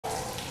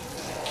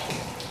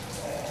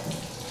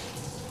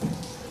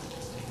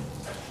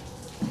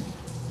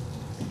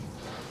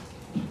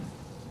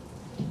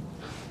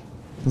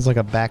It's like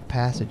a back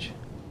passage.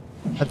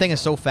 That thing is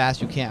so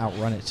fast you can't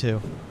outrun it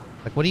too.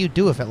 Like, what do you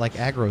do if it like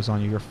aggro's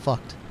on you? You're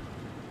fucked.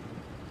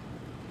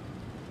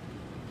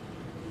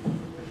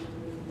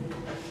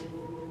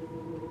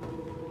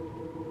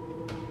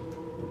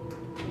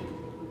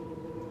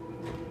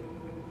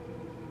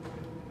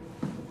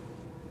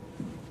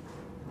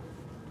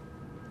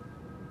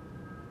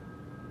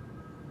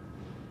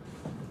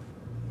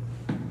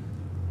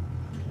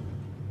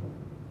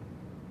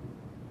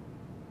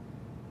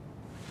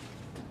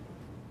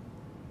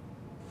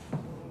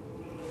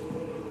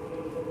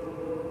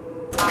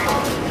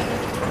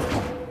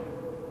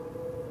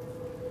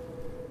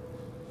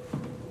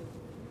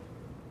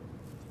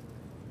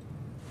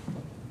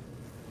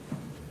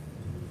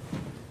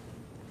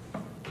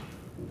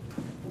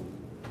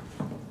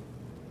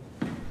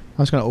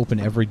 I'm just gonna open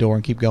every door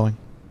and keep going.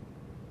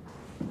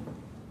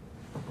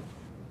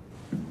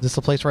 Is this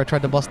the place where I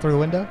tried to bust through the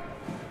window?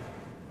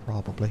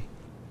 Probably.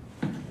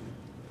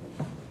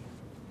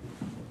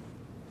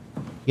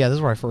 Yeah, this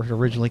is where I first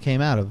originally came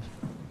out of.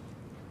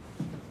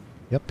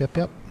 Yep, yep,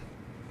 yep.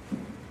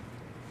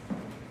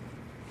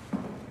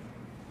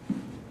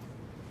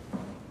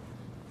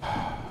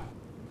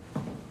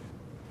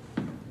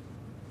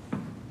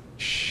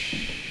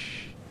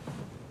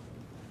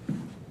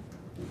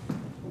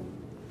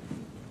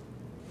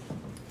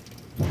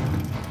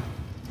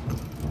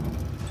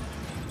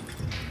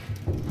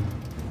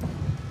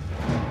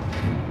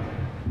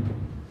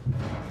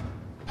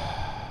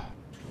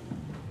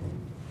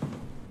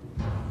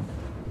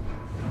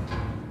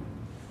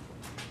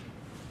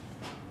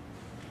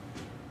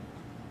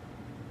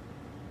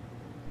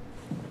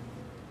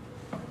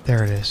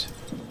 There it is.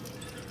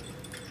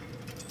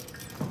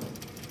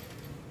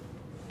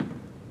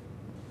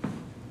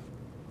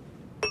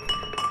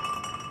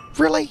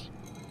 Really?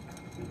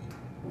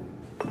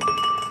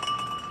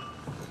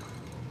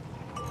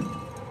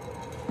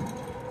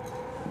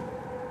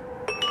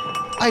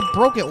 I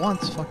broke it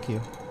once. Fuck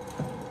you.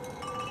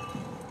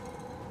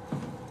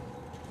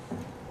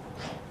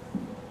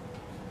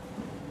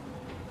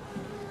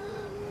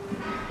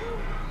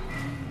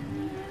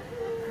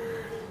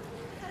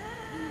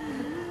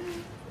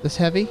 This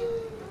heavy?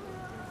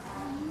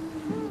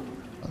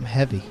 I'm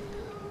heavy.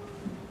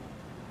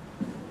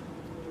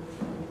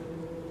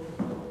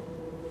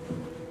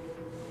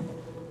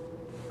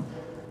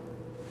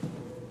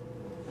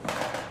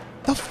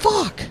 The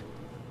fuck?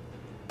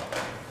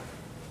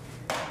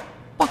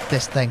 Fuck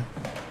this thing.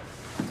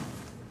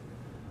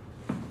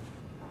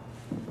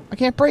 I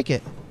can't break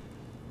it.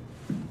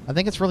 I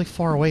think it's really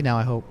far away now,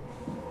 I hope.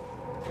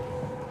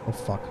 Oh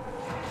fuck.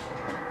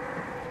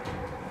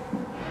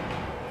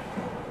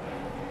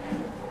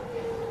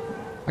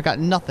 I got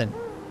nothing.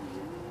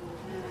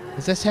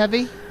 Is this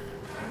heavy?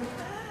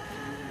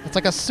 It's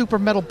like a super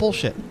metal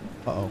bullshit.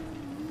 Uh-oh.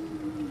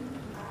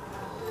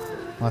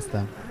 That's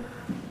them.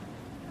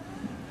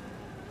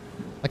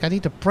 Like, I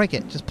need to break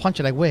it. Just punch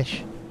it, I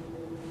wish.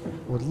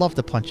 I would love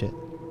to punch it.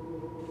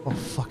 Oh,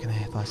 fucking A,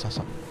 I thought I saw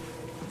something.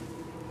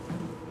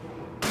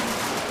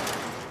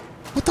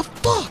 What the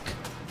fuck?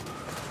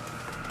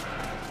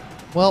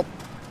 Well...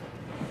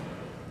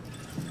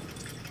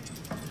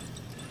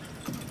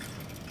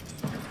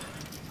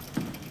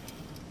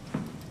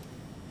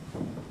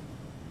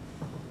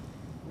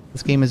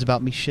 this game is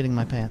about me shitting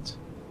my pants.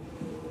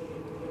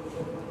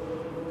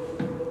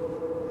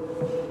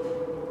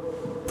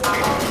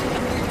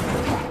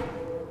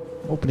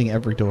 Opening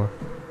every door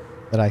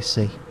that I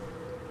see.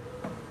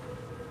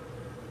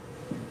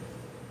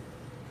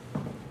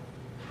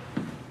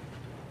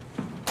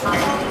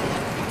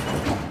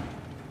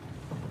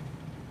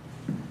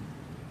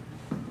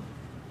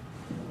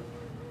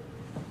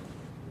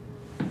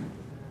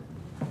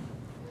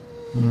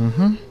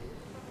 Mm-hmm.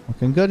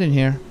 Looking good in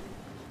here.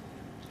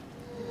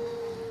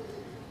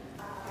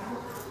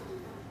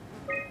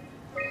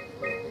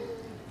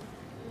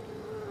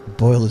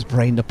 Boil his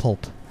brain to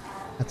pulp.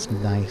 That's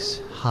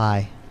nice.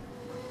 Hi.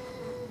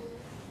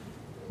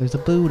 There's a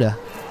Buddha.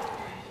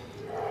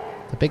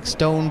 The big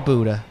stone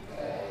Buddha.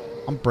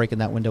 I'm breaking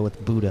that window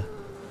with Buddha.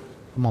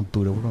 Come on,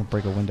 Buddha. We're gonna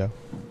break a window.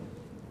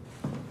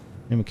 I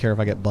don't even care if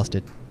I get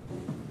busted.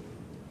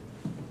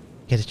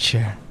 Get a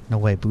chair. No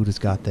way. Buddha's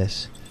got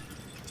this.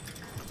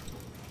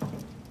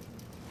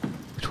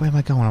 Which way am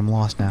I going? I'm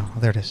lost now. Oh,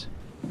 there it is.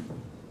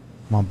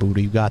 Come on,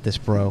 Buddha. You got this,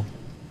 bro.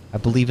 I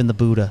believe in the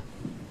Buddha.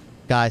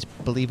 Guys,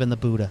 believe in the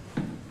Buddha.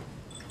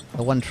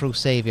 The one true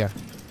savior.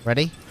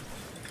 Ready?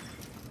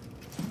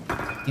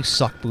 You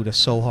suck, Buddha,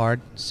 so hard.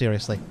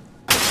 Seriously.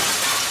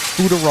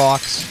 Buddha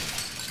rocks.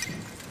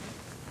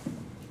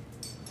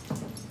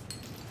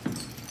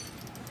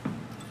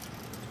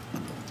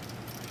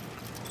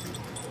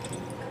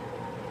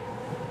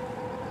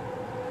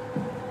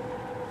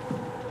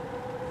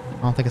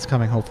 I don't think it's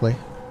coming, hopefully.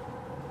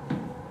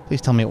 Please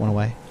tell me it went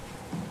away.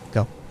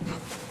 Go.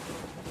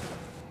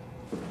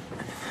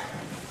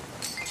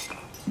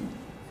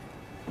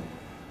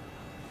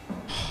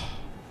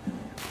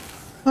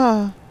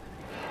 Ah.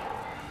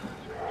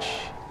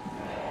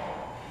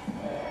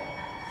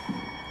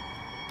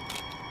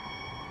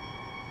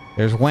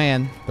 There's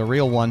Wan, the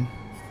real one.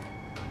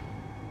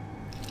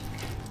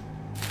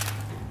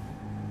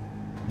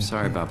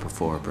 Sorry about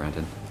before,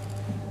 Brandon.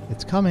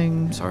 It's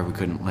coming. Sorry we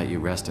couldn't let you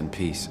rest in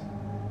peace.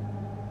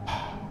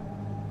 I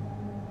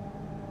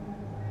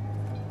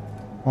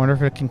wonder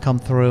if it can come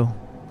through.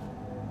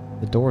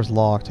 The door's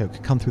locked. It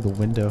could come through the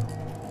window.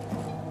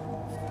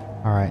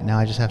 Alright, now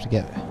I just have to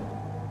get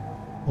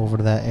over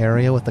to that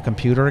area with the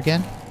computer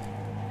again.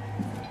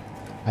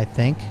 I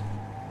think.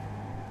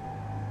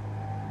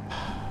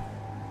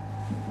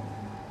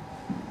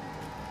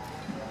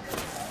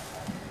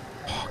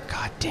 Oh,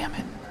 god damn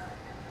it.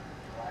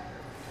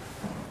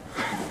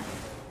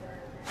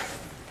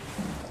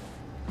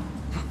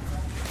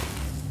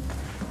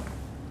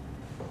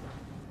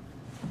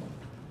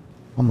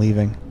 I'm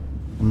leaving.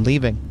 I'm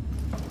leaving.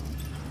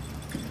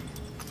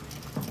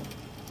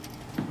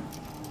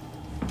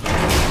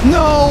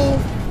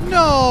 No!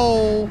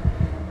 No!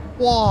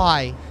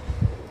 Why?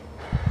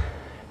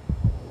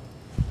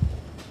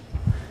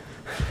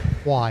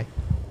 Why?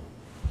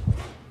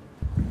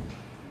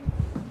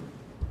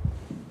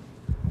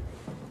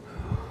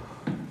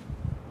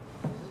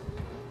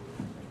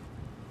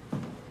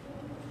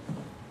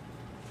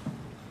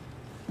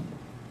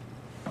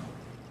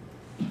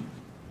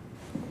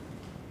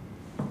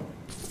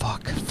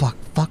 Fuck, fuck,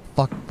 fuck,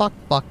 fuck, fuck,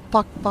 fuck,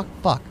 fuck, fuck,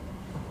 fuck.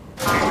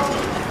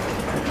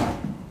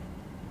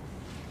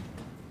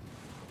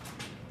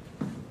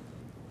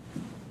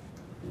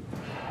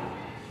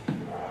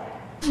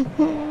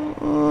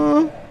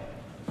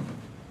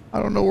 I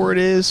don't know where it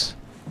is.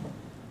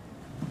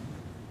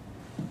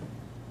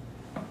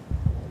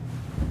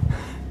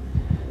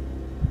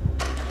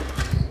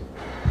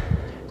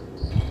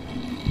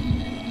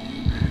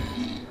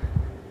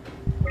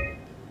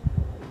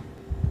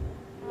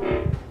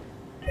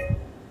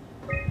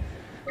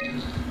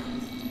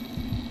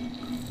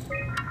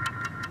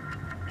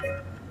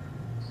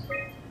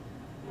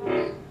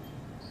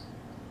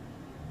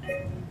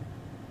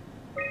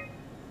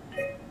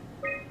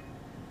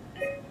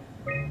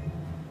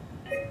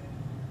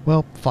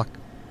 Well, fuck.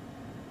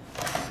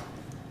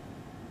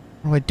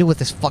 What do I do with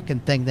this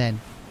fucking thing then?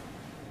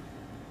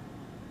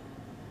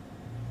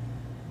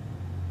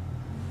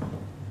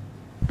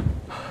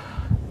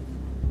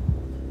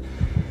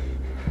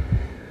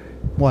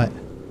 What?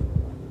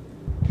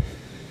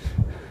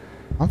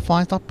 I'm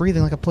fine. Stop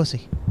breathing like a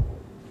pussy.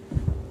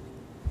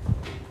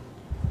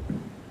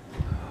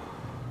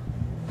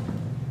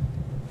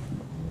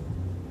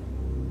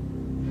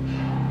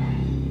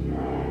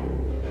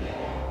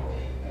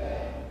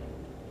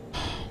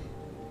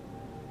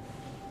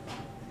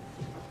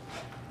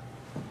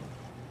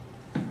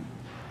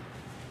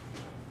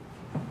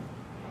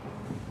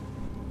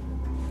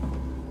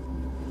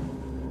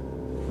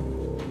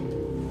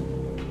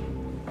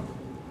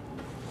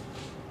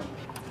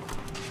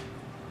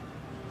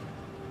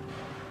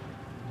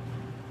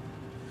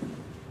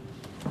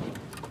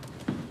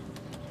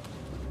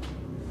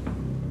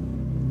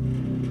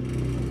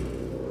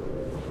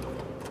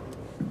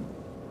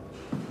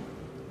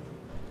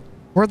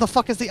 Where the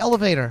fuck is the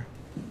elevator?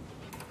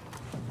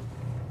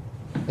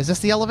 Is this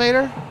the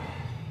elevator?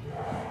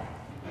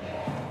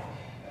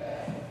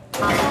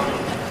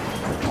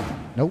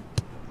 Nope.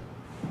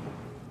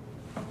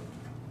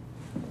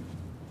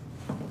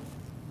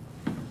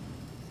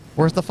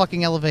 Where's the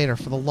fucking elevator,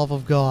 for the love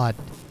of God?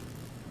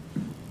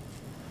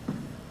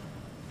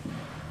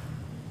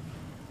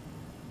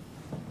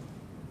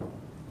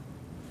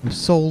 I'm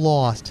so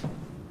lost.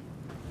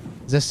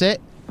 Is this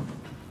it?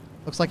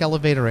 Looks like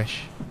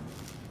elevator-ish.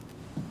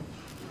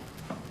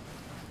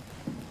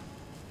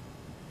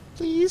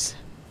 Please?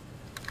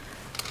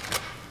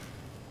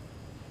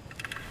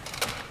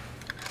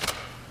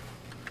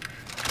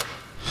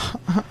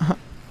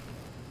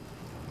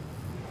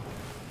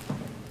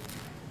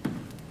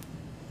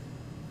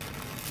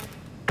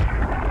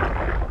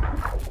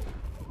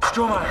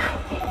 Stromae,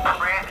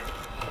 Brandon,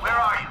 where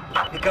are you?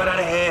 it got out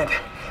of hand.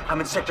 I'm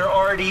in sector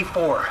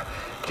RD4.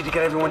 Did you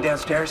get everyone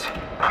downstairs?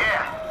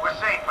 Yeah, we're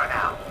safe for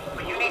now.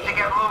 But you need to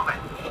get moving.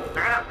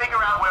 They're gonna figure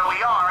out where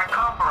we are and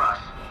come for us.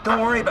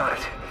 Don't worry about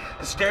it.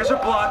 The stairs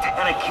are blocked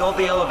and I killed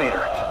the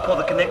elevator. Pulled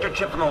the connector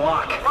chip from the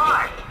lock.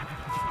 Fine.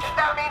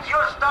 That means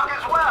you're stuck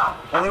as well.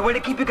 Only way to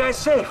keep you guys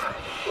safe.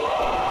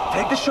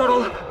 Take the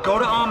shuttle, go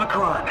to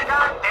Omicron.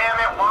 God damn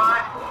it, Juan.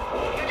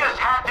 You just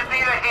had to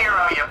be the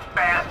hero, you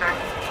bastard.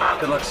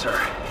 Good luck, sir.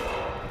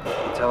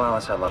 Tell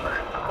Alice I love her.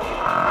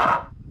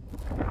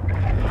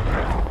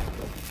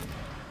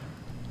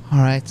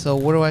 Alright, so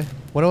what do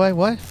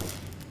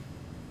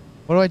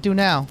I do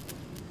now?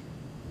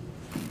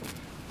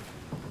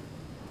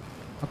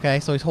 Okay,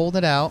 so he's holding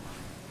it out.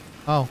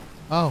 Oh.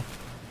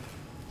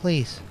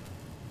 Please.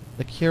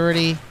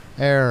 Security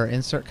error.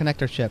 Insert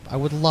connector chip. I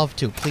would love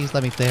to. Please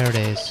let me. There it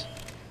is.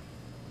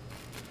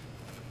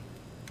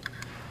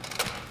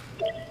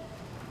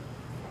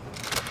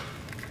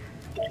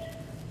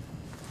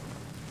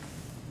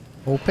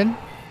 Open.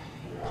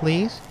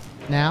 Please.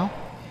 Now.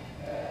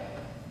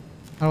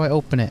 How do I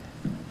open it?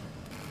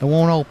 It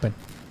won't open.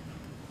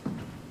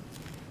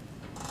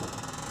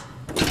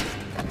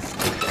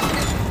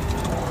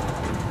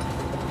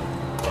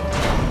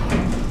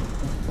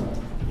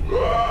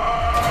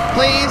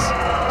 Please,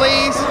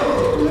 please.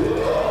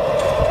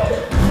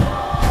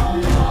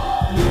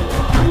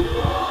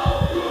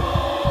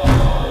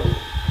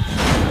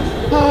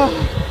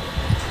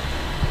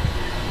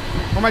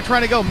 Where am I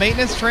trying to go?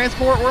 Maintenance,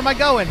 transport? Where am I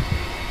going?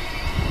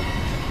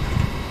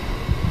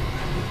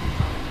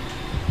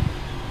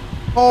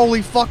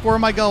 Holy fuck, where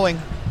am I going?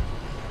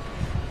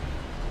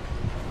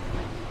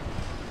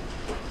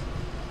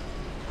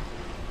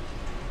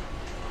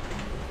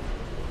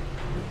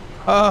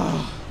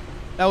 Oh,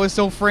 that was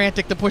so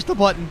frantic to push the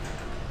button.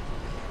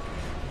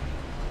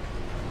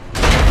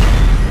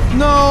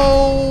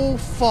 No,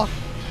 fuck.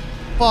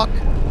 Fuck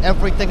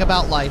everything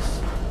about life.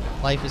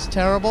 Life is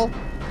terrible.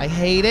 I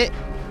hate it.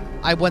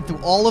 I went through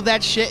all of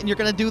that shit and you're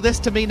gonna do this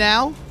to me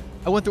now?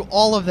 I went through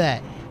all of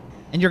that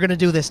and you're gonna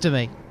do this to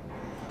me.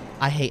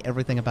 I hate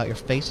everything about your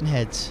face and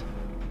heads.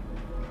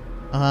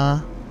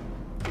 Huh?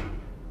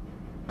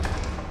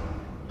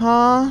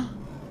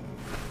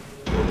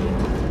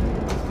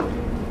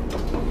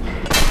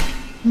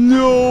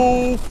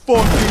 No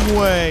fucking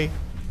way.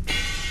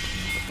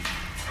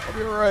 I'll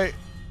be alright.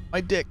 My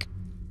dick.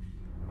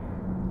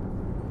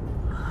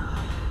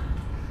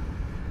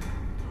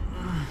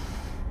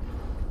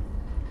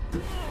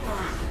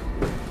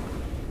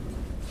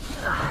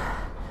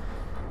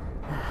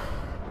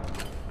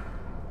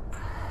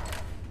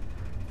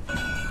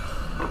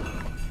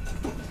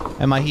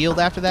 Am I healed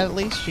after that at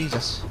least?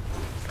 Jesus.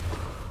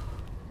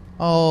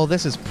 Oh,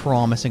 this is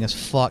promising as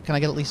fuck. Can I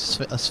get at least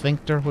a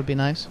sphincter? Would be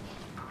nice.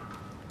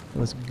 It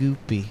was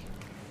goopy.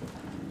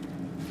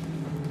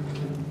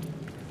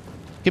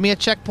 Give me a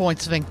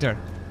checkpoint sphincter.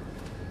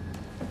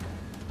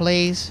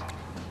 Please.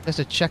 Just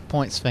a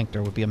checkpoint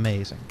sphincter would be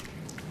amazing.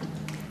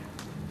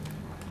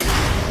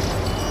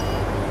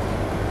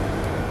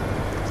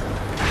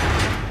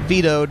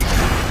 Vetoed.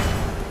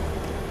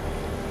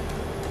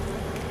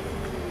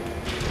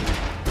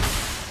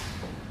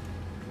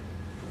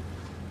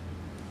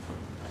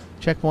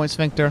 Checkpoint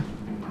sphincter.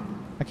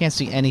 I can't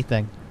see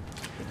anything.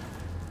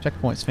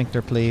 Checkpoint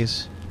sphincter,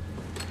 please.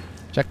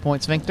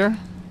 Checkpoint sphincter.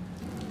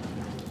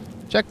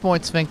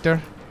 Checkpoint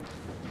sphincter.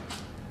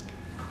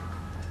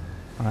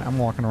 Alright, I'm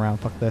walking around.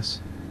 Fuck this.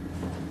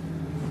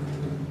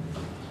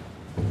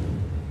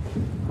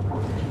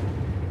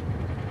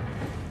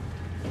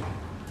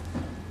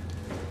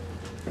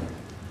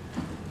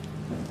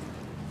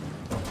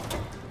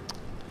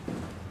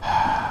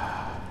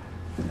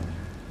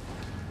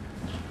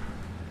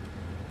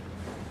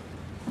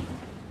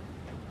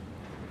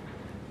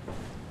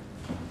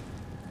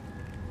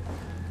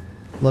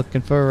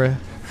 Looking for a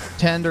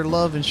tender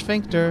love and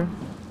sphincter.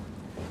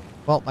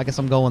 Well, I guess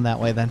I'm going that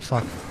way then.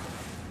 Fuck.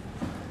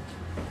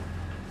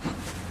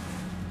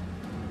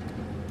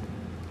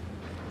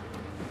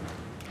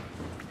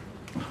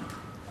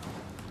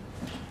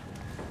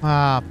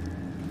 Ah.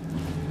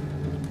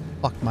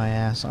 Fuck my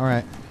ass.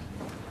 Alright.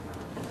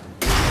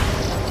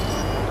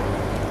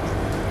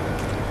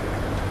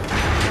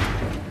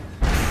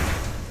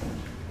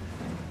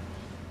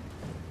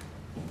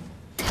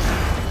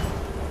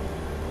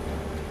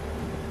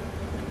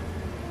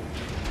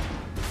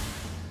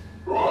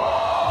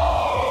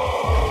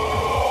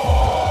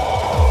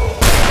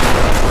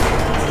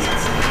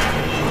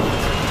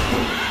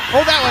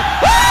 Oh, that one!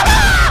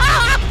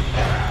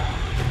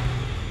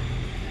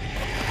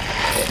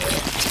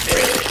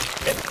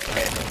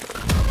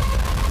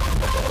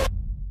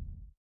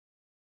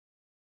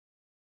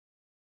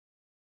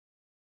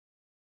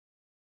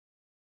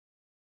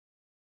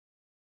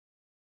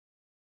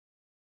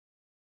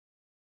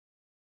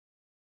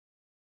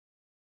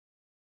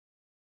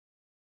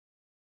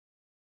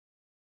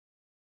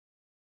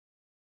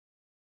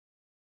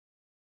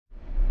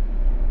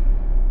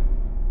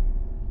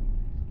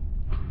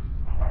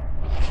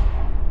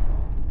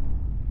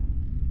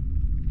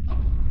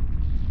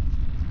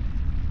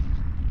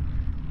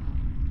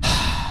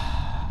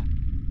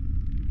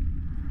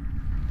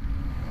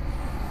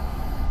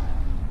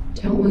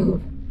 Don't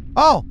move.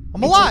 Oh,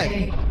 I'm It's alive!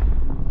 okay.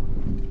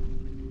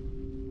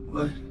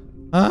 What?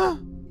 Huh?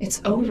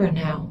 It's over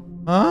now.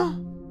 Huh?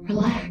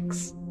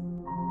 Relax.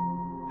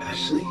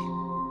 Ashley?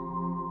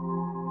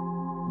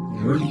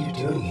 What are you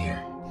doing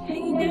here?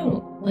 Hanging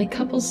out like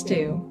couples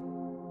do.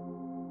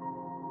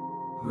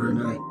 We're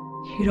not...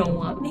 You don't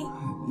want me?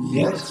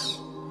 Yes,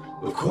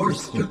 of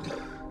course, but...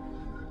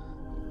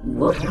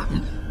 What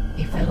happened?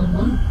 We fell in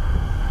love.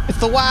 It's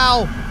the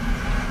WoW!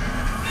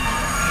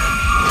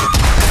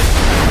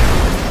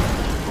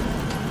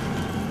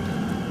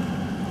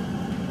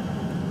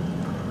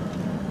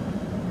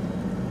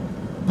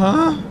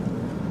 Huh?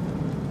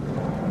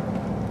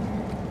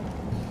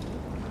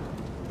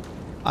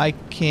 I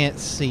can't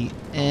see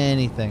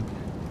anything.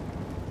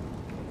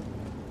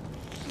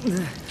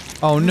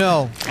 Oh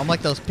no, I'm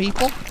like those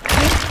people?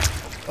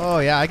 Oh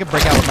yeah, I can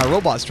break out with my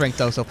robot strength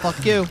though, so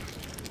fuck you.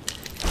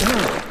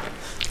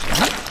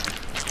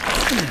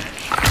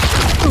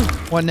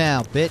 What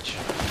now, bitch?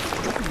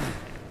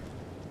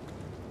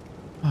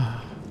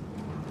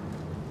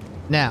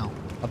 Now,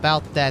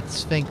 about that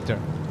sphincter.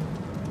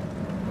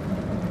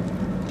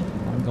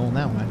 I'm going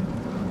that way.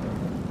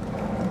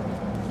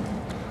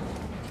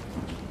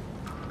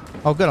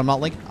 Oh, good. I'm not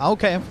like.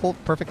 Okay, I'm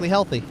perfectly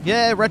healthy.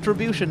 Yeah,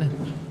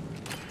 retribution.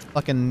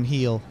 Fucking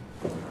heal.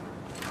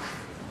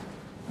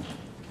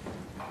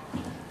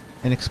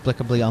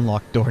 Inexplicably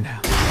unlocked door now.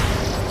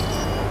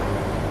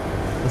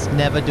 Let's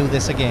never do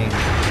this again.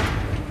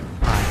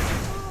 Fine.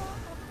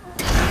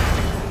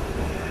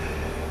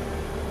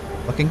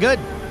 Looking good.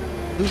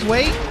 Lose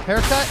weight.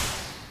 Haircut.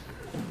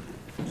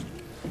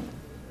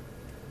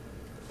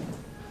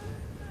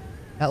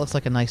 That looks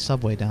like a nice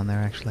subway down there,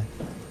 actually.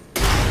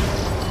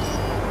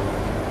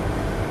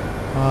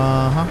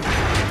 Uh-huh.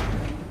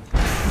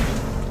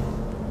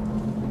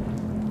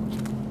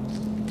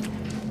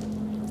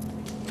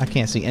 I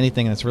can't see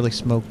anything and it's really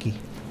smoky.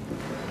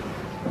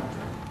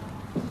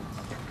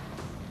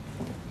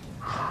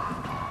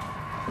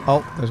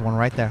 Oh, there's one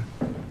right there.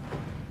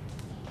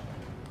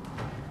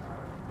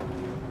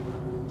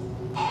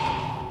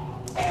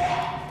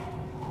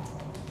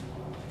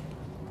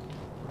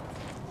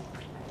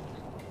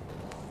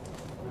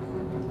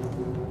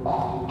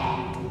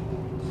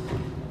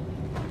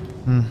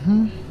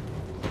 Mm-hmm.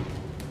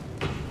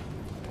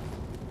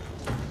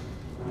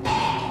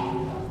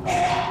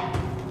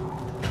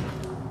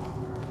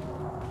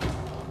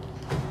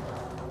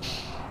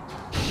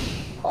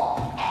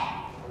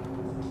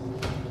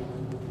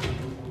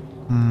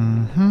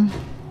 Mm-hmm.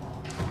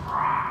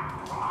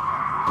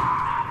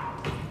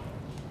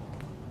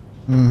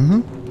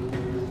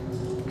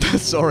 Mm-hmm.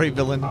 Sorry,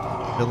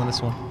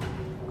 villainous one.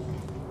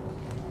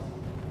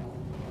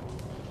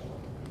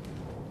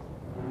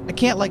 I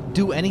can't, like,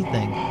 do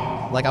anything.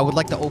 Like, I would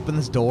like to open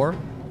this door,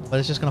 but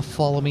it's just gonna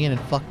follow me in and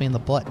fuck me in the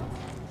butt.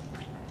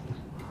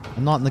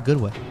 I'm not in the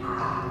good way.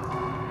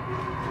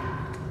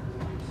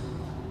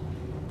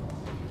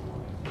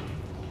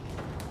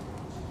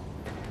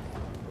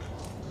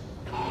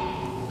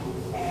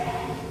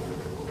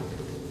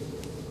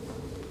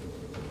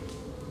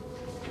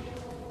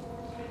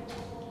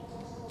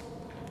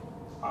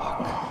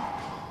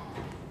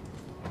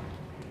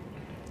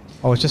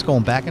 Oh, it's just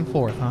going back and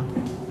forth, huh?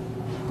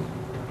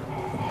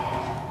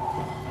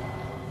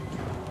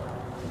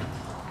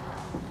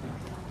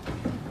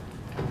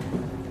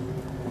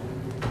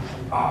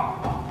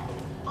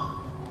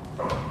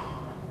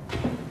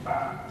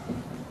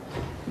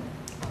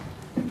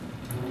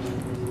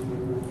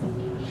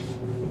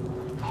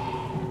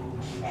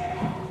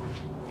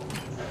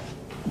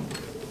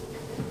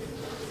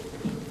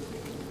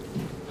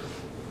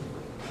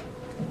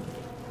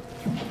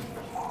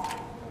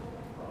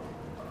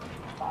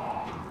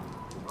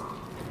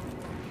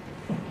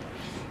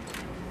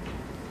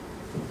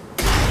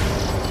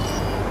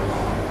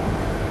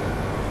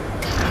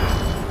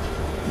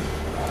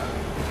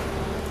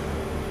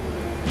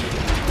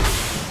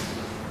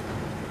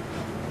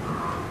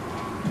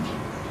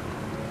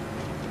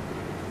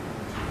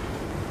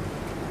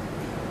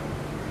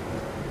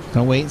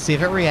 Gonna wait and see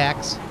if it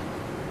reacts.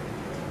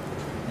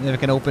 And if it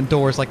can open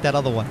doors like that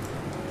other one.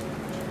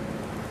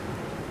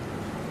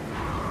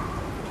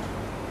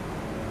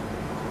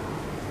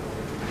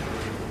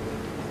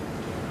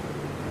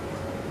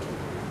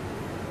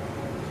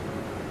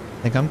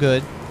 I think I'm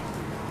good.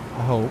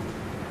 I hope.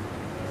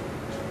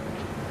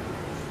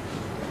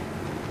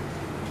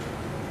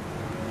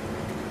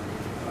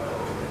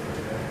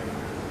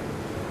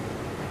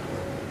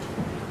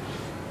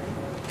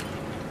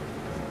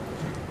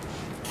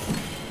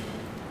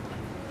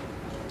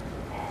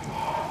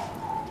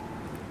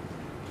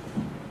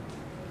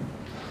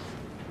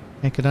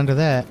 Can't get under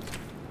that.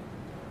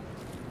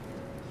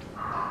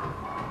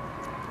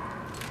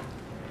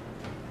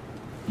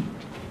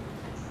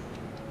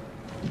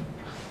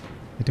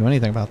 Can't do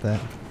anything about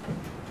that.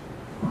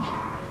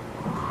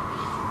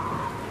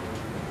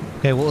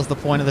 Okay, what was the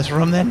point of this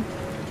room then?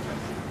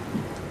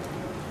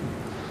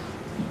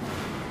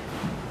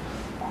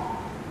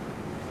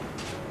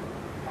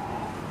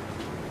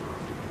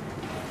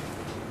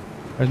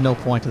 There's no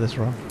point to this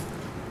room.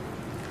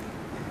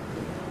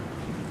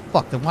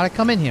 Fuck, then why'd I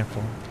come in here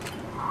for?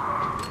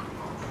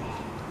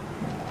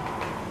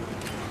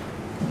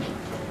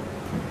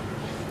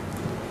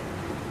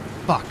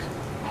 Fuck.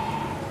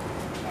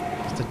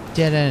 It's a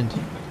dead end.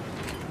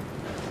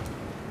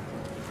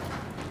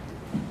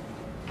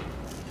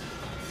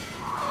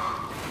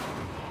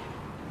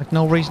 Like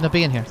no reason to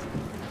be in here.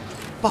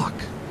 Fuck.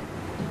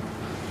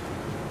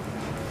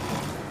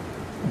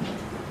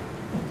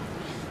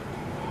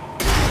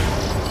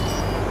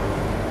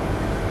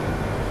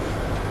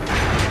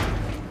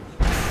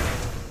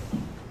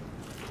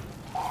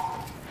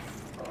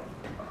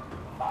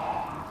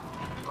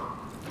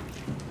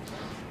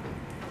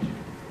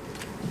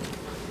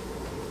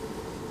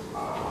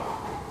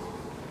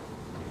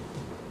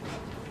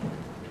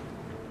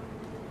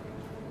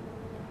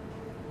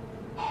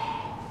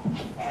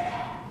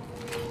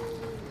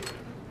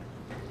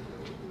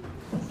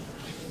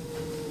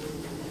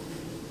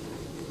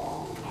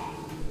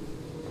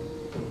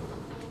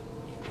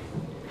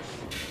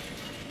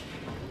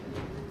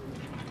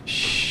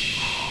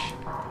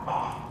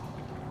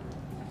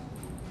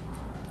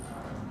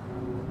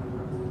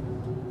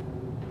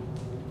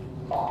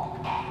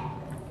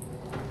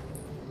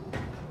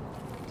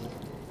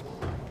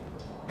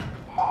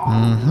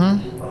 Mm-hmm.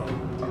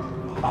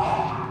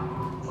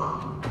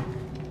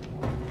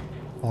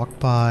 Walk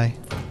by.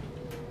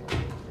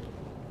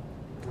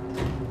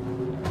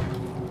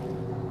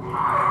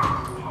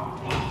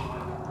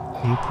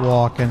 Keep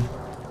walking.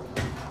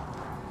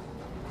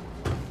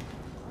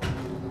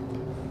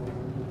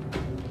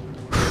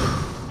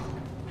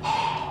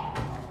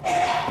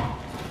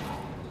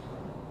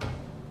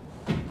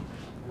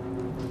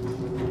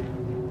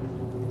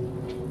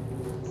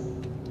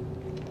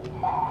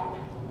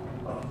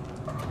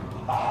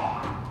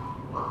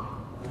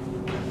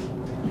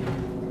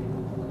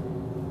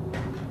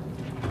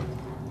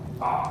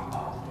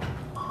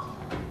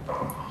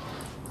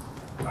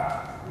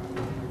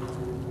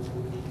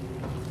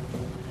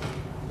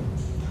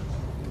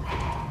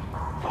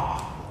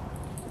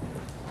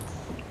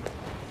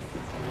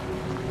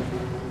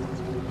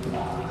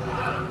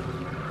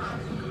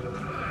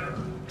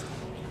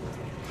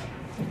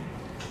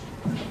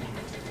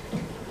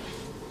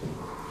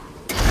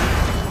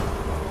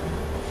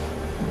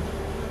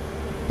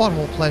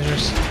 Butthole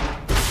pleasures.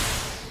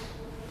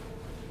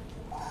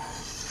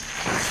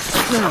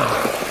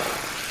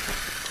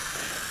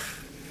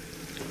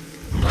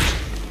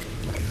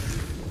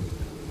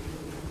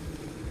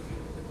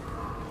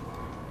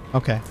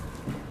 Okay.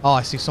 Oh,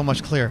 I see so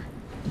much clear.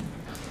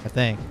 I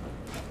think.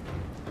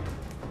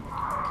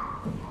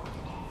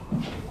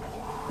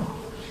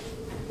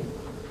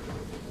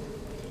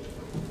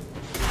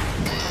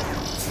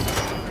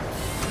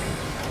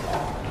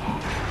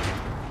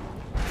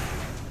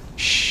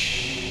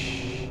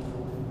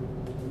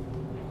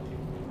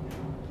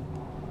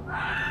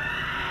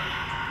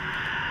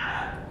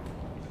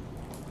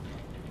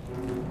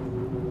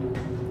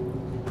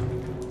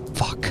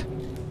 Fuck.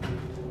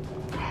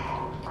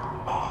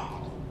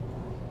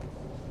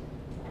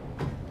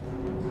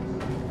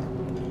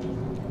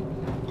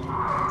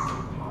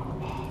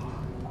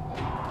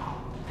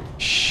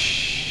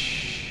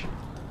 Shh.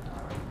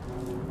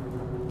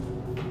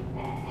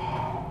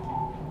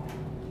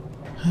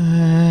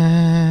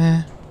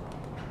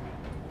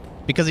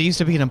 Because I used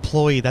to be an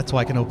employee, that's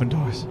why I can open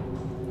doors.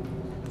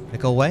 They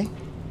go away?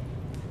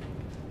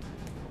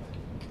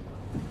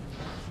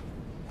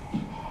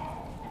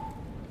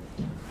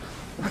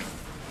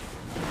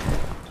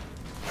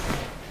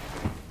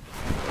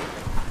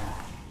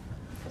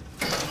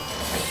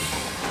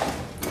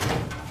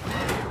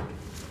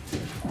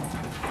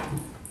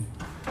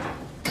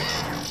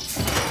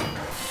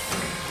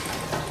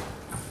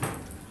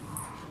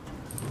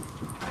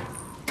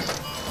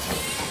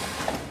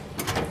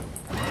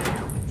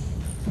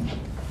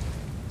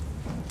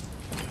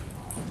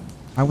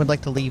 I would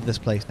like to leave this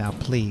place now,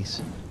 please.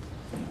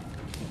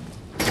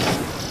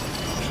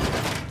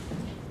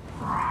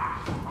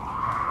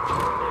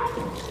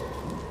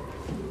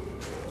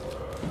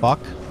 Fuck.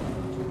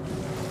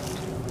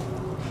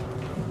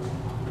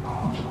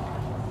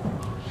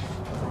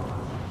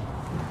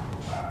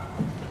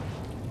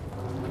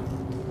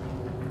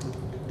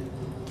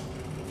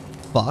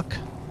 Fuck.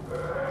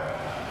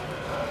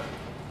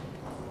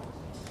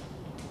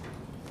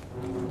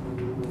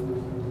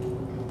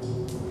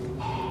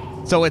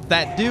 So it's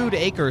that dude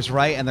Akers,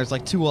 right? And there's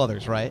like 2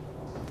 others, right?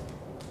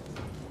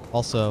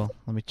 Also,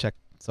 let me check.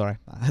 Sorry.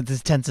 This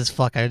is tense as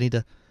fuck. I need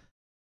to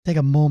take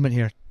a moment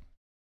here.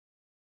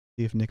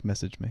 See if Nick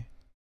messaged me.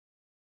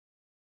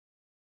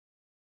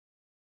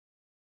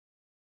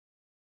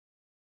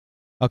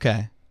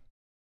 Okay.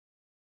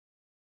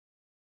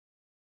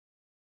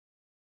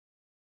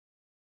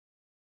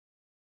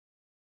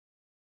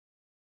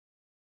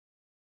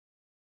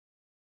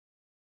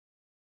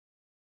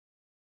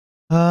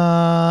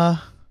 Uh...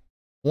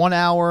 1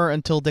 hour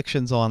until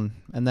Diction's on,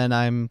 and then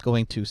I'm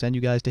going to send you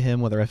guys to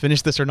him whether I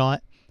finish this or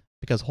not,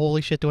 because holy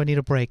shit do I need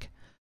a break.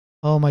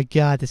 Oh my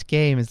god, this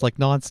game is like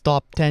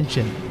non-stop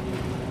tension.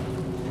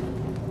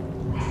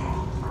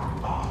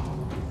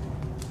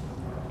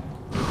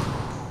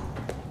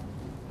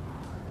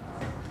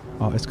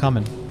 Oh, it's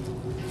coming.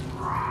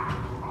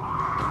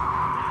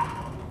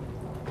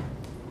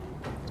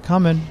 It's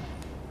coming.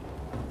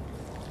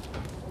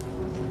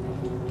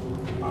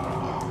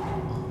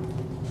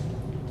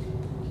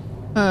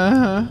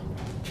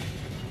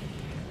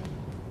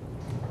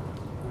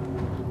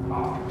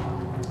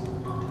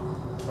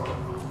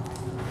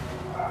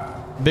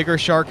 Bigger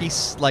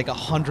Sharky, like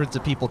hundreds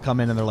of people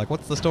come in and they're like,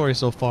 "What's the story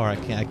so far?" I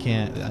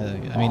can't.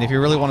 I mean, if you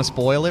really want to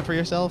spoil it for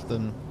yourself,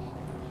 then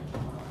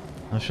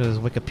I'm sure there's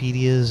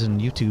Wikipedias and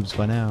YouTubes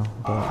by now.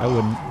 But I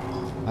wouldn't.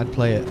 I'd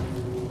play it.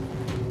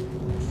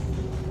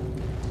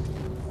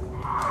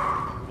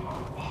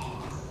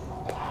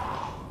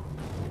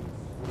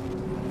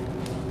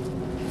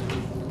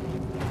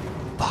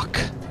 Fuck.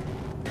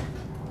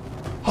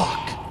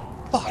 Fuck.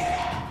 Fuck.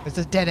 It's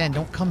a dead end.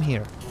 Don't come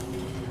here.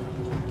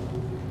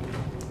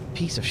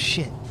 Piece of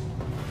shit.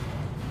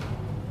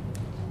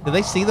 Do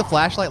they see the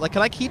flashlight? Like,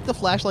 can I keep the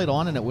flashlight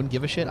on and it wouldn't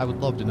give a shit? I would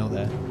love to know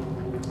that.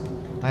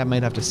 I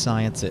might have to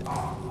science it.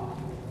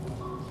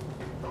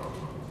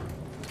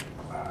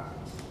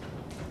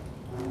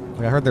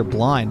 Wait, I heard they're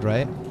blind,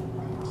 right?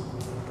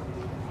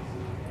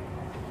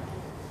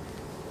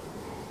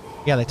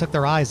 Yeah, they took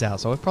their eyes out,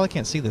 so I probably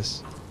can't see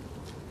this.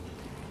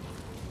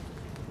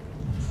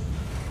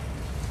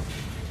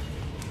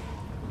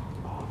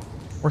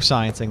 We're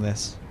sciencing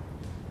this.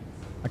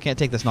 I can't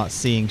take this not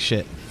seeing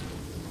shit.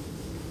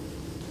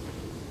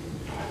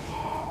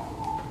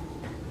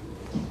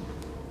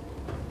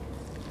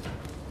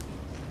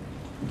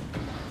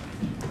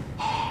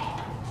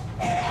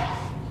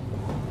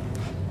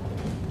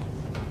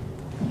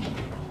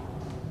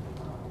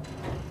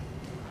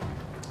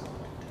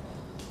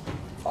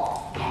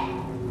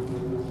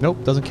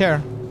 Nope, doesn't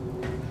care.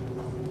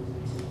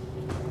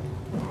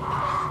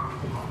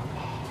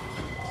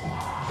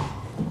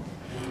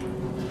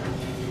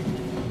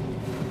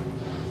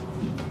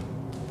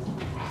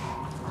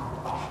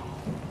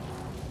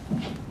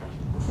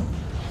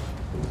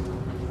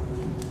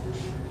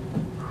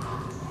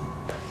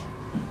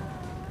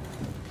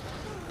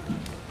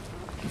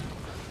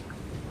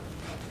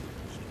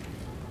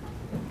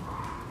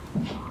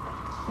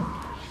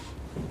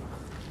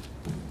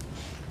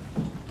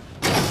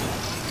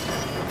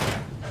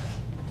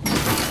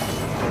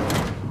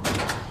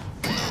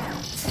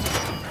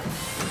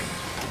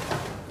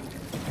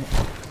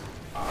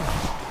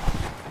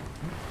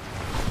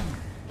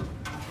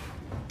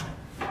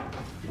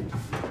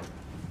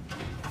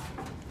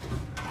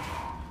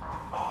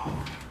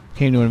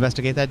 Came to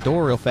investigate that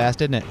door real fast,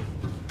 didn't it?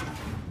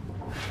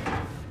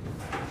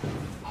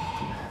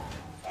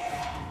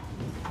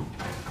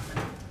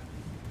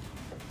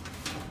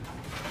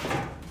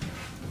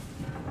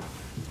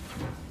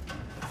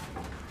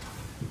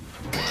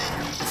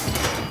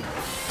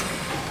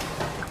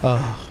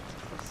 Oh.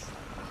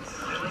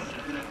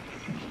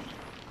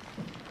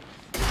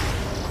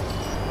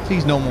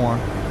 Please, no more.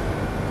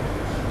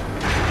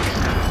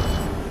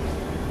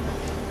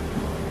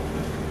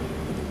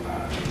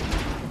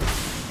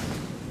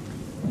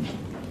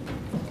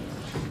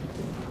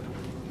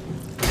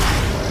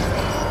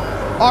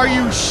 Are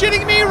you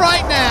shitting me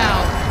right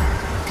now?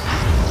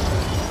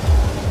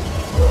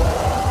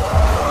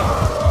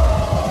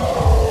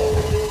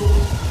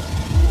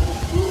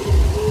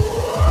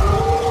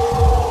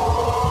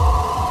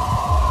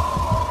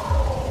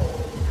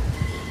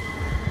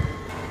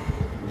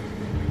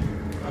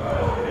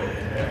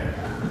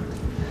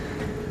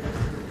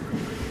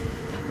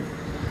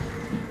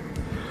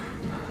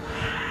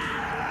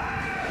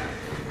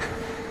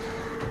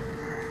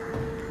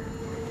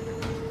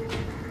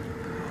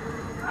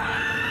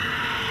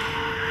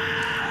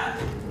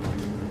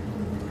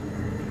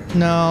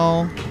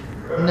 No.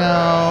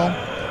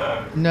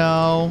 No.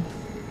 No.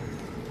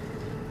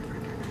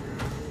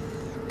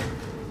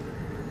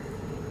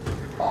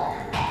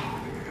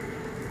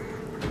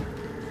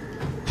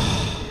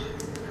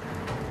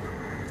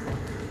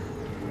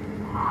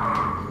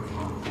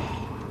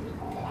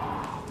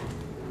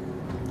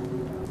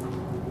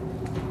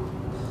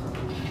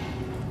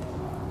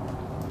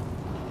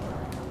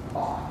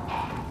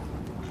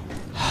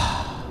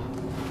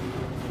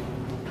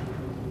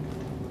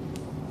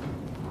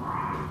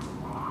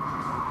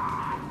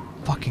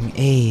 Fucking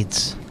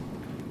AIDS.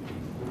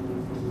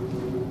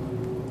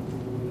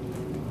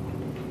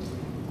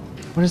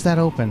 What does that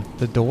open?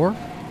 The door?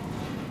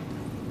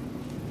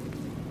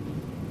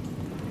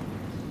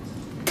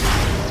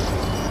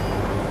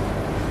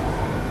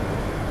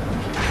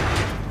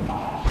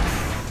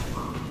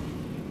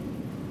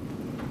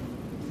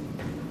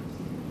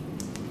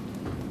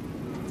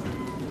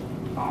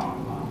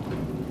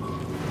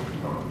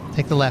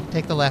 Take the left,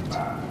 take the left.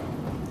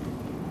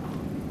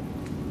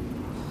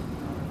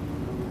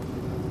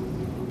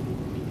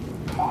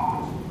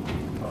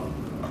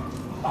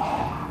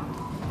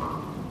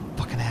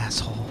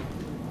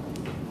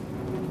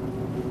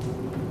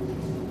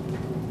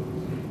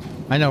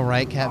 I know,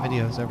 right? Cat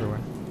videos everywhere.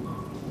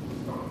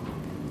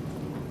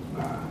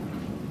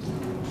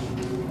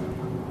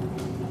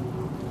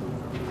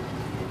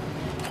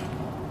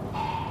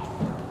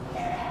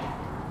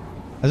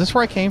 Is this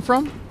where I came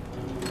from?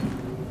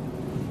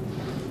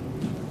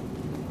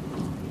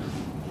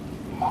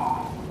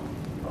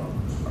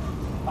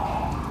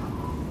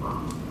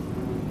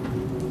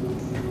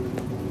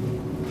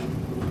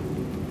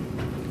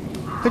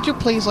 Could you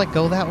please, like,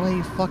 go that way,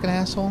 you fucking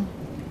asshole?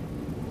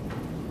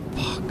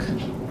 Fuck.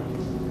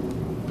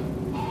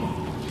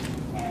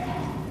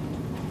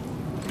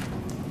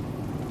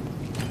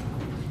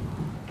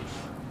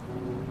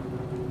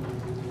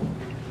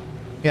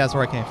 Yeah, that's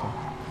where I came from.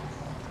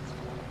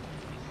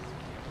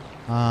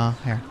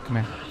 Here, come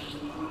here.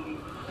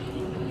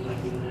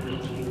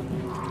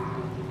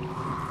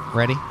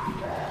 Ready?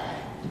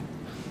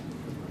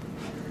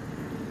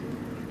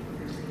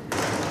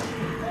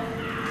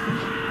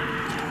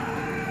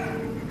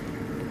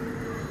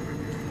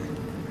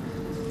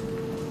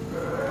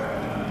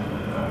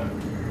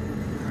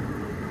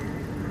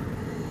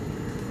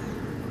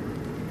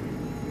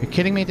 You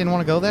kidding me? Didn't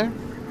want to go there?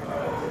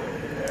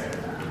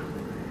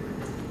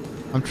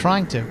 I'm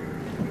trying to.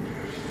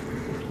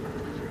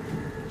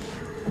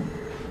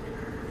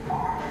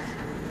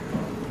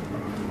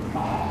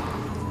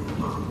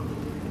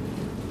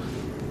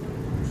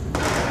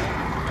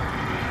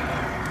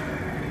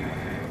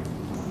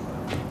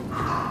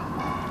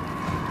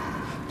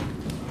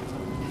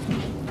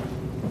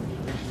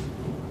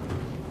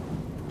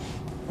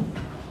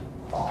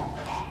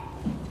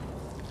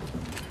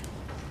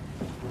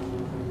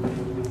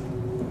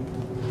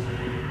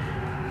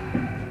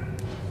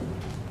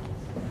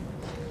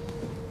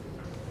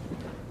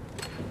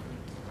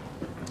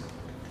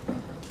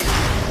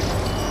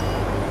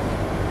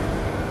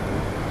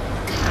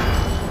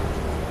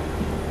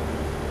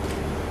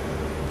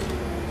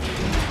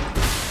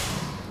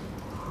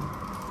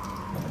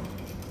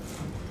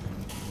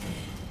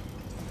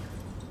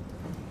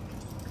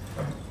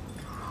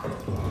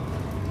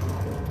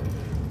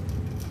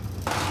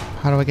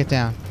 How do I get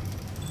down?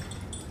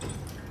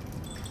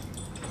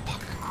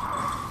 Fuck.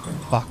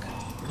 Fuck.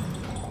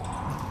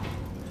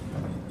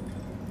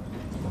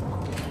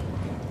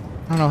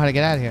 I don't know how to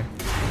get out of here.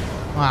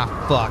 Ah,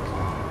 fuck.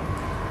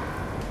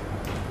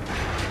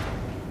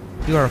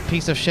 You are a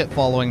piece of shit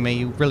following me.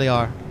 You really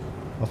are.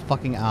 A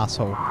fucking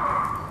asshole.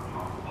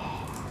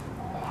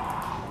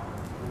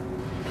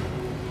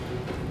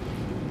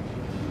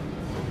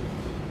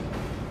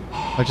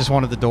 I just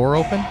wanted the door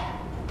open?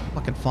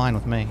 Fucking fine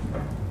with me.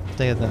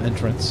 Stay at the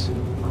entrance.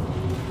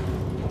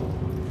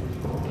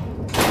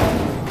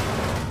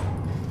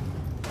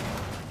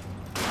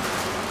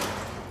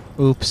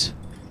 Oops.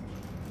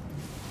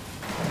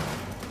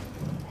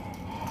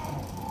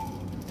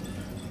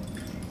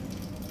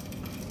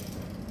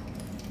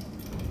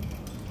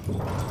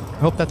 I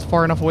hope that's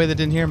far enough away they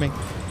didn't hear me.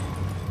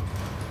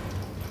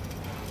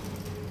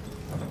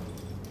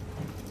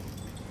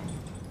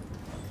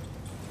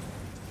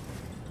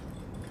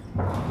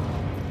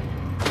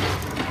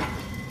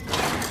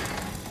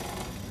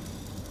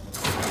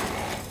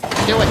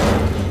 Do it.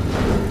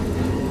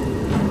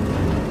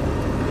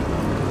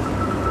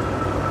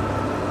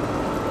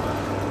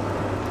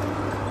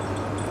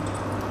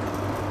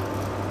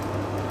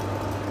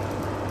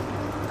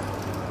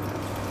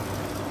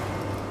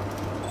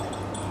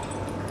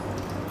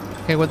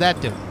 Okay, what'd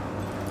that do?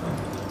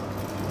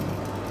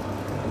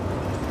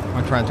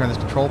 I'm trying to turn this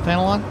control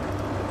panel on.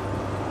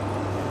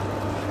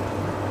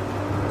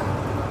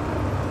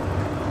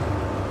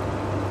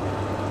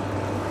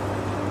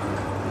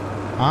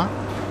 Huh?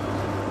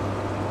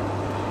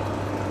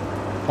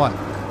 What?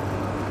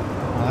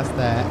 Oh, that's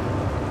that.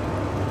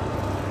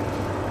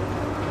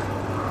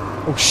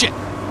 Oh, shit!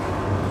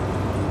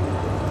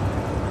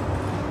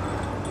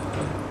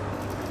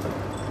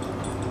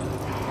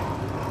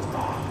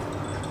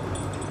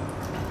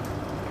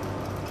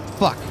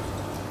 Fuck.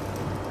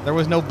 There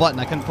was no button.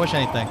 I couldn't push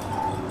anything.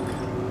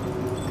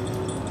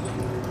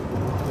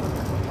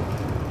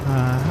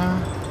 Uh-huh.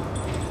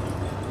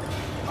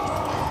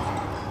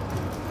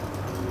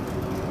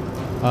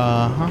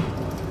 Uh-huh.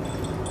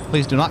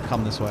 Please do not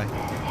come this way.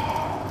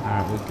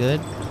 Alright, we good?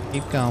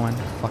 Keep going.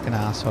 Fucking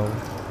asshole.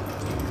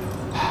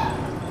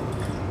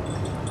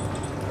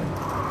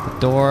 The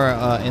door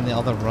in the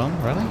other room?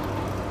 Really?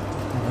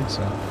 I don't think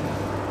so.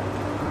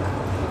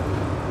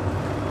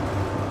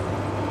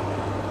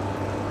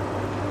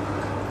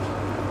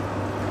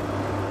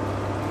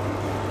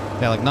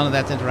 Yeah, like none of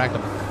that's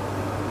interactable.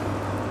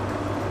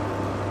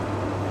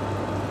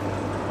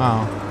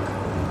 Oh.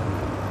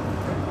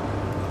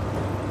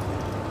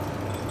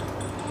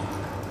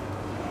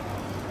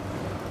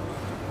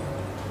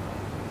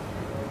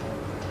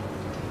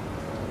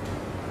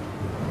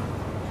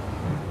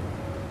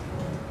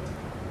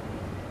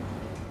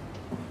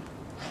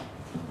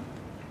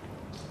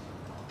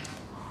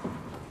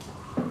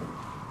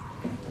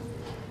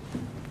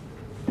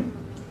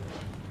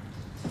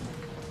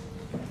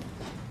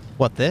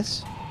 What,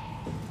 this?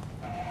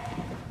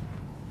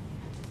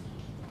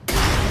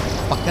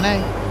 Fucking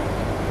A.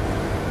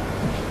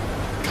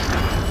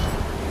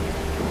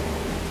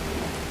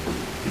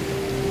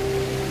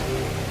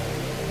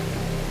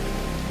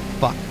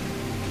 Fuck.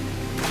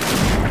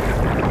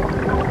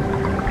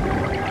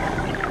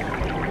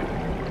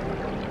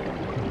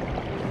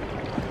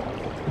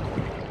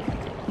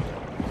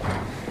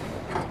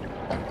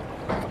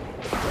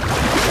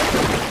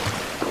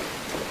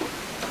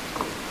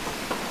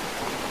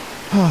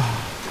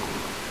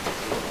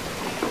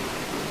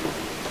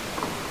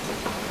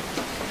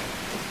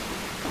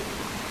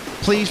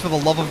 Please, for the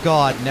love of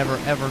God, never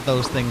ever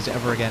those things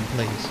ever again,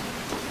 please.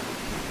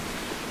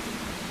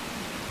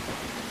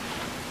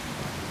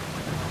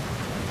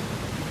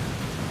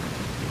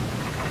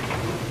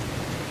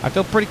 I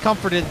feel pretty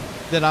comforted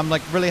that I'm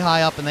like really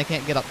high up and they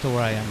can't get up to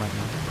where I am right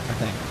now, I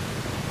think.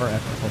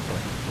 Forever,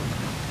 hopefully.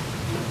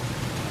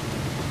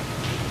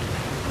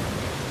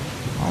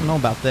 I don't know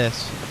about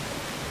this.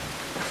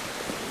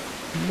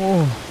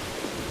 Whoa.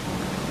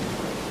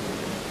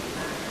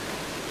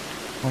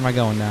 Where am I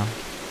going now?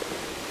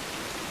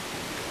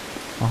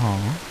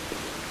 Uh-huh.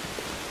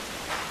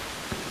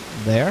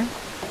 There?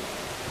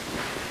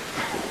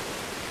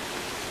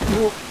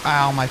 Ooh,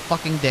 ow, my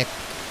fucking dick.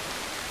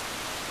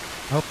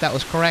 I hope that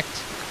was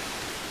correct.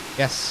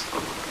 Yes.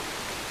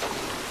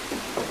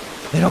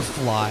 They don't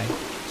fly.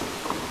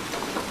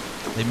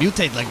 They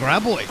mutate like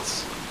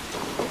graboids.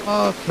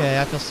 Okay,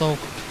 I feel so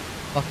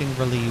fucking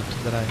relieved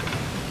that I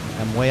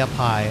am way up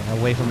high,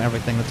 away from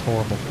everything that's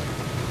horrible.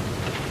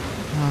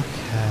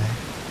 Okay.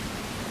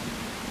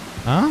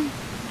 Huh?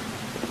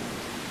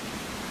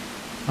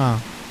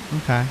 Oh,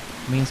 okay.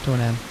 Means to an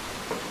end.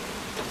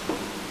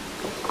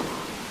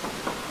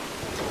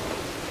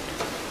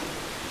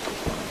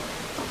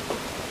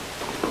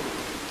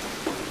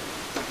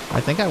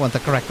 I think I went the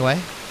correct way.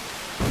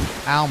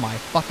 Ow, my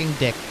fucking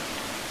dick.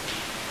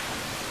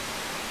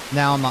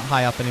 Now I'm not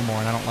high up anymore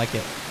and I don't like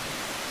it.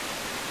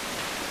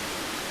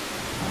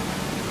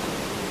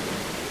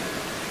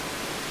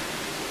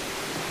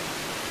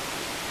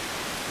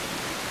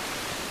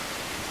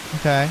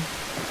 Okay.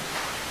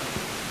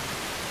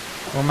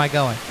 Where am I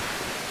going?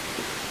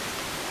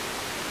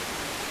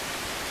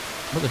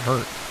 Really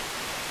hurt.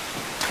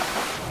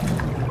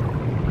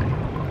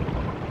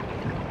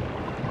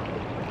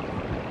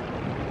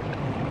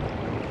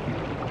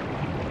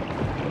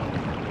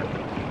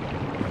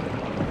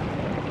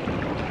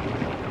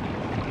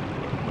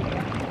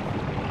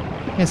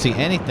 Can't see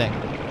anything.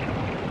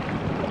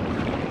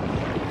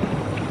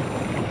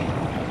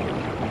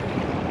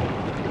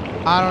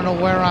 I don't know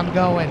where I'm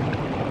going.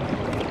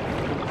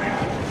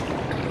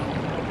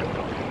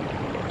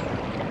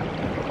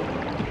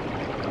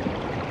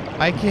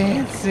 I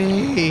can't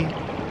see.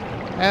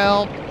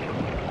 Help.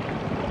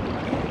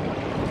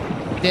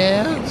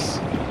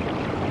 Devs.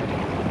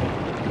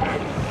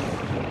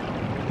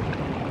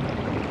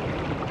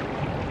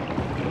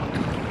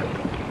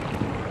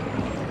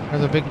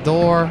 There's a big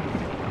door.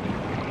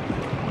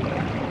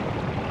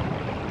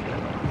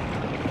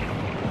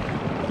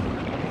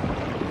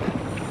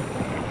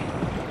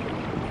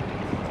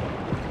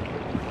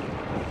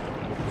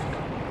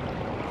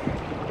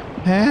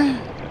 Huh?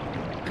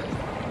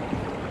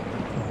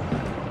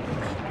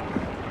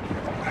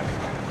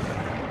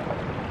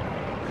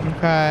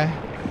 Okay.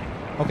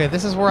 Okay,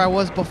 this is where I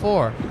was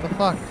before. What the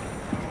fuck?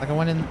 Like I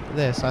went in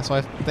this, so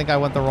I think I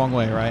went the wrong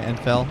way, right? And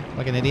fell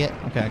like an idiot?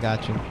 Okay, I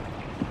got you.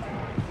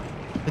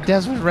 The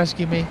devs would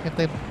rescue me if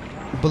they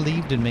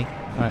believed in me.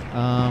 Alright,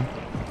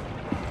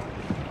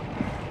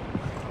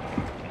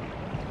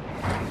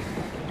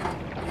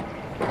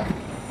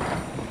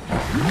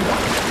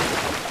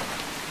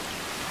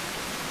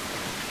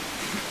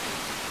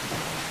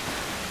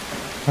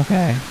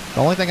 Okay.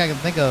 The only thing I can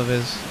think of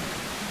is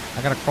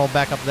I gotta crawl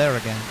back up there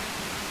again.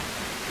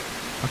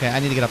 Okay, I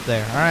need to get up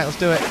there. Alright, let's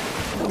do it.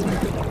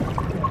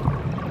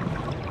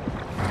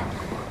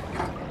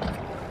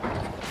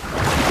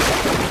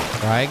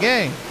 Try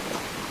again.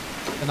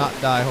 To not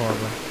die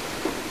horribly.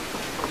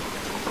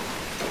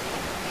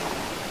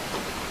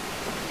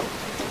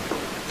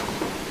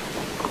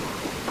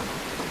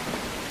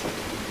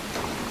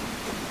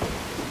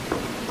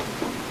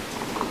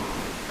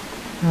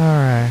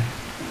 Alright.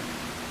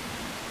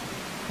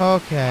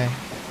 Okay.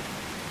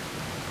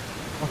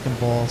 Fucking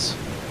balls.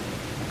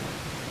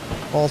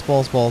 Balls,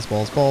 balls, balls,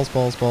 balls, balls,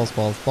 balls, balls,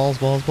 balls, balls,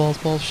 balls, balls,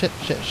 balls, shit,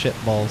 shit, shit,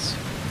 balls.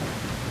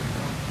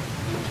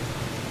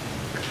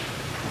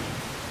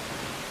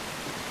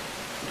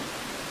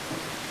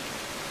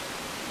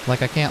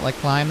 Like I can't like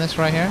climb this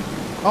right here?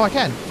 Oh, I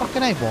can.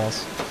 Fucking A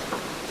balls.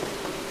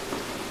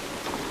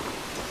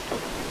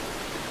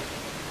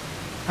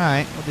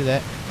 Alright, we'll do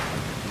that.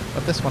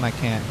 But this one I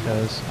can't,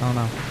 because, I don't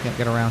know, can't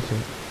get around to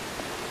it.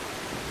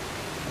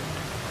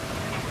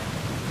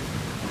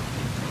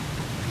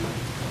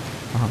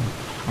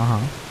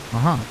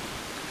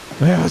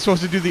 Yeah, I was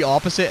supposed to do the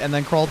opposite and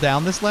then crawl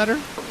down this ladder?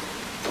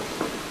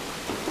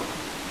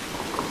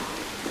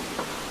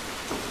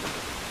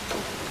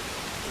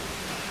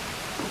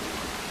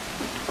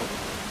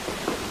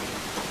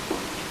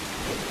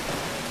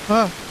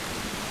 Huh.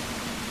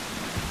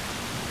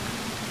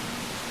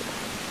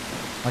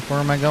 Like, where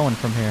am I going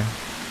from here?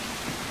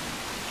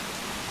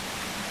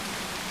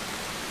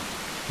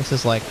 This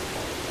is like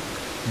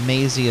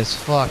mazy as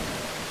fuck.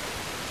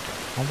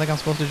 I don't think I'm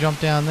supposed to jump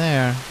down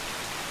there.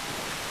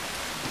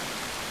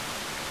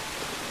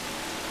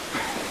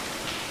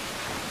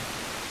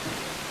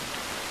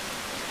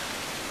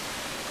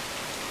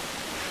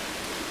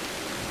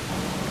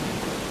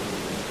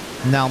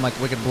 Now I'm like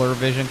wicked blur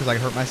vision because I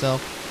hurt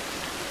myself.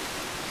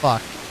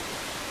 Fuck.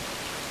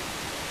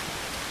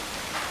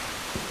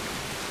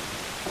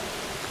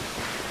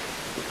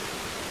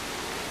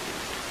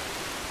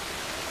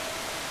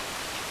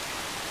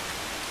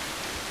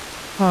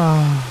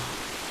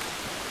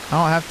 I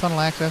don't have tunnel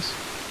access.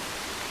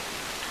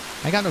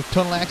 I ain't got no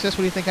tunnel access.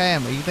 What do you think I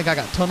am? You think I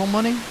got tunnel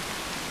money?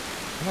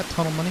 I got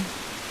tunnel money.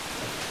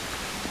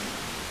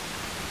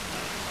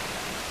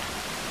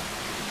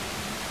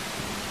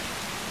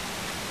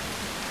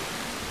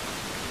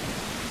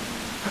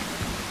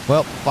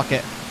 Well, fuck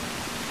it.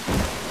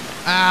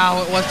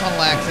 Ow, it was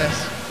tunnel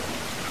access.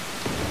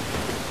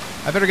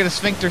 I better get a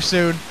sphincter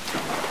soon.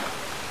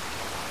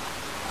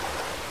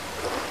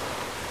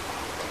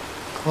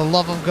 For the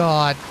love of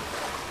God.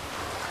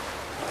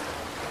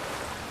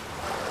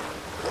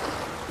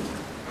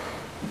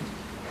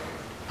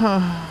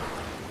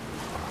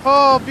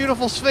 Oh,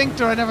 beautiful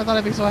sphincter. I never thought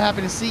I'd be so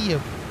happy to see you.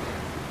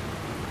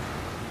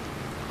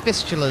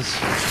 Fistulas.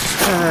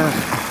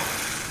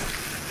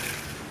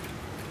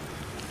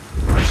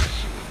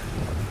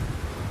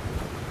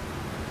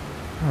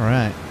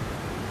 Alright.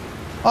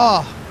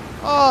 Oh!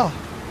 Oh!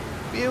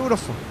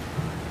 Beautiful.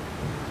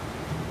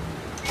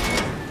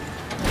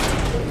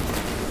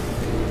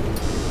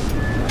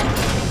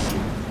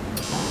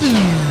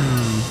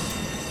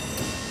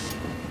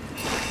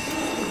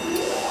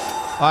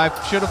 I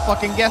should have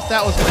fucking guessed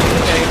that was gonna be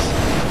the case.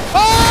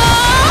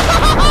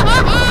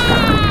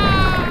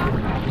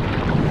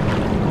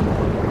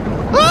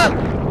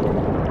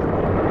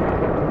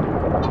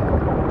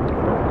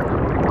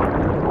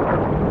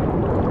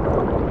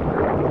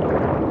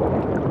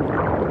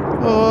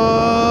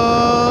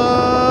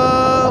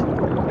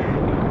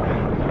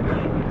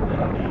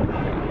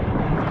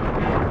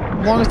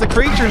 As long as the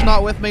creature's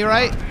not with me,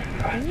 right?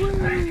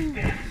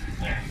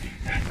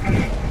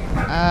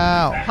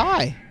 Ow.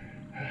 Hi.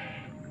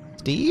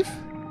 Steve?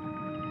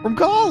 From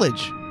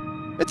college.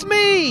 It's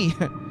me!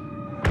 What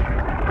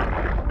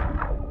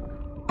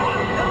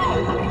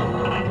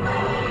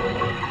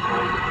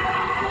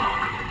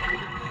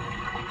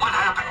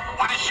happened?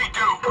 What did she do?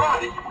 Come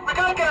on, we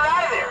gotta get her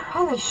out of there.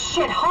 Holy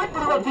shit, Hart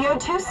blew up the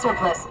O2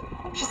 surplus.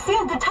 She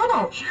sealed the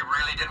tunnel. She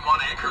really didn't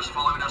want anchors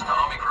following us to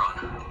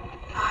Omicron.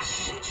 Ah,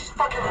 shit, she's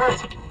fucking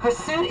hurt. Her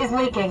suit is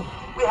leaking.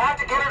 We have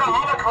to get her to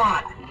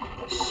Omicron.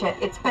 Shit,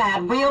 it's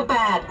bad, real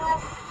bad. Oh,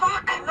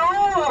 fuck,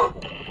 no!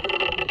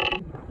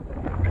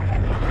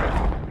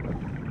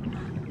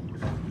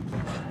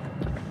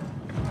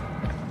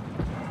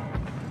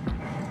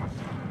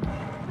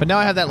 But now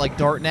I have that, like,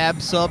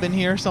 Dartnab sub in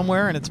here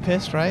somewhere, and it's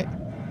pissed, right?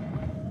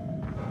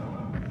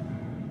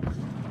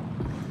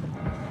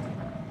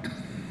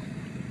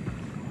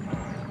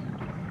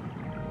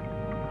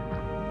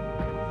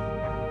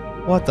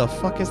 What the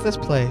fuck is this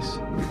place?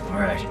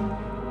 Alright.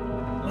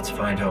 Let's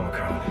find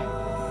Omicron.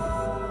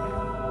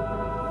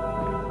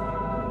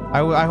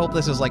 I hope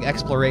this is like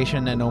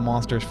exploration and no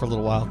monsters for a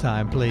little while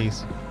time,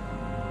 please.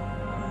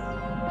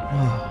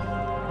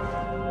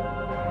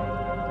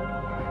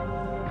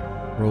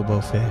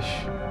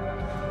 Robofish.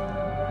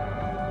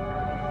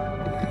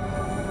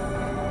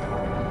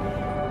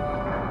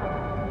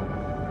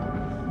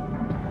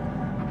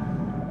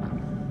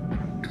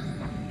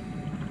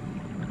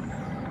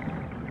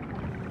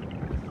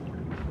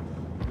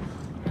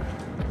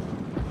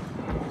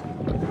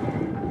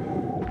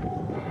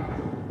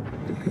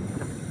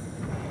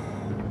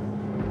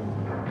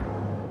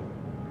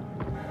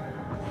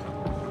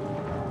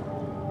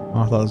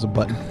 Oh, I thought it was a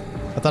button.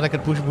 I thought I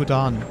could push a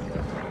button.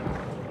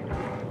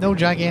 No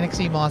gigantic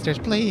sea monsters,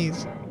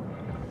 please.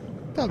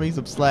 Cut me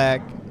some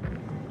slack.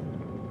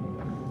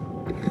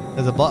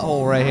 There's a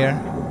butthole right here.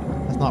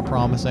 That's not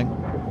promising.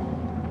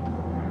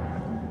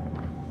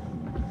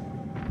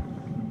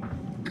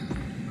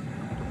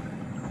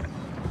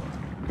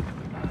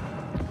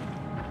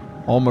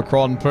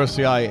 Omicron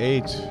Persei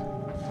 8.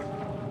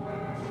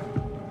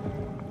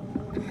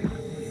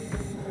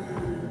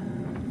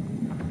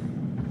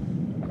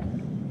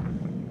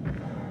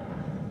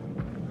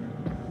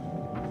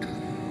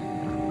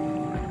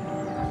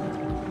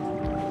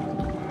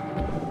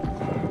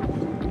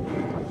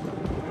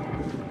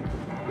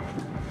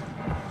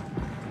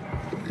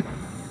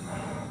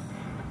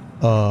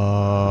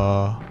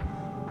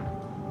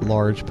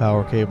 Large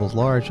power cables.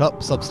 Large.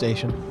 Up,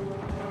 substation.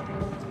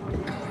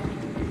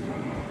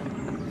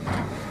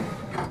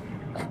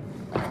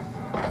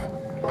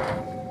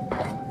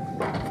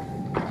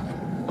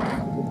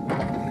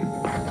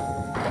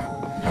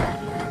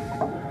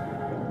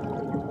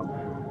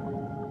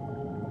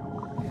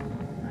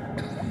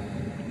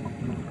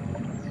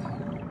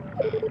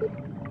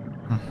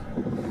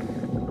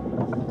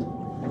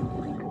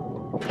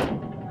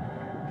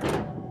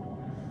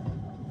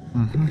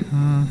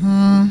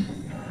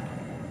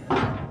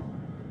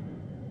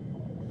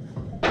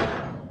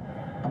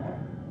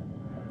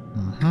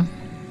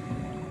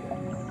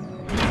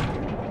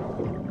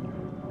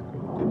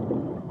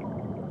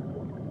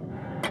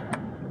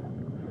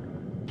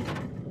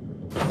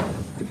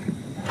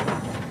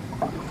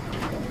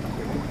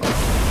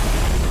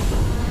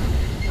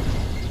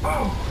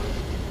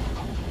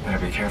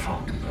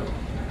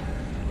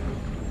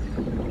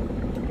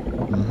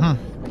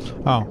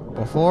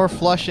 Before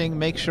flushing,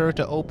 make sure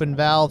to open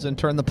valves and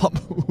turn the pump.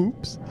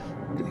 Oops.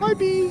 Might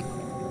be.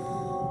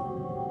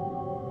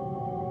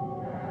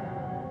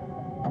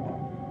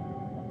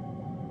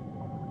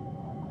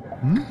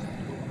 Hmm?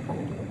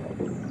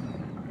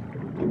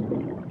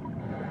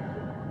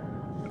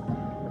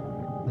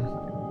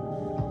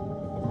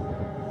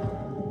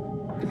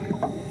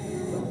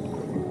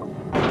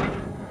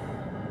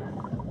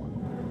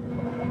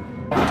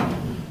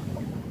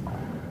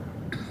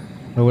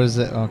 What is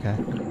it? Okay.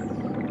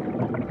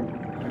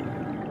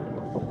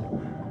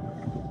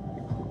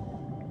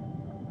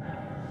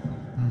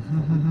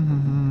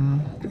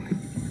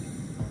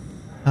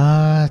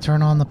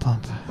 Turn on the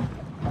pump.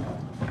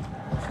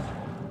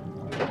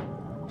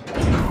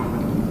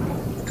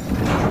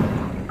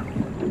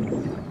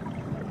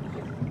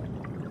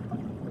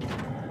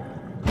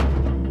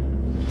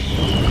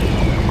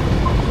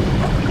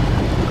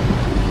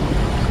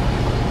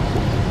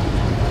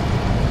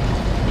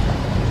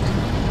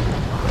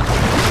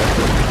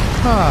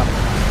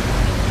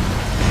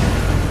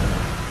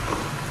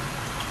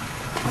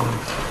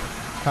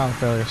 Power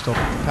failure, still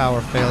power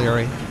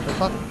failure. The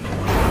fuck?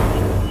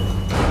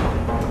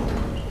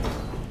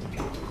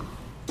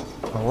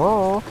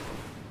 Hello?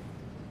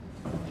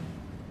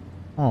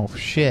 Oh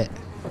shit.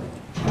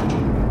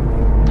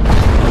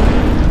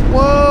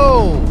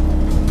 Whoa!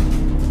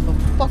 The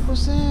fuck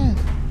was that?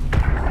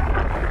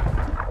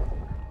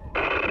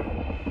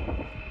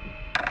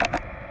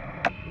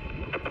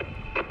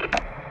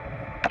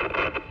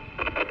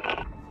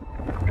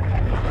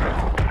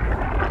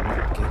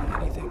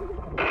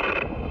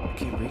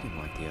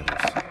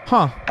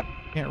 Huh.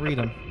 Can't read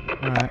them.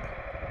 Alright.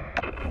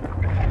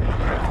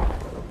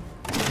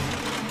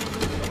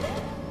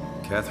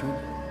 Catherine?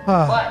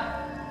 What?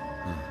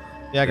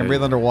 Yeah, I can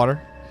breathe underwater.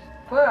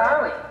 Where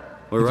are we?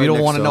 We're If you don't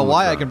next wanna to know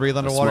why I Omicron, can breathe a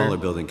underwater, smaller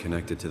building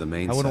connected to the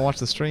main I wouldn't site. watch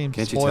the stream.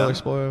 Can't you Spoiler, tell?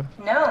 spoiler.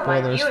 No, my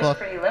Spoiler as view is fuck.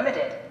 pretty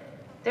limited.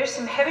 There's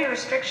some heavy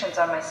restrictions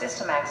on my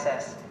system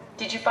access.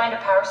 Did you find a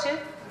power suit?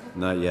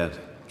 Not yet.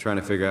 Trying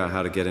to figure out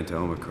how to get into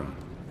Omicron,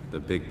 the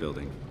big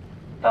building.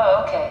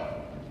 Oh, okay.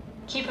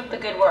 Keep up the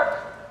good work.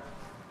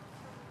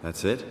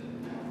 That's it?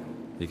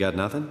 You got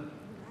nothing?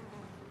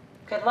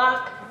 Good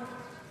luck.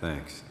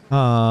 Thanks.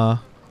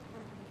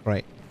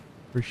 Right.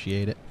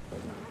 Appreciate it.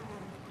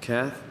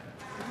 Kath,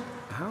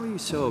 how are you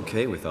so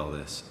okay with all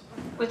this?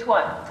 With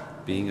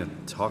what? Being a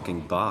talking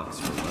box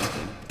for one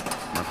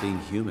thing. Not being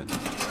human.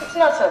 It's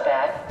not so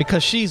bad.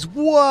 Because she's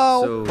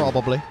whoa, So-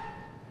 probably.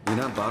 You're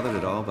not bothered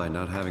at all by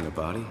not having a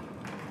body?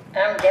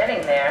 I'm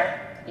getting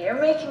there. You're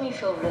making me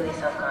feel really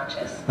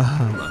self-conscious.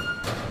 Come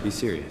on, be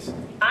serious.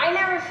 I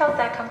never felt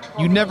that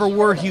comfortable. You being never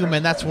were in the human.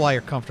 first That's place. why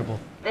you're comfortable.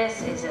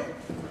 This isn't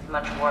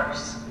much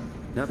worse.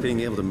 Not being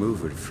able to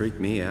move would freak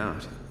me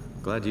out.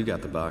 Glad you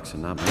got the box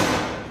and not me.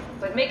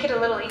 Would make it a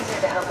little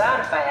easier to help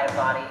out if I had a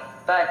body.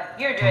 But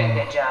you're doing a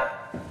good job.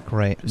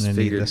 Great. I'm Just gonna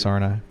need figured this,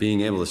 aren't I?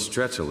 being able to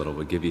stretch a little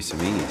would give you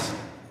some ease.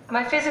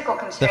 My physical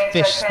constraints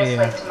fish don't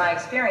translate sphere. to my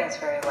experience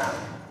very well.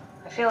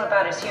 I feel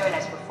about as human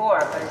as before,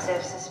 but as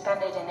if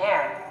suspended in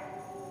air.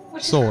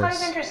 Which is kind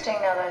Source. of interesting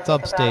now that I think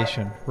about it.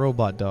 Substation.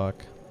 Robot dog.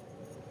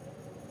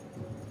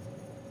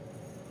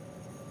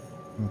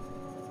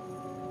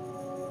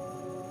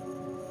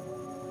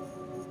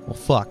 Well,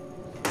 fuck.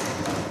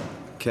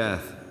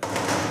 Kath,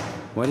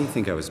 why do you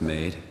think I was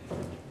made?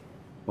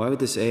 Why would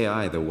this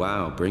AI, the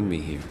WoW, bring me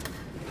here?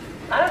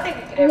 I don't think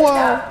we could ever Wow.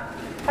 know.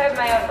 I have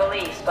my own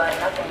beliefs, but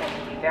nothing that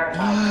can be verified.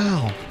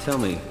 Wow. Tell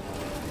me,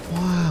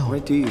 Wow. why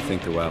do you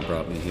think the WoW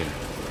brought me here?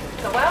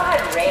 The WoW had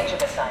a range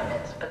of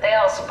assignments, but they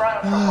all sprung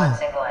from one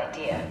single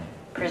idea.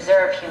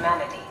 Preserve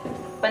humanity.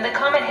 When the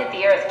comet hit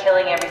the Earth,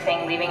 killing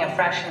everything, leaving a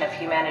fraction of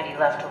humanity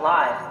left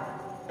alive,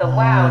 the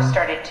WoW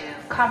started to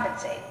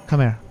compensate. Come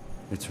here.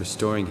 It's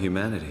restoring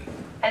humanity.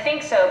 I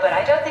think so, but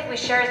I don't think we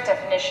share its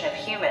definition of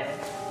human.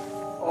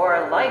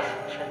 Or life,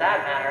 for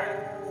that matter.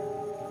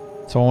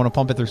 So I want to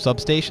pump it through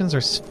substations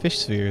or fish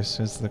spheres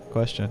is the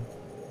question.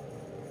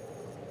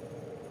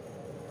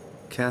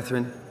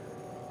 Catherine,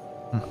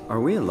 are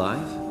we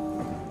alive?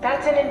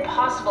 That's an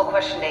impossible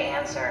question to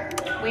answer.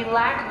 We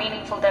lack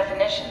meaningful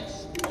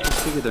definitions. I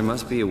figured there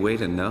must be a way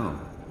to know.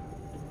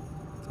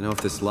 To know if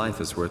this life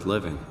is worth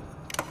living.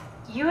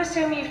 You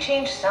assume you've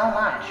changed so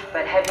much,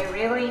 but have you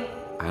really?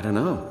 I don't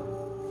know.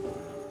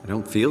 I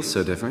don't feel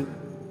so different.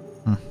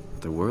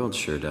 The world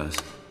sure does.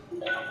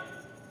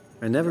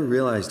 I never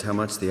realized how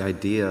much the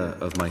idea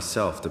of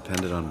myself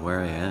depended on where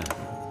I am.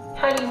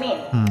 How do you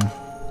mean?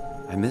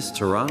 I miss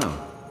Toronto.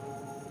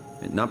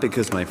 Not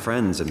because my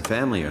friends and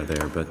family are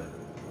there, but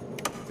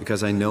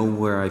because I know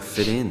where I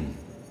fit in.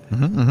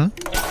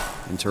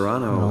 In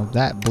Toronto, Well,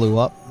 that blew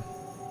up.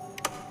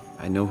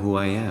 I know who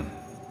I am.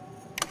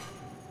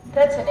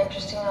 That's an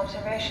interesting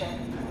observation.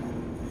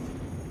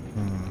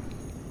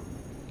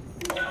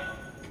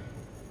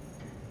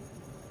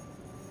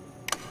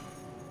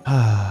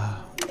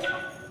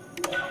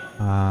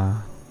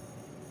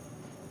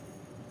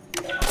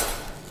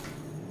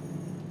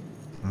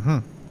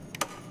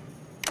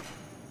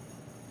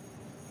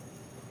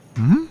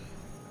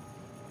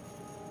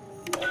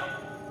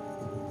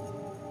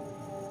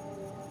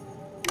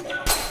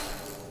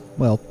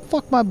 Well,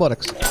 fuck my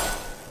buttocks.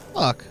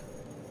 Fuck.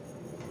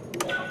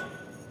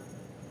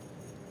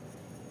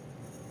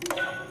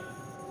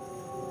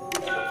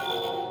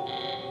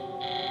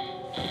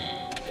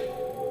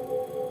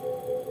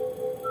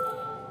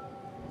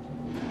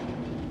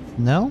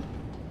 No?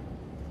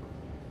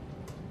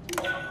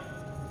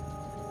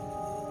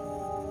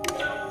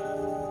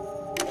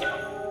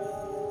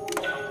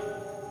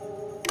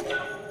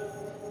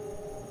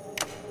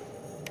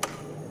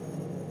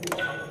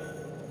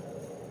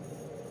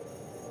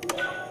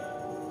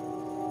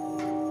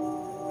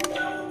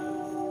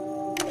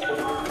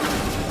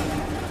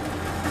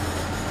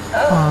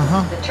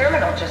 Oh, the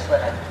terminal just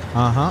lit up.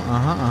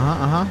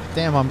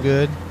 Damn, I'm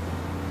good.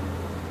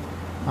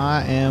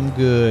 I am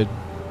good.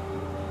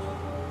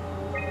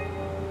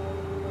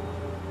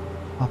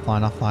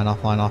 Offline, offline,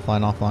 offline,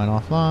 offline, offline,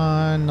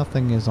 offline.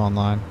 Nothing is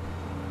online.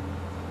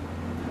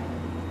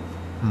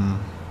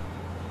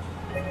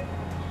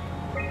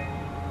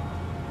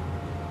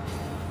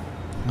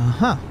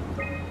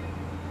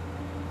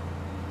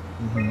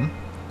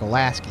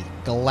 Galaski.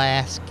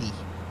 Galaski.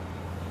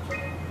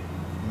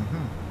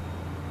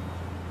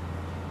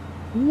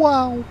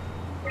 Wow.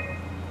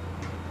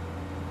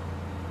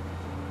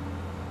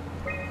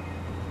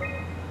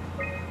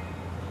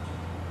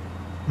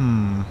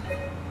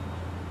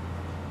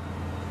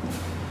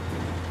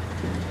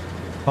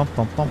 Bum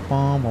bum bum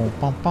bum bum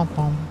bum bum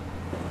bum.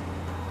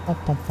 Bum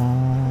bum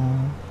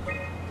bum.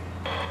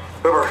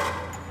 River,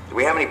 do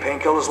we have any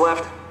painkillers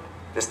left?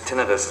 This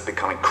tinnitus is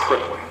becoming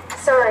crippling.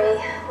 Sorry,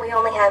 we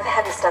only have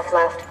heavy stuff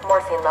left.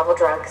 Morphine level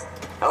drugs.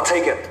 I'll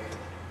take it.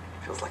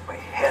 Feels like my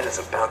head is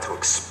about to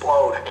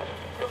explode.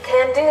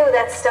 Can do.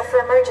 That's stuff for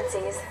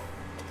emergencies.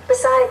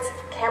 Besides,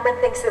 Cameron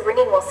thinks the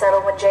ringing will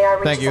settle when JR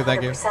reaches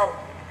 100%.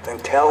 Then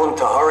tell him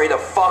to hurry the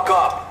fuck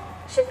up.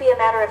 Should be a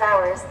matter of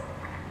hours.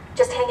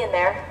 Just hang in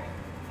there.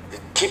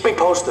 Keep me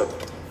posted.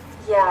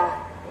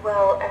 Yeah,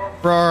 well,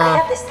 Bruh. I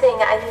have this thing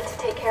I need to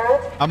take care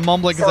of. I'm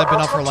mumbling because So I've been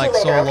I'll up for talk to like you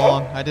later, so okay?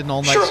 long. I did an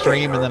all-night Sure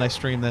stream thing. and then I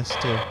streamed this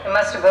too. It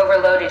must have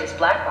overloaded his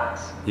black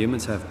box.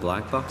 Humans have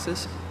black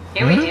boxes?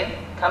 Here we do.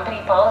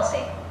 Company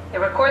policy. It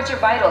records your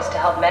vitals to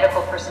help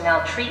medical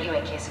personnel treat you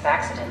in case of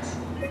accidents.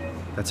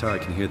 That's how I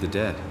can hear the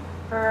dead.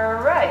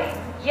 Right.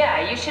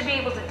 Yeah, you should be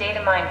able to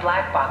data mine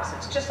black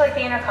boxes, just like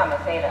the intercom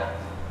of Theta.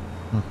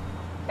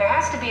 There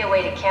has to be a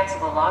way to cancel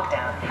the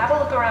lockdown. Have a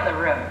look around the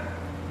room.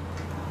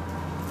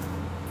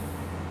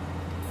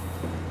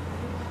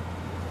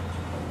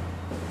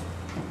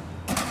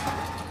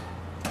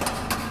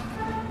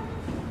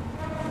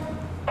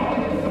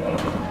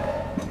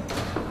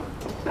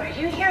 Are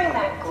you hearing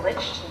that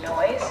glitched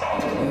noise?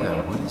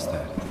 Yeah, what is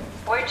that?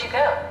 Where'd you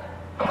go?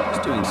 I was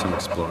doing some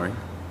exploring.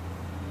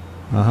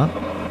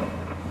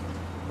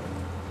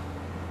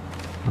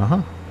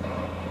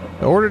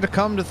 In order to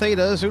come to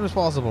Theta as soon as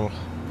possible.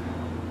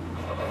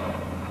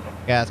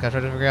 Yeah, I tried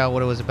to figure out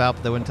what it was about,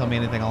 but they wouldn't tell me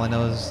anything. All I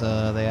know is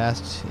they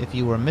asked if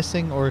you were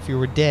missing or if you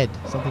were dead.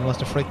 Something must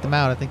have freaked them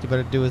out. I think you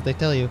better do as they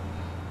tell you.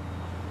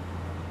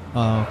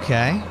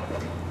 Okay.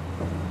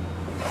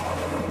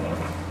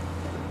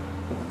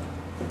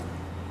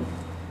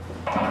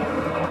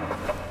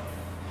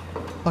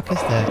 Fuck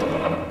is that?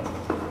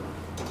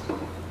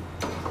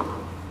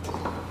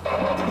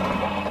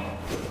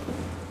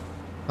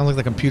 Sounds like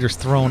the computer's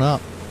thrown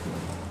up.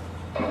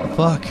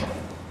 Fuck.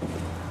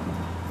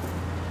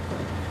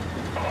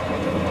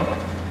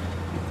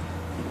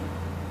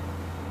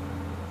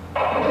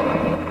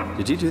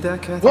 Did you do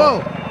that, Kathy? Whoa!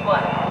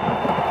 What?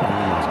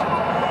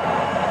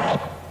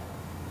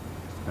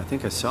 I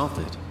think I solved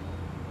it.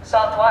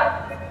 Solved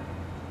what?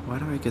 Why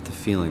do I get the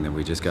feeling that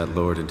we just got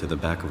lured into the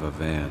back of a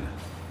van?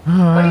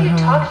 What are you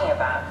talking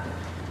about?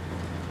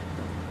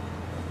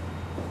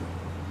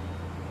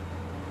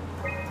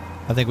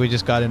 I think we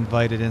just got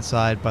invited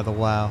inside by the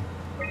WoW.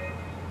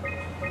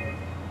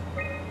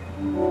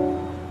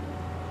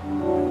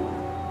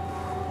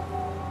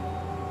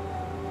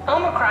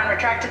 Omicron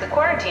retracted the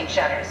quarantine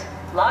shutters.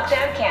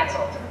 Lockdown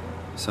canceled.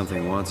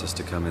 Something wants us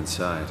to come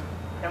inside.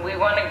 And we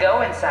want to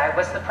go inside.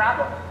 What's the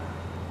problem?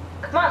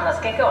 Come on, let's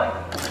get going.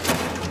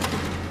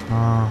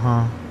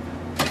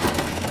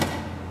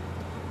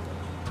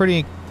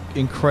 Pretty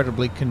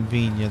incredibly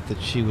convenient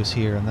that she was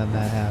here and then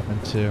that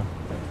happened too.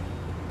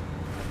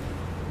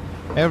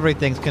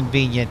 Everything's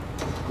convenient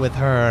with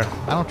her.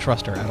 I don't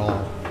trust her at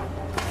all.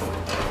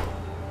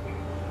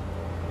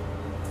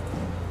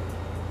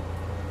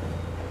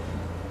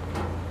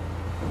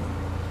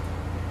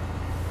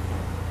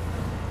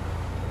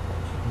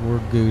 We're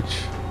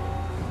gooch.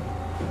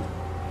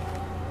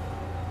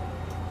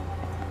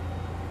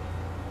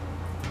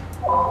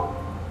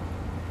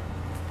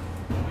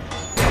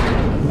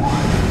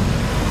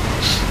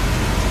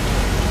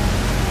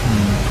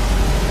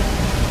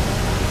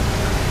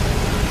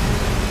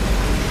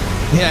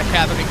 Yeah,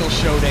 Catherine Eagles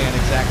Showdown,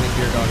 exactly,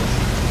 Beer Goggles.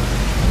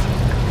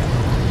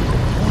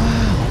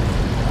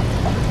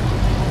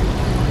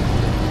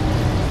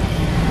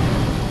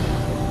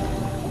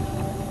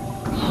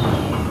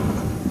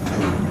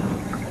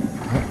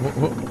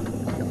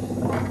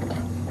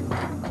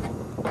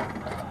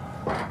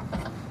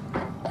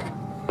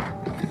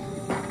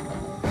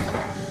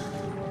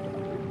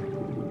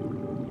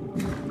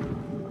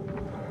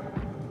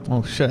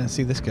 Oh shit, I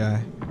see this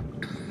guy.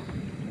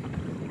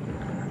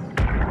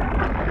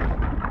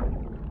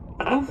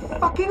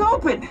 Fucking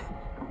open!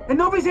 And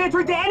nobody's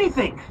answering to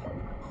anything!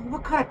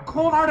 What kind of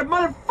cold-hearted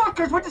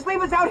motherfuckers would just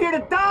leave us out here to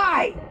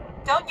die?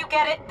 Don't you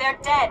get it? They're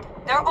dead.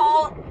 They're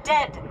all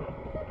dead.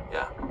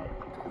 Yeah.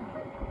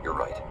 You're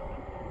right.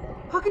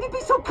 How can you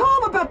be so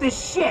calm about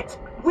this shit?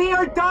 We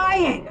are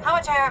dying! How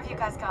much air have you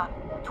guys got?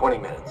 20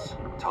 minutes.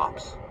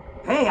 Tops.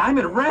 Hey, I'm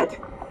in red!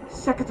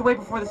 Seconds away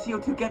before the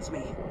CO2 gets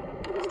me.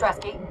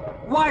 Stresky.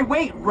 Why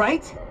wait,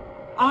 right?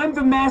 I'm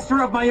the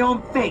master of my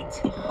own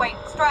fate. Wait,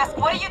 Stress,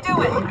 what are you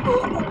doing?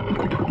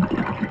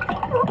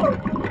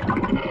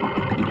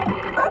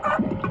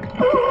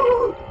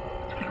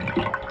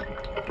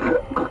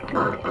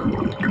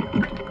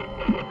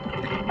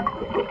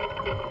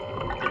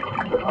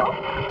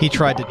 He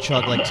tried to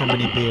chug like too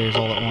many beers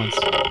all at once.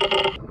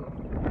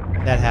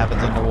 That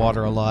happens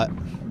underwater a lot.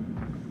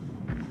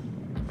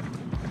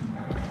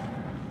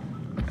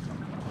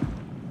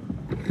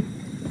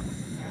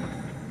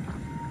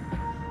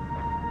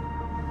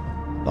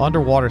 The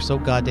underwater's so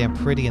goddamn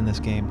pretty in this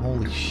game.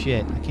 Holy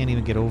shit, I can't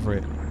even get over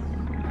it.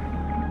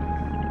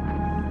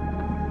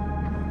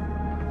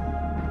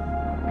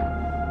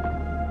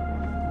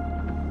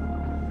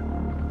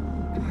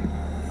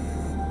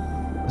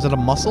 Is it a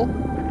mussel?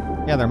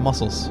 Yeah, they're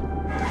mussels.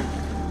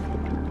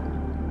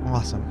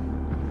 Awesome.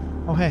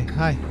 Oh hey,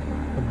 hi.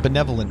 A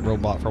benevolent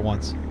robot for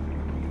once.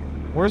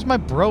 Where's my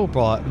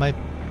brobot?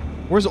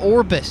 Where's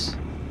Orbis?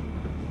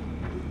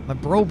 My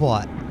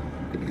brobot.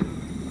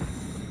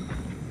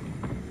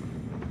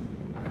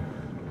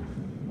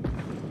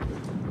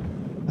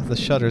 the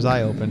shutters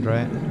I opened,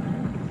 right?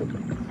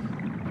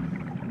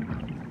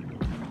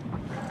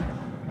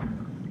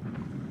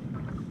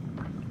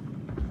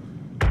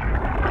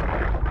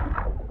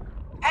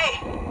 Hey,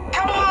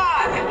 come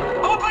on!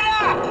 Open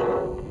up!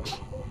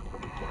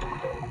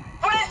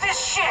 What is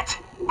this shit?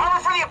 Armor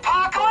for the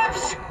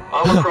apocalypse?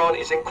 Omicron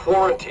is in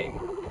quarantine.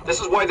 This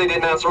is why they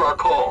didn't answer our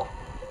call.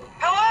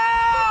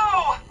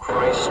 Hello!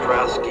 Christ,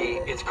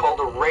 Strasky, it's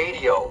called a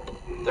radio.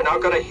 They're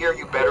not gonna hear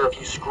you better if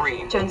you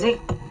scream. Jonesy,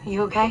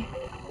 you okay?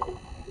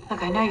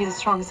 Look, I know you're the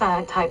strong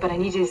silent type, but I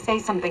need you to say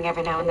something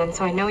every now and then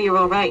so I know you're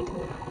all right.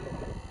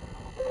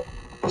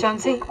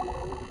 Jonesy?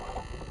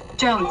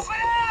 Jones.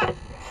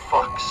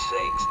 Fuck's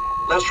sakes.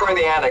 Let's try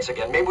the annex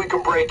again. Maybe we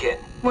can break in.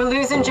 We're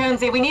losing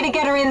Jonesy. We need to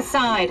get her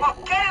inside. Well,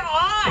 get in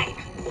line!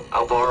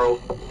 Alvaro,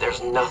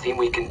 there's nothing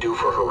we can do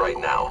for her right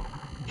now.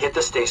 Hit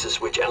the stasis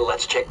switch and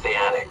let's check the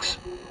annex.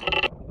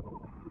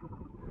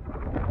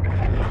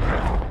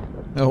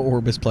 Oh,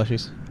 Orbis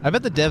plushies. I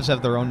bet the devs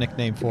have their own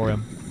nickname for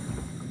him.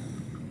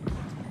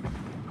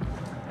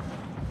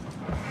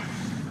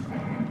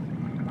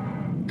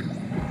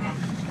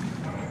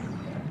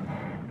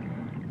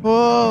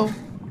 Whoa!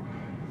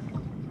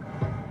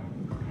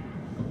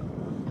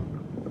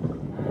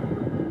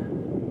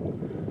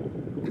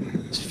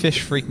 This fish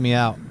freaked me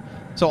out.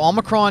 So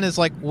Omicron is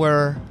like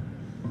where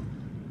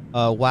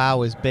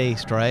WoW is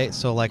based, right?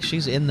 So like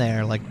she's in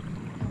there like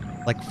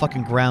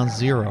fucking ground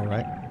zero,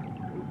 right?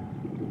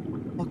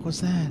 What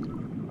was that?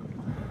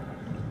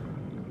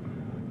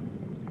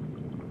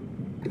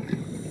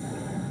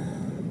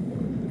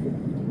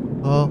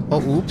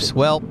 Oh, oops.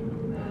 Well.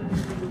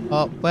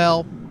 Oh,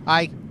 well,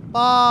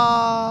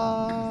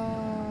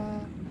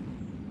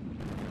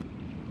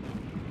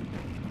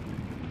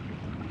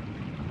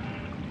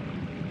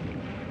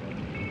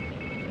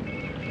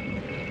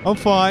 I'm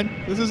fine.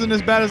 This isn't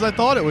as bad as I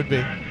thought it would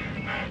be.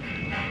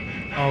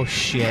 Oh,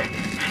 shit.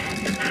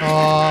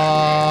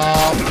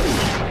 Oh,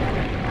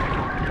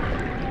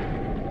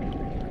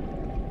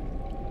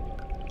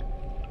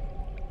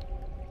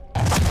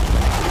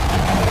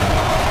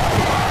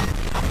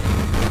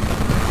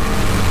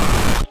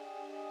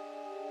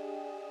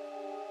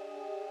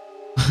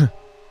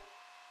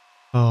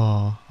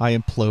 I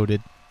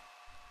imploded.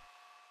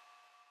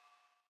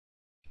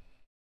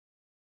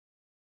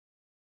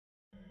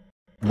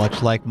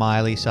 Much like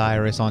Miley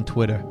Cyrus on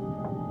Twitter.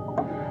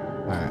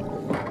 Alright.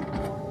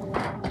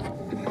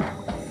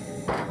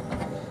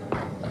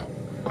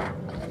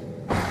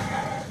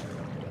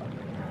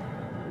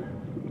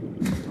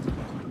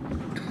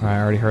 I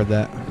already heard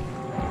that.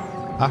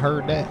 I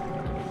heard that.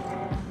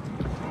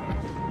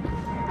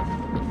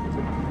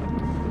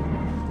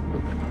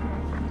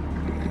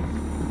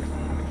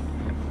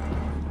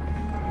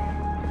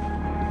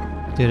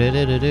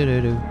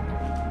 Do-do-do-do-do-do.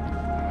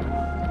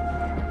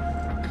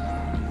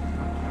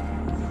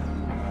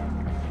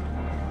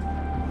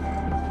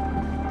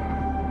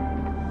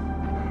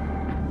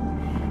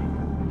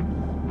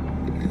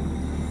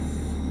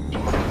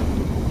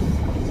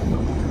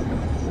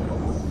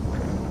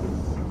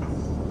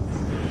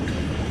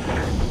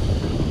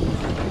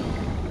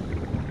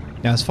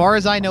 Now, as far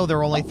as I know, there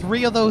are only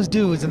 3 of those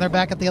dudes, and they're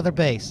back at the other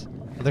base.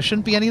 There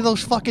shouldn't be any of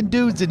those fucking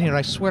dudes in here,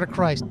 I swear to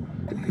Christ.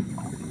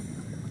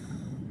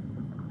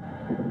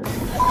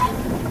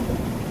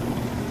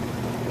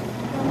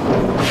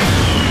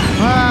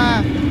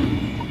 Ah!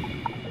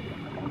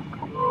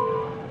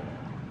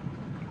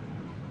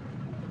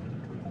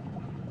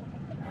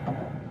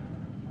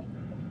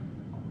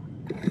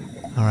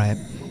 Alright.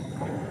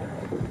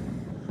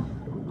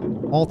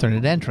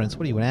 Alternate entrance?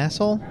 What are you, an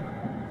asshole?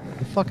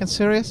 You fucking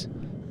serious?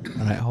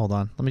 Alright, hold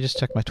on. Let me just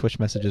check my Twitch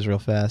messages real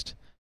fast.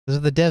 Because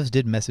if the devs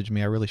did message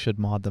me, I really should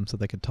mod them so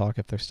they could talk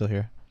if they're still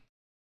here.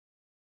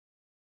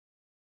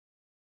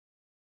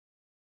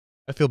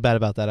 I feel bad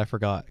about that. I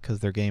forgot, because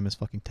their game is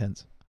fucking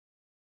tense.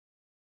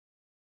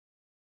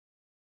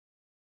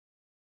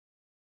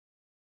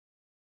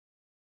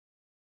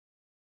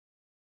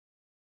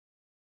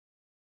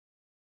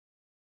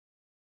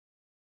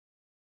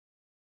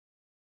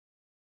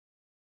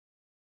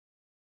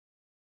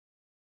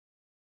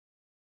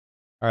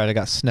 Alright, I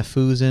got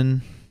Snefusin.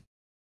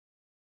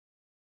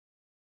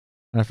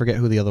 And I forget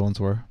who the other ones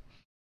were.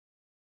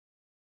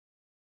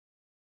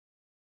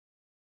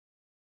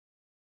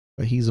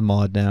 But he's a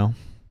mod now.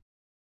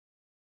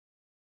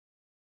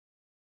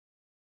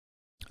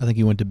 I think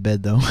he went to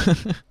bed, though.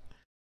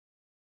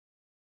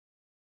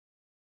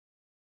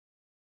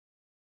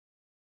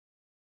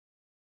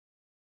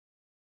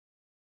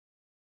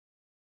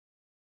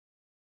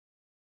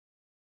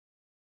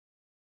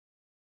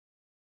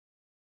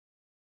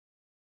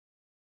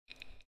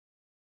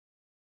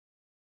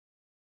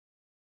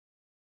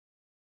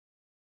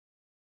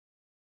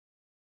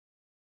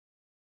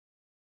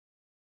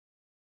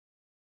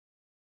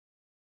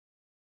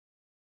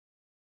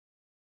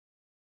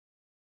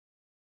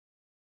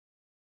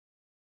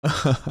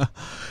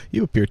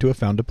 You appear to have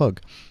found a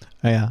bug.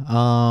 Yeah,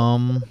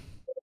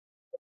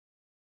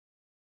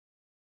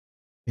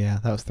 yeah,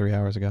 that was 3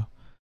 hours ago.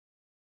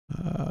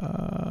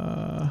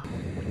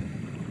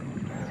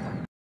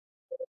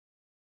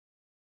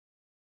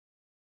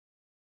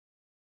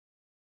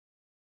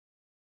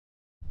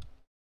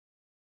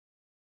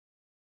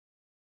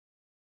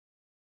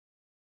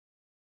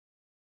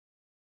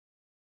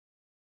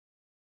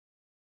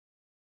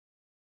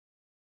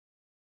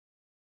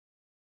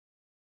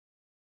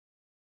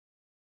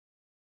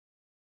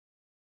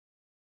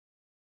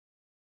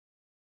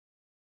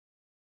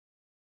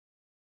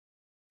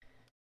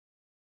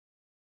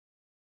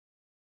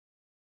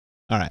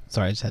 Alright,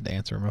 sorry, I just had to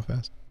answer him real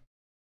fast.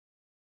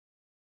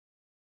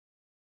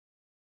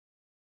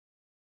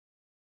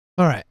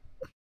 Alright.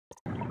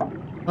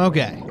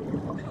 Okay.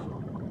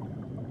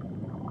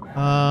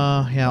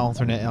 Yeah,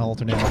 alternate.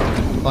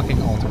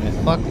 Fucking alternate.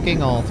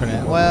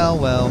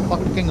 Well,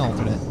 fucking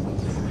alternate.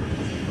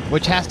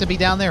 Which has to be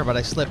down there, but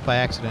I slipped by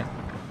accident.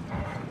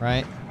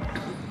 Right?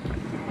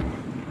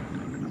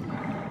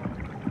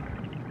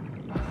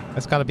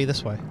 That's gotta be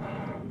this way.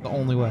 The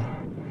only way.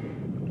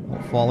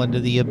 Don't fall into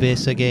the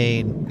abyss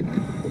again.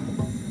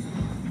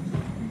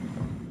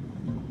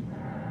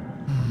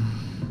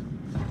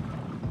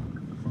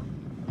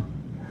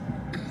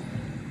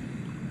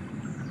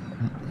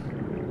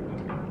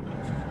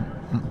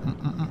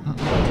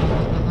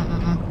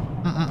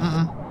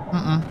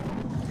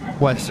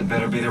 What? This had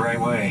better be the right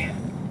way.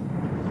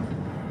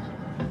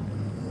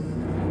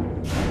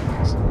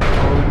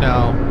 Oh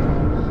no.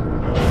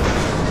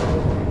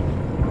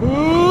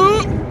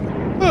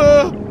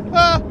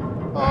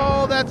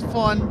 Oh, that's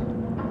fun.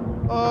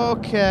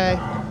 Okay.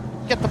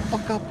 Get the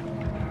fuck up.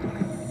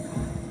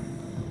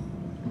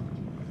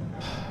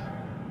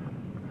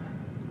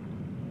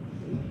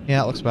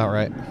 Yeah, it looks about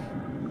right.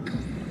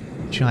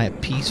 Giant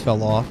piece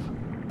fell off.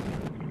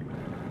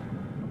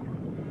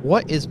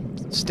 What is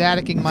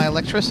staticking my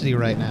electricity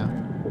right now?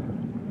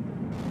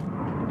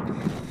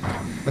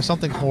 There's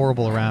something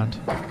horrible around.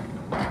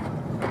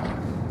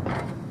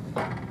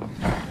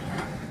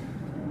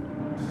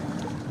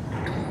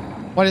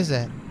 What is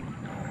that?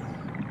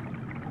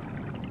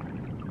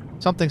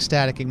 Something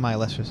staticking my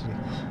electricity.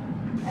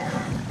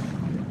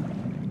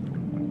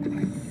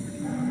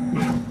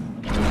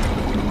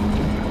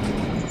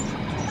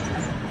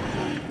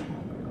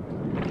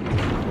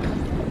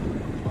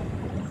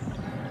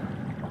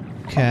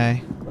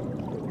 Okay.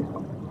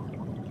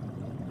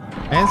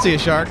 I didn't see a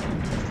shark.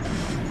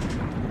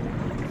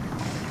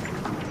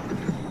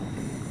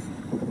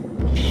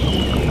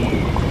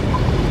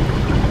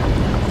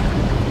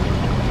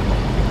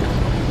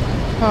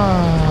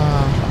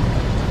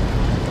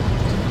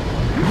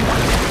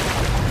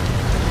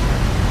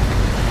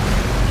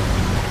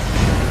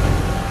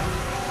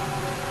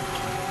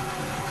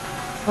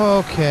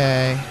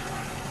 Okay.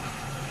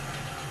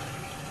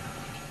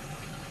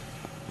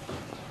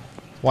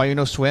 Why you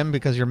no swim?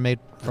 Because you're made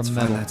from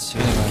metal.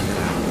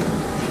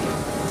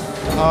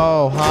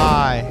 Oh,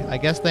 hi. I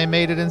guess they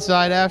made it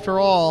inside after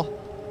all.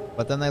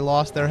 But then they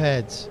lost their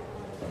heads.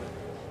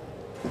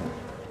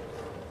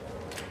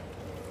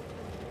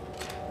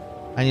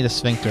 I need a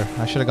sphincter.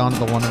 I should have gone to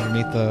the one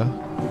underneath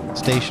the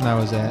station I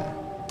was at.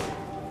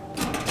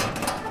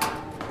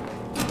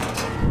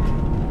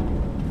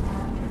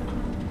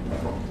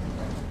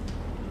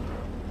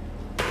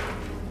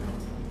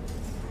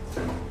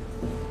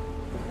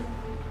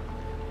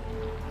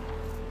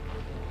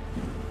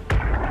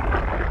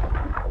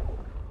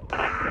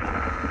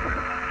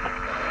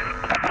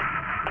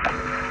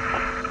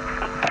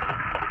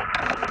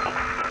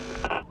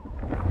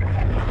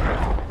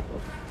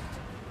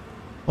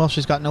 Well,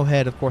 she's got no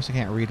head. Of course I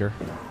can't read her.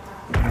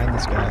 And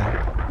this guy.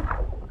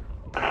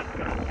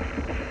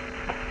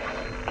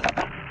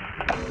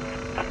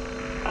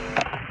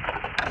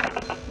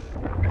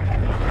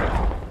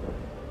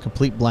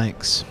 Complete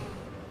blanks.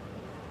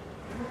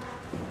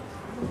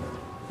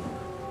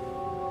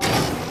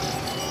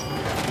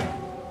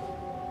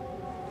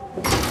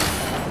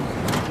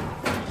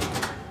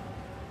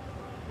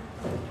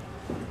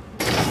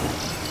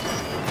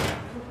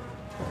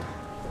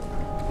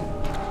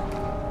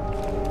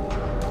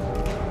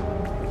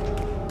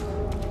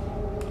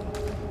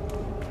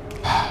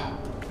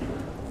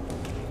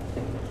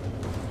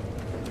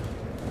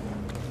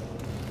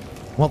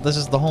 Well, this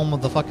is the home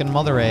of the fucking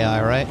mother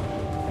AI, right?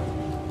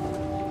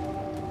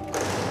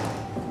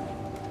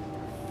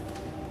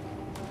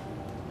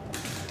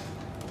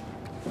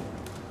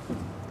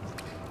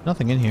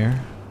 Nothing in here.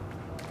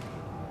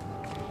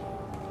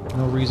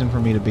 No reason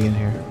for me to be in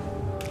here.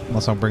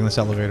 Unless I'll bring this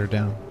elevator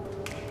down.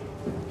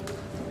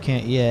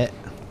 Can't yet.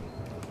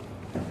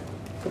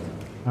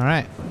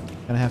 Alright.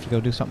 Gonna have to go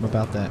do something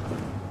about that.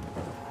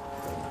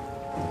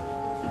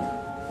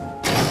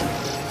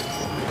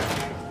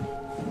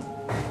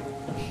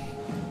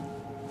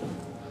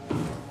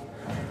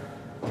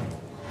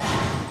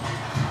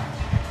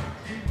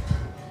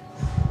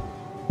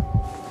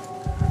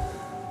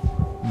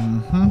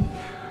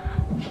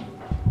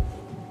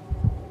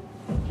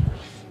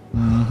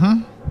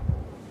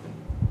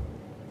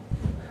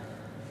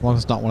 As long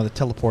as it's not one of the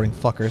teleporting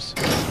fuckers.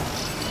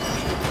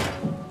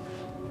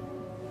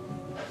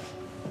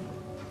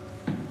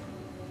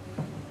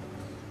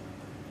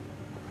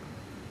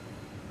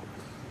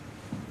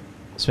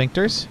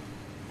 Sphincters?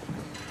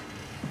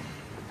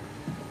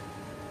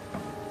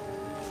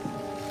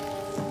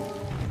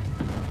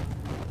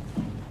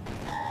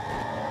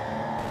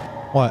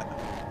 What?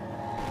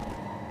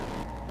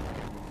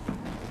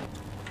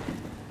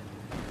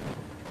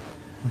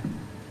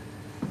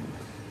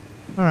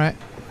 All right.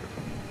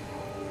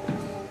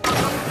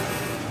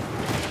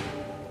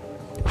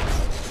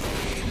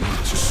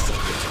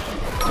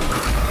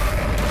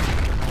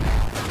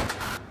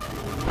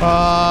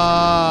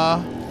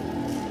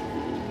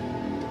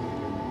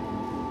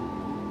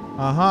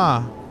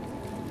 Uh-huh.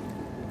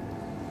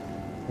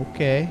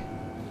 Okay.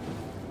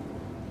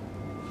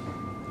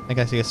 I think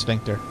I see a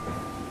sphincter.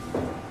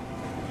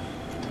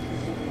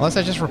 Unless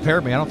that just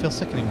repaired me. I don't feel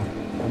sick anymore.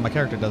 Well, my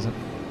character doesn't.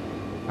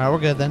 Alright, we're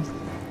good then.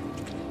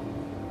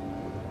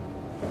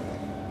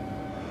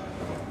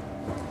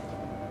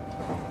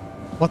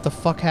 What the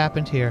fuck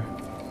happened here?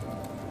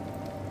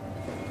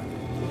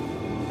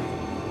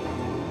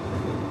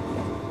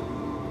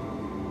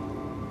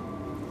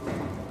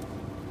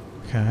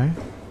 Okay.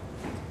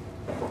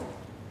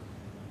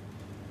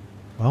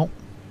 Well.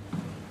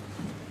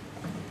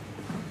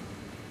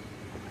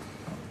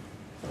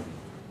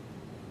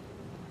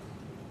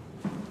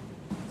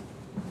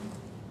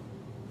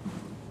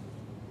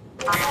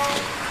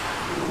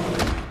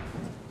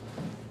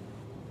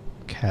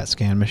 CAT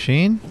scan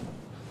machine.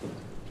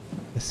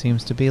 This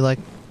seems to be like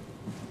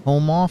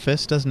home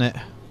office, doesn't it?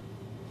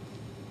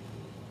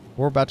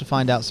 We're about to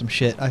find out some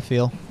shit, I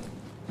feel.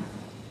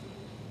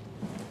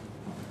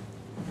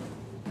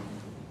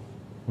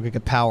 We'll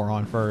get power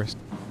on first.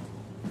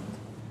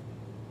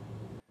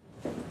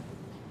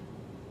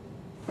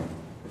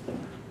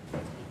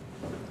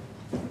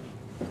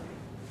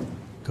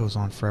 Goes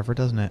on forever,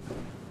 doesn't it?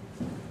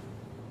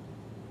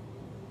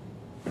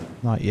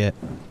 Not yet.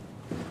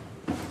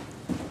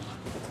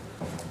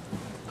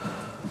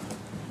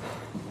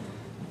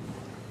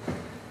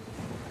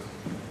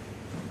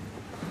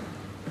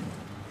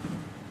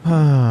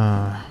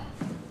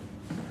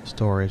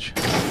 Storage.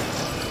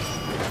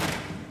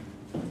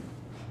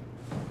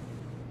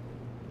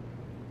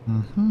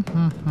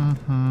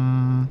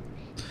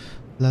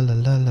 La la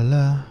la la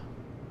la.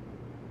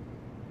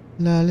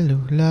 La la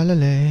loo la la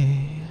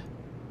lay.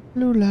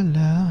 Loo la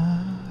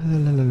la la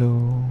la la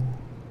loo.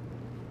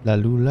 La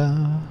loo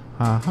la.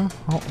 Ha ha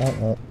oh oh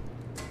oh.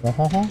 Oh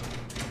ho ho.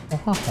 Oh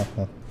ha ho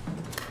ho.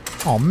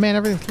 Oh man,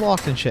 everything's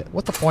locked and shit.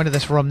 What's the point of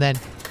this room then?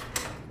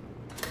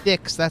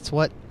 Dicks, that's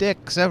what.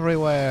 Dicks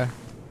everywhere.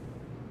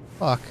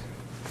 Fuck.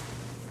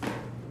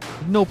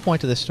 No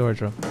point to this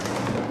storage room.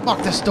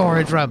 Fuck the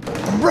storage room.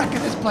 I'm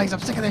wrecking this place. I'm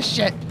sick of this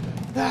shit.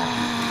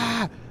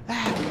 Ah,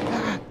 ah,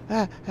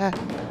 ah, ah,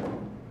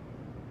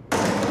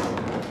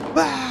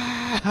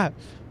 ah.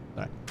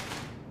 Alright.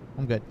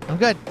 I'm good. I'm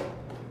good.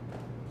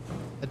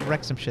 I had to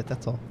wreck some shit,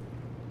 that's all.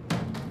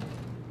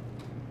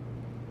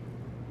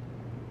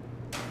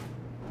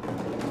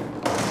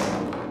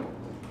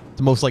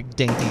 The most like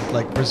dainty,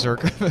 like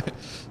berserk.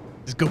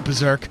 Just go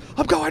berserk.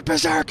 I'm going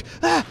berserk!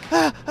 Ah,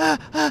 ah, ah,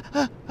 ah,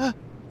 ah, ah.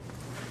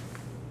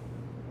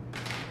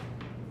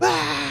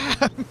 Ah!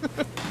 I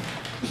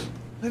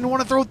didn't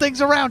want to throw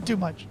things around too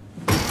much.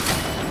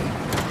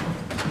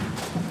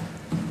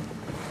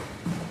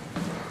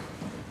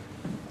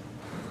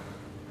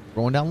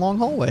 Going down long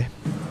hallway.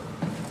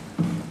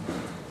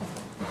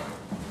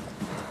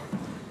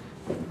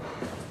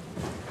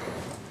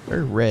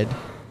 Very red.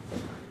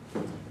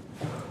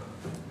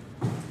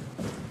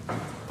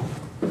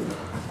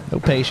 No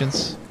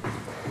patience.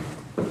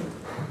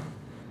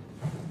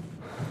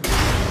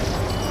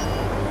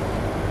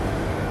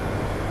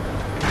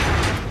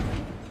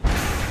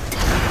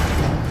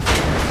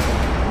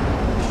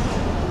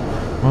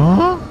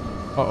 Huh?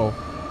 Uh-oh.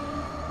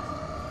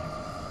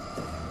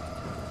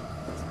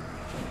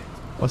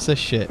 What's this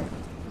shit?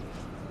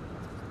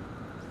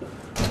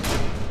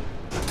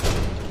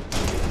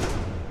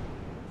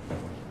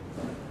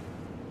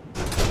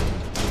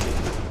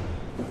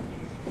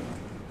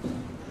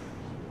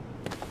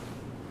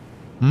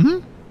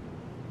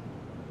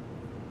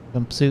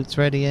 Jumpsuits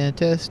ready and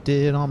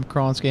tested.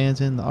 Omicron scans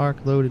in the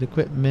arc. Loaded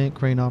equipment.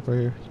 Crane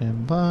operator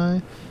stand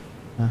by.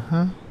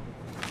 Uh-huh.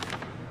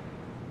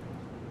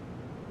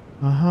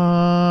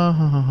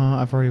 Uh-huh.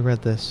 I've already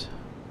read this.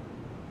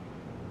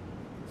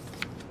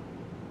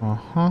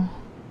 Uh-huh.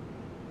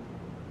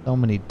 So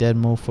many dead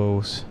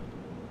mofos.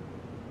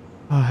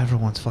 Oh,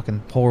 everyone's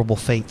fucking horrible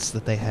fates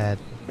that they had.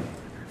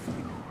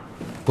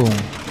 Boom.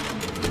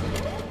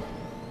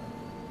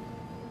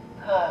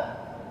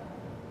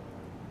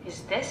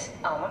 Is this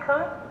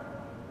Omicron?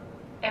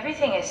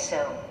 Everything is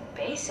so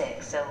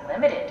basic, so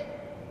limited.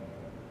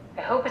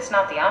 I hope it's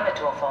not the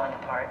Omnitool falling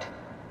apart.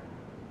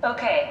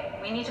 Okay,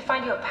 we need to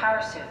find you a power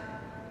suit.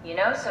 You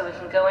know, so we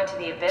can go into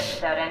the abyss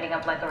without ending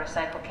up like a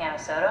recycled can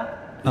of soda.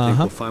 You think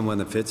we'll find one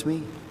that fits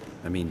me?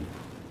 I mean,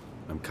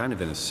 I'm kind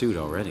of in a suit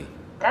already.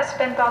 That's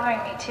been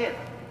bothering me too.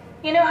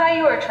 You know how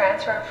you were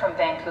transferred from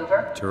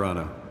Vancouver?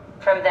 Toronto.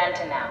 From then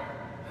to now.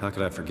 How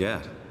could I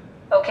forget?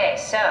 Okay,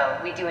 so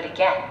we do it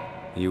again.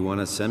 You want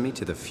to send me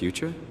to the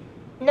future?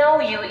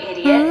 No, you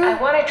idiot. I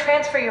want to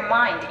transfer your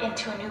mind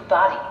into a new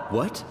body.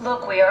 What?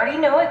 Look, we already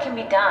know it can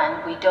be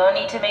done. We don't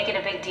need to make it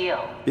a big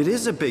deal. It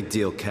is a big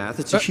deal, Kath.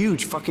 It's a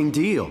huge fucking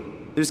deal.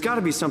 There's got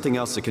to be something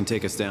else that can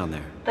take us down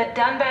there. The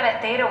Dunbat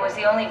at Theta was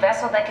the only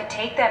vessel that could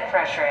take that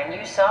pressure, and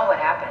you saw what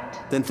happened.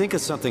 Then think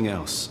of something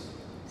else.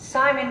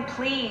 Simon,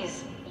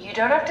 please. You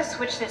don't have to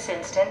switch this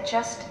instant.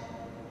 Just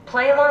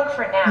play along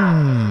for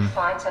now. If we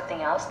find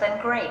something else, then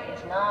great.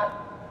 If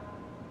not...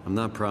 I'm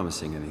not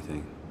promising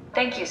anything.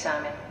 Thank you,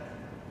 Simon.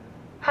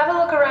 Have a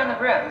look around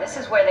the room. This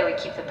is where they would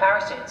keep the power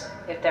suits,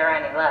 if there are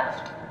any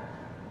left.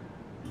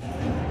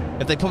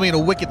 If they put me in a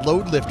wicked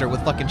load lifter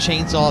with fucking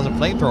chainsaws and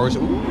flamethrowers,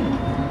 ooh.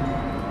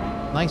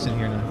 Nice in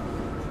here now.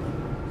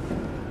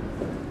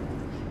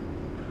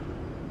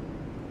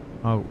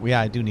 Oh,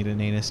 yeah, I do need an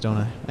anus, don't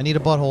I? I need a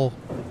butthole.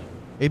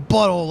 A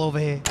butthole over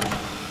here.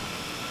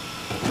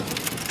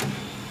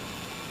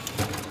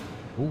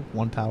 Ooh,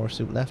 one power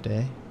suit left,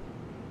 eh?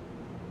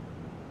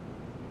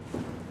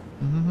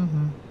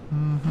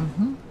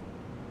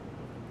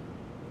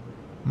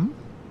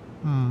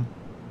 I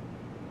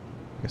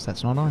guess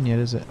that's not on yet,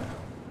 is it?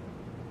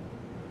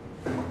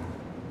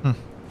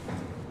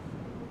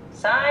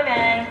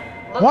 Simon,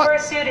 look What? for a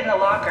suit in the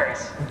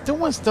lockers. I'm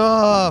doing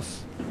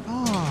stuff.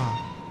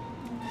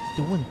 Ah,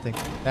 doing things.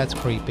 That's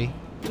creepy.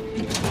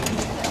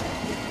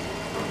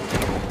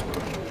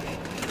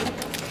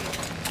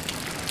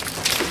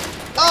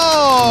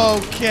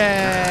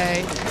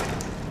 Okay.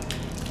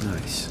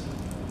 Nice.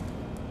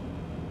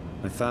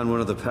 I found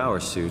one of the power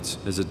suits.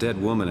 There's a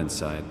dead woman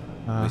inside.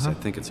 At least I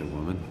think it's a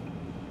woman.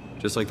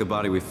 Just like the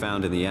body we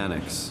found in the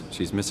annex.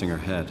 She's missing her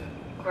head.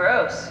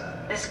 Gross.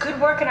 This could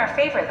work in our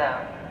favor, though.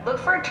 Look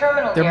for a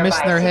terminal They're nearby.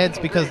 missing their so you heads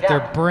can because boot it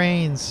their up.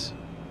 brains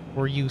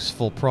were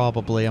useful,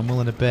 probably. I'm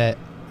willing to bet.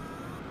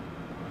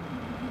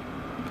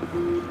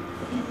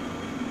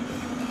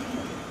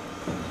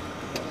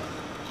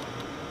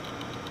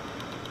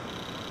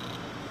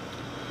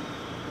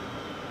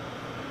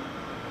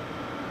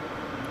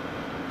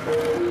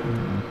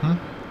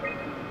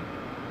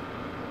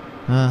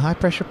 High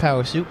pressure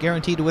power suit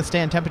guaranteed to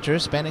withstand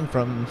temperatures spanning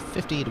from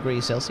 50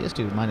 degrees Celsius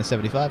to minus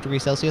 75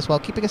 degrees Celsius while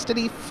keeping a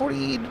steady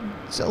 40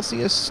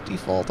 Celsius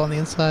default on the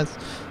insides.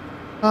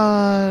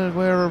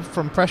 Where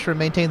from pressure and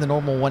maintain the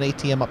normal 1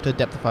 ATM up to a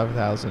depth of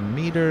 5,000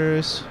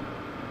 meters.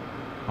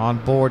 On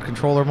board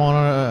controller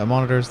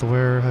monitors the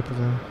wearer.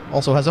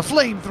 Also has a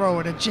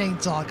flamethrower and a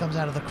chainsaw comes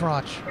out of the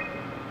crotch.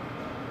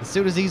 The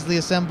suit is easily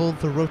assembled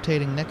through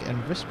rotating neck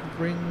and wrist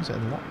rings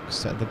and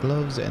locks the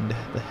gloves and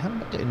the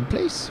helmet in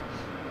place.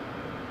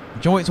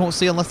 Joints won't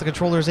see unless the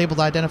controller is able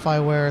to identify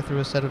wearer through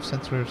a set of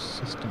sensor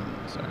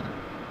systems.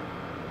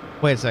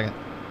 Wait a second.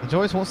 The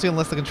joints won't see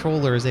unless the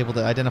controller is able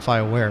to identify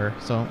a wearer.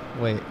 So,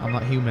 wait, I'm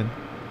not human.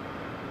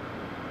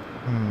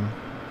 I'm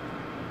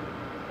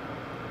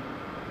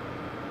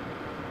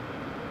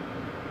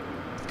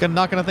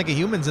not gonna think of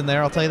humans in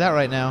there, I'll tell you that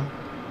right now.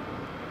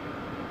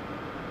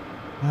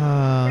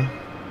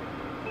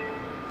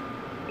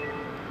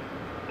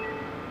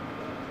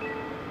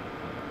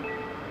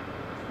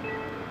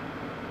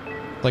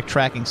 Like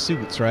tracking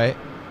suits, right?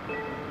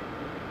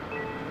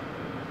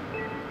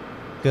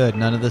 Good,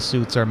 none of the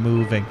suits are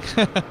moving.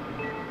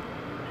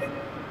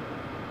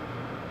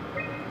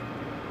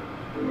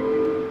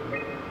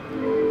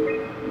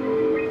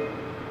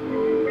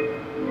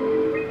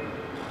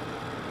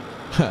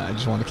 I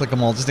just want to click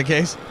them all just in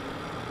case.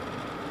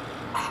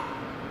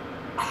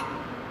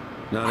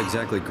 Not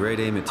exactly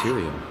grade A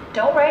material.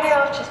 Don't write it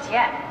off just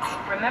yet.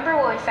 Remember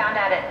what we found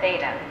out at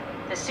Theta?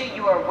 The suit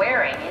you are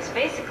wearing is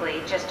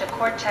basically just a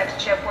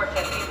Cortex chip working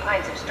a few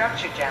pints of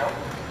structure gel,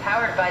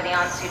 powered by the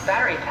on-suit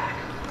battery pack.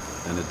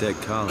 And a dead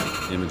collie,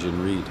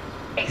 Imogen Reed.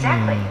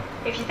 Exactly.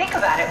 If you think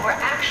about it, we're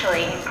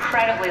actually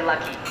incredibly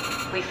lucky.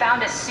 We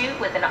found a suit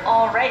with an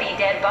already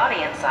dead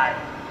body inside.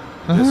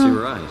 Yes,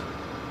 you're right.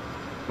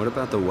 What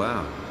about the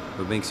WoW?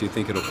 What makes you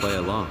think it'll play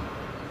along?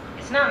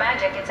 It's not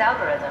magic, it's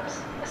algorithms.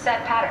 A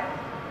set pattern.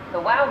 The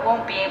WoW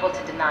won't be able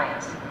to deny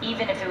us,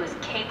 even if it was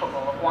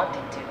capable of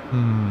wanting to.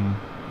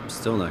 I'm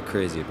still not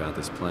crazy about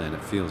this plan.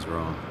 It feels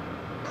wrong.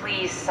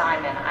 Please,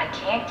 Simon, I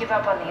can't give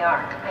up on the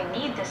Ark. I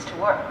need this to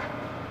work.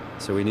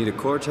 So we need a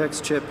Cortex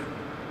chip,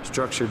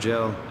 structure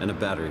gel, and a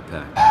battery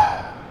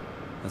pack.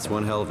 That's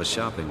one hell of a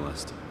shopping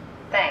list.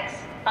 Thanks.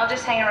 I'll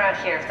just hang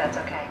around here if that's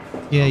okay.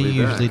 Yeah, you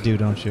usually do,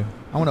 don't you?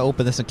 I want to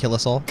open this and kill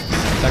us all. Is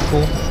that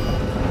cool?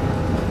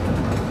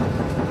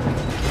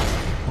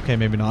 Okay,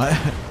 maybe not.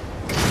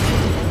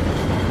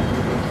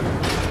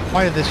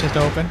 Why did this just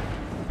open?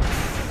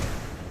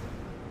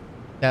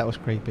 That was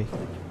creepy.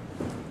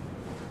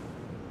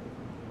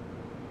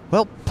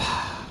 Well.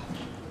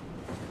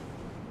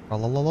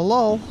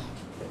 Lol.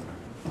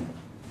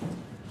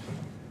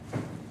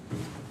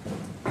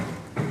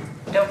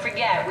 Don't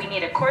forget, we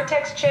need a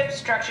Cortex chip,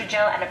 structure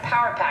gel, and a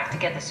power pack to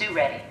get the suit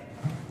ready.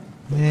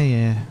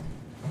 Yeah.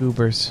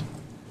 Goobers.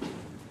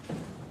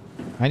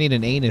 I need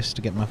an anus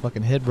to get my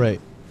fucking head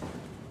right.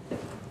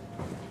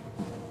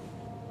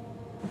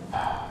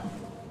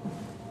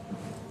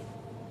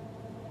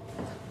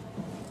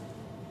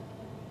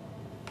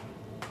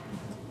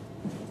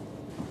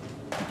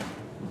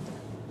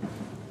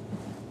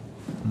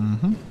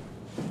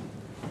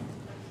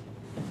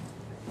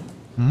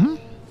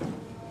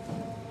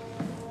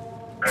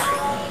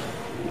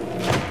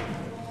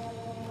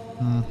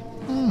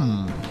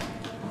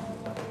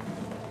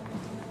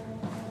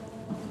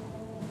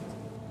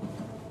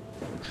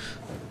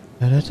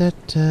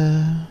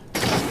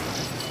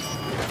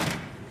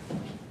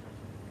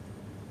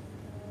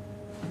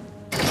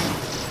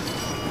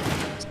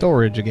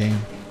 Storage again.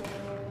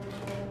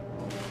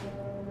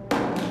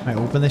 I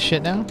open this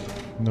shit now?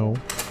 No.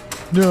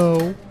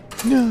 No.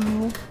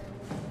 No.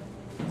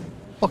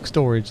 Fuck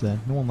storage then.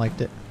 No one liked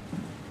it.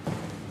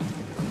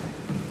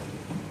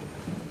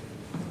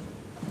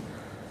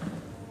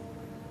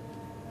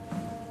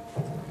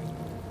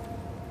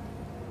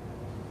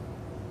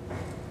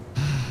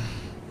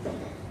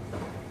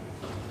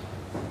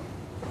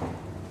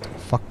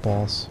 Fuck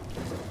balls.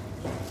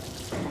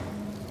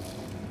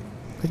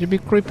 Could you be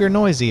creepier,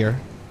 noisier?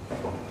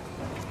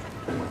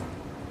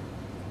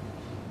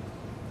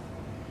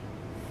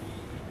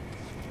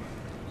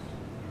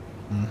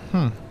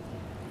 Mm-hmm.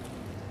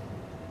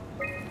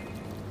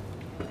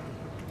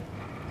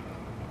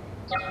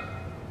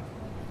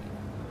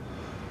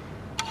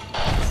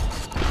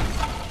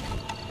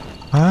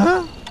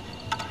 Huh?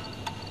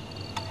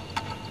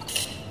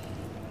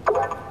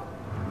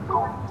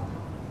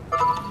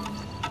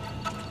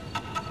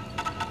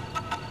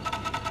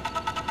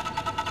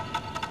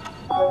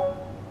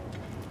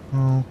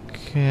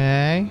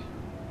 Okay.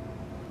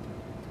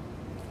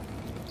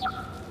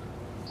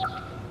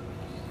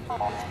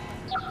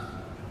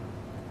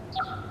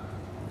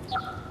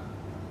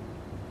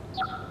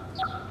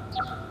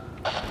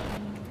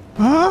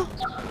 Huh?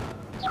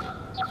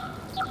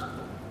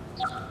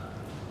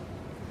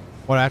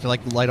 What, I have to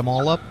like light them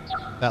all up?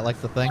 That like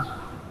the thing?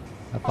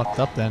 I fucked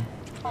up then.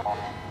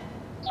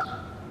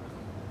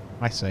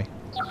 I see.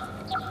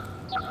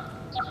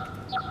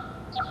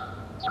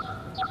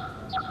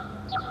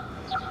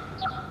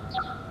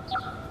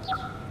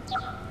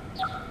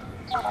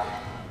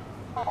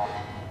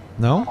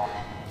 No?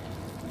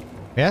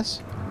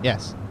 Yes?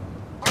 Yes.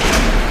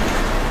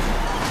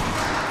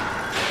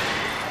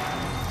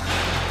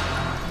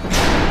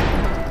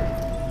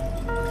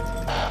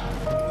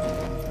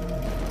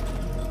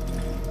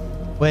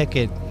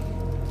 Wicked.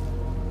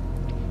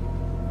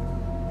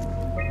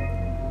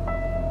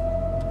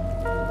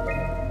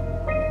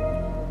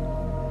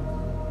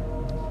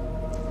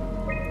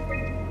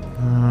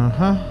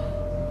 Uh-huh.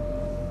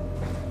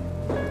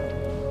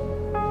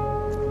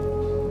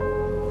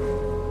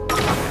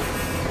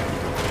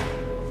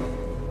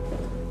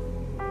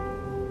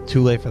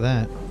 Too late for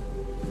that.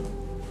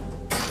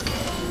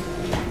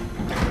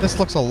 This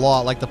looks a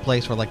lot like the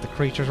place where like the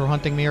creatures were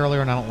hunting me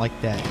earlier, and I don't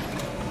like that.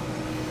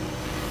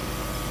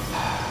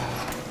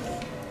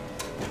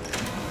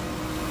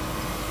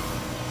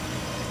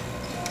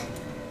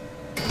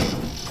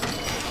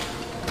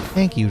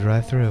 Thank you,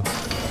 drive through.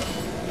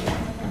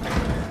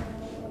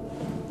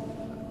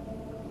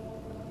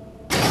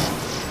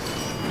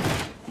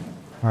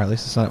 Alright, at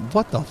least it's not.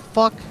 What the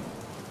fuck?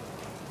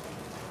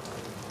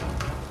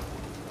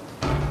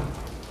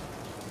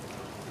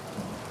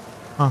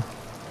 Huh.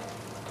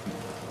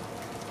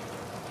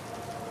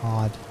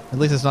 Odd. At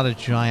least it's not a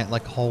giant,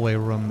 like, hallway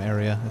room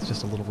area. It's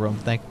just a little room.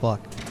 Thank fuck.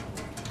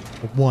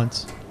 For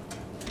once.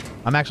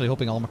 I'm actually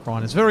hoping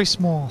Omicron is very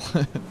small.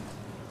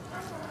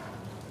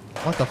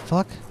 What the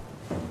fuck?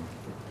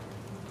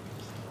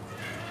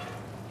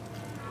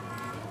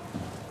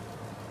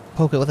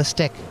 Poke it with a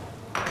stick.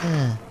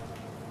 Uh-huh.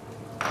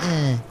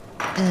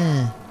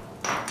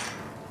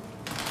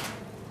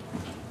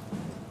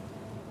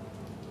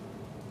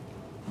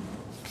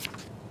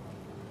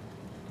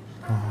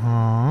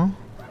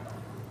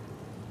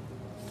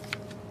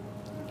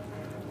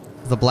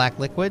 The black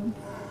liquid?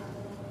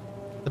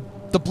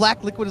 The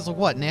black liquid is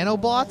what?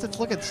 Nanobots? It's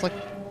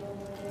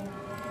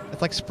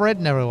like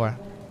spreading everywhere.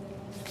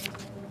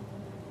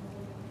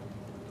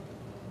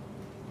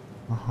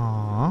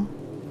 Uh-huh.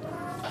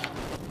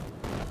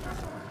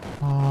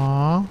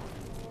 Aww.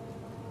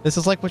 This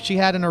is like what she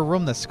had in her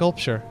room, the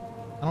sculpture.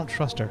 I don't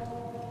trust her.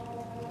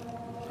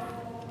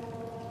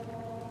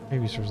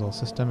 Previous result.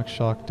 Systemic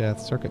shock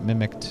death. Circuit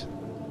mimicked.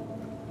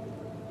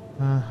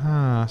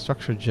 Uh-huh.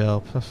 Structure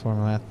gel. Plus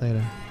formula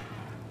theta.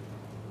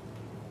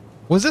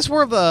 Was this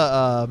where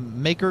the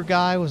maker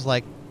guy was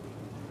like...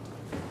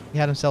 He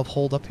had himself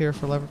holed up here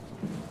for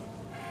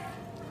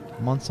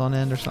months on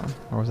end or something?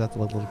 Or was that the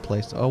little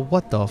place? Oh,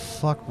 what the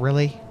fuck?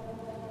 Really?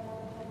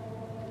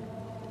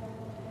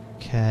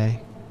 Okay.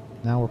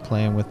 Now we're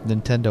playing with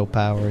Nintendo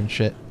power and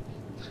shit.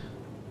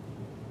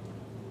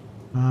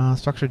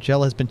 Structured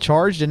gel has been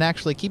charged and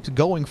actually keeps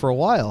going for a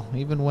while,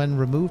 even when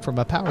removed from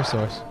a power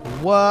source.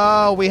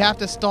 Whoa, we have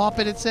to stop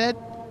it, it said?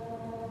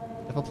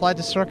 If applied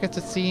to circuits,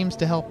 it seems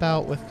to help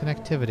out with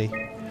connectivity.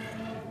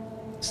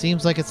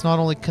 Seems like it's not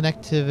only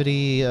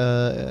connectivity,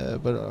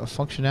 but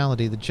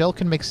functionality. The gel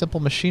can make simple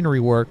machinery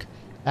work,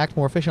 act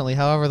more efficiently.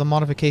 However, the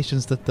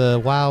modifications that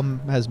the WoW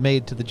has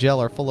made to the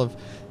gel are full of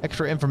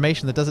extra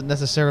information that doesn't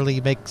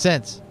necessarily make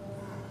sense.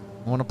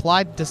 When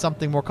applied to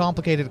something more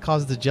complicated, it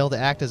causes the gel to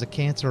act as a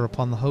cancer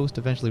upon the host,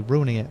 eventually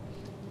ruining it.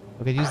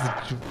 We could use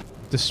the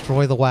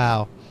destroy the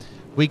WoW.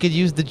 We could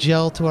use the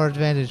gel to our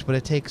advantage, but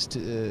it needs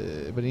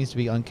to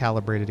be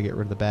uncalibrated to get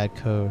rid of the bad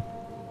code.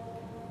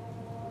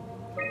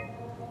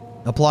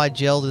 Applied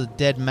gel to the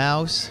dead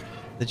mouse.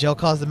 The gel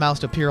caused the mouse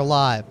to appear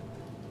alive.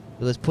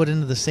 It was put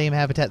into the same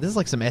habitat. This is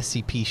like some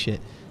SCP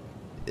shit.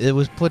 It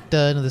was put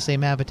into the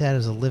same habitat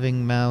as a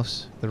living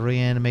mouse. The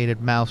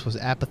reanimated mouse was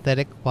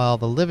apathetic, while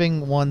the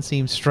living one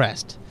seemed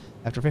stressed.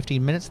 After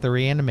 15 minutes, the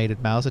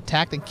reanimated mouse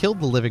attacked and killed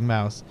the living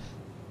mouse.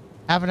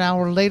 Half an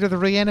hour later, the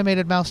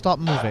reanimated mouse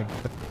stopped moving.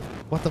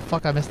 What the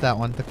fuck? I missed that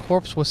one. The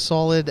corpse was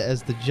solid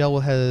as the gel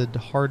had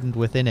hardened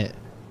within it.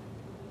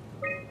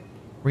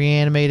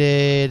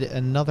 Reanimated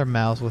another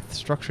mouse with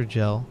structure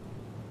gel.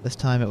 This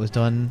time it was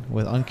done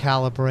with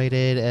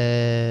uncalibrated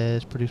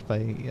as produced by...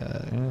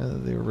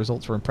 the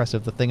results were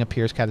impressive. The thing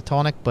appears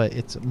catatonic, but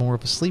it's more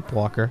of a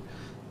sleepwalker.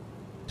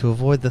 To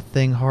avoid the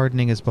thing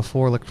hardening as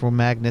before,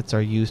 electromagnets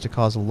are used to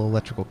cause a low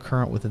electrical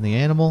current within the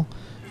animal.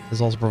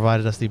 This also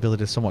provided us the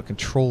ability to somewhat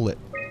control it.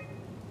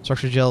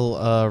 Structure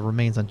gel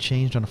remains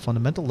unchanged on a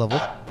fundamental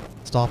level.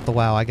 Stop the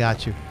WoW, I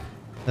got you.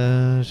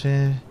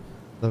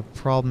 The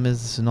problem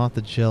is not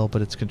the gel,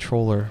 but its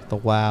controller, the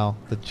WoW.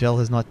 The gel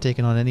has not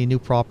taken on any new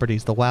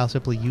properties. The WoW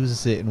simply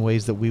uses it in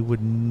ways that we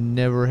would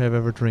never have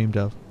ever dreamed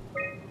of.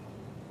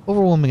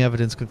 Overwhelming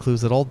evidence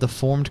concludes that all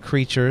deformed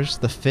creatures,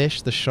 the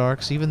fish, the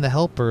sharks, even the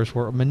helpers,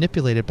 were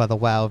manipulated by the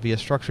WoW via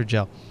structure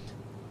gel.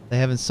 They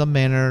have in some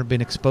manner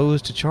been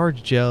exposed to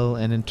charged gel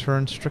and in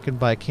turn stricken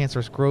by a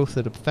cancerous growth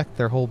that affect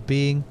their whole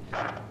being.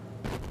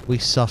 We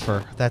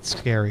suffer. That's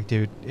scary,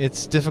 dude.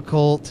 It's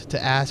difficult to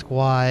ask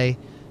why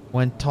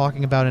when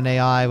talking about an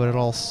AI, but it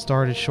all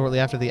started shortly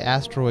after the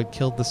asteroid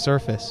killed the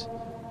surface.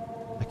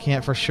 I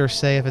can't for sure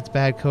say if it's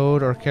bad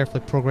code or carefully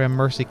programmed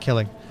mercy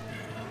killing,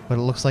 but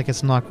it looks like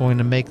it's not going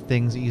to make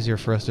things easier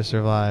for us to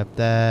survive.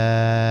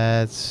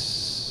 That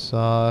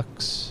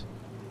sucks.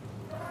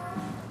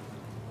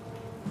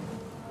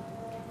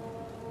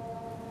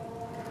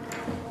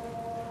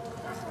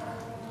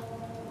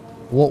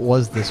 What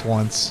was this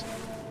once?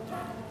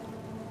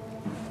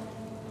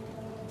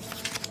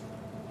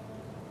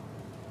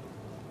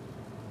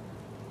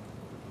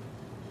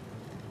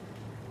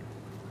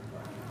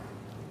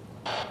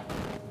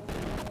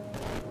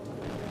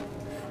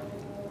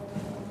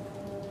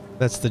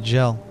 That's the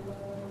gel.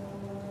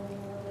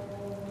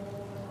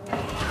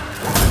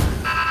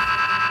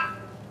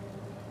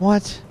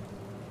 What?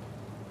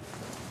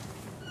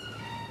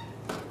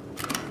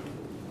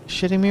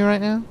 Shitting me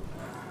right now?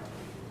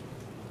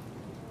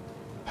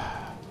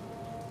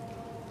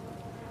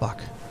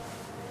 Fuck.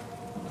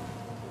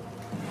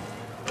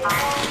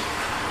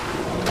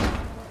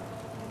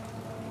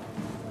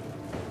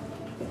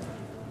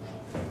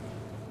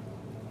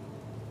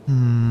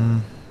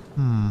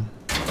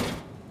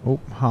 Oh,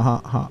 ha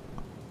ha ha.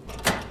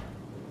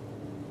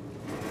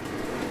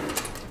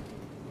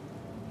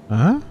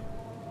 Huh?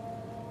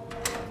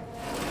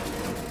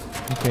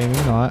 Okay,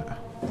 maybe not.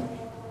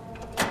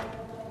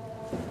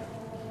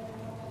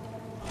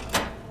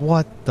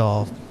 What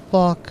the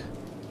fuck?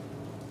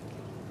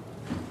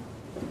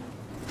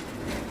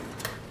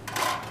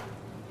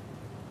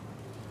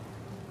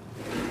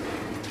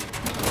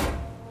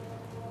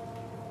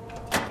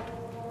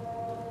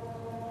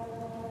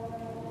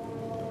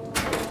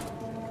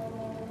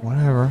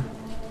 Whatever.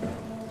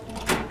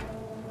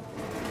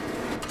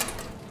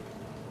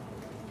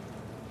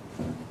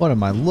 What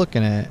am I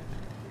looking at?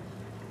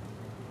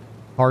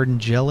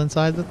 Hardened gel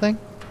inside the thing?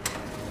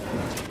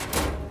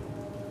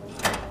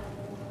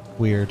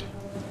 Weird.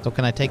 So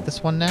can I take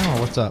this one now, or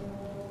what's up?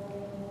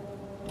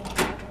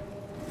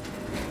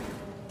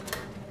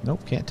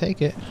 Nope, can't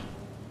take it.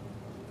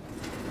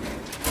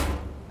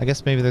 I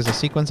guess maybe there's a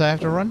sequence I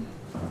have to run?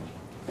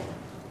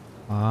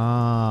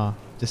 Ah,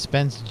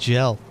 dispense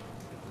gel.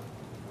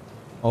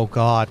 Oh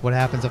god, what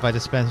happens if I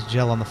dispense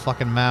gel on the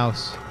fucking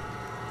mouse?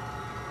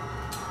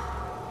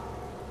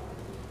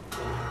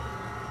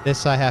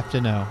 This I have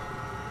to know.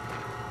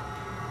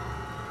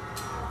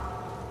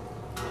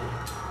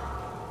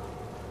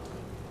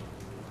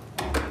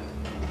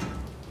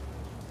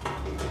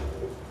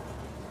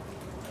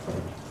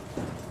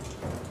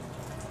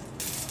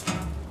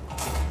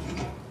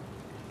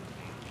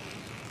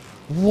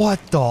 What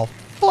the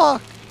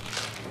fuck?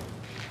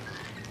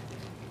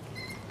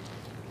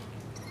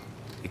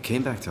 It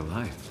came back to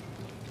life.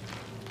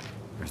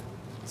 Or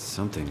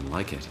something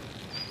like it.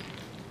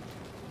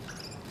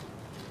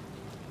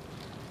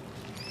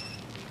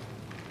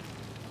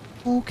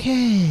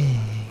 Okay.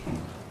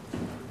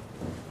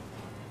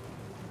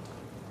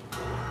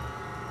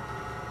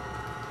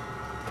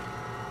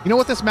 You know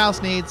what this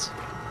mouse needs?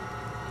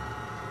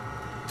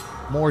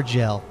 More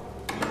gel.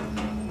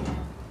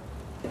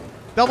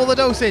 Double the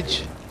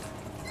dosage.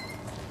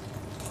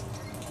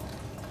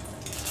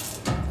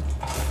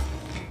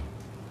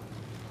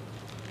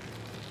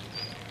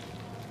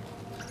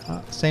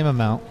 Same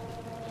amount.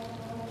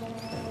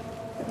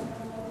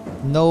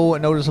 No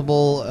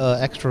noticeable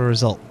extra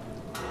result.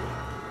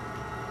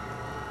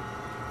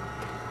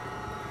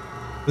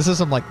 This is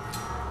some, like,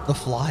 the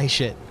Fly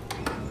shit.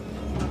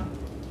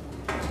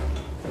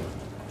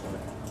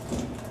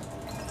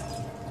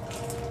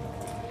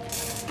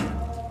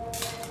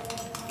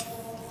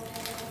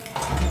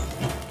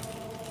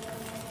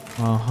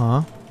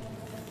 Uh-huh.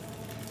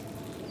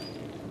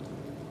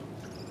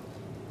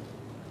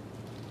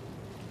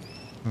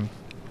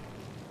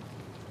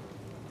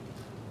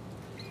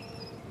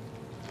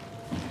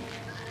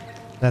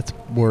 That's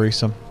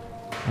worrisome.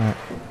 Alright.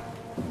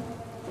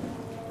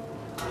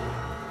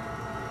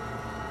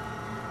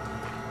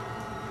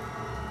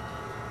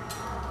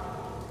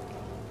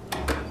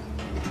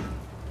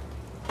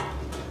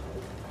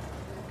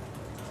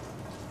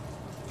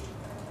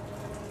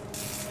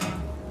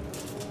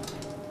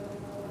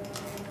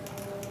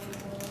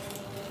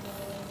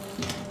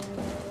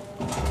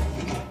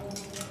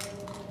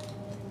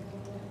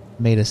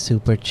 Made a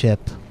super chip.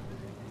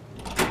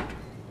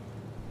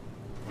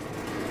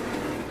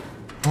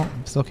 Oh,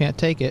 still can't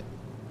take it.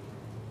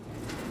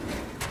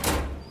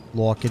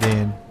 Lock it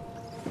in.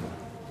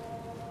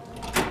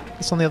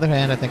 This, on the other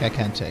hand, I think I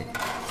can take.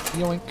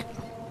 Yoink.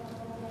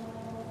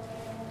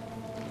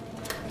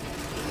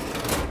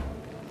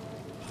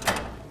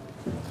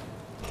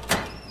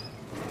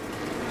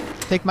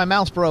 Take my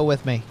mouse bro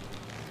with me.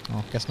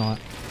 Oh, guess not.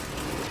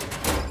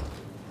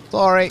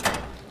 Sorry.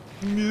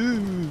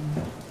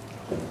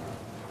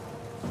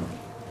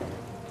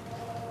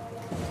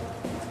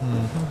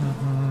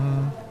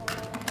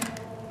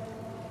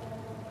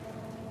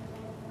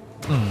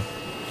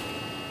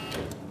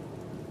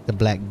 The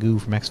black goo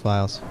from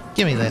X-Files.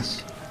 Give me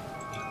this.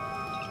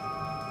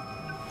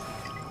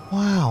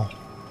 Wow.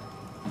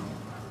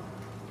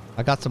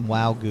 I got some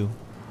wow goo.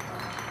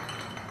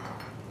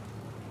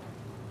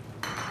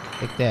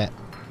 Take that.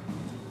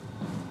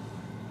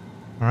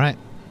 Alright.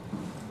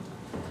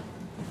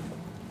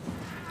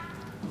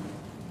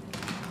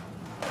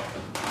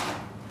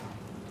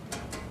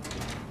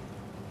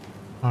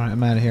 Alright,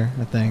 I'm out of here,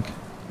 I think.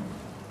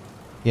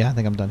 Yeah, I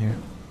think I'm done here.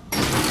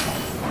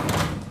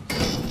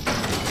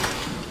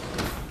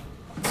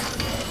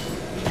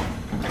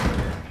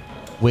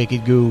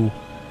 Wicked goo.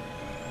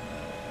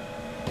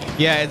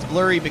 Yeah, it's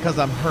blurry because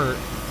I'm hurt.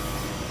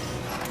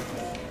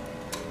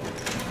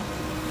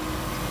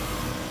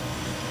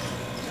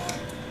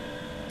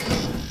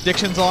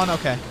 Diction's on?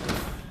 Okay.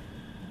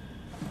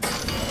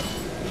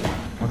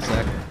 One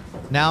sec.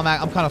 Now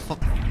I'm kind of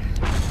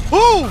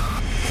Ooh!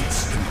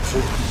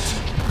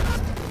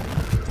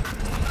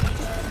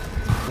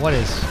 What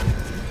is?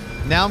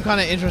 Now I'm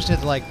kind of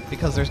interested, like,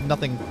 because there's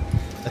nothing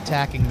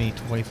attacking me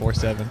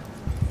 24/7.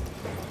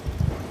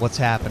 What's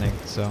happening?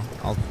 So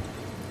I'll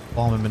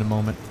bomb him in a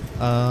moment.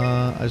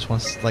 I just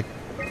want to, like,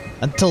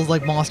 until,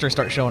 like, monsters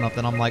start showing up,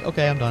 then I'm like,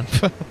 okay, I'm done.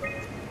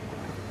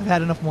 I've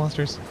had enough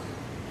monsters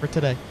for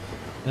today.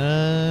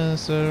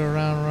 So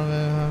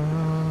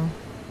around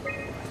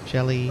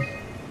Shelly.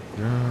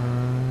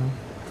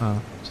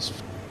 Oh, just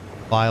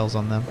files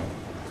on them.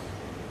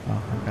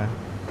 Oh, okay.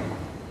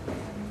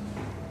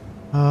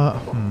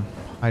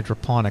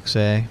 Hydroponics,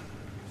 eh?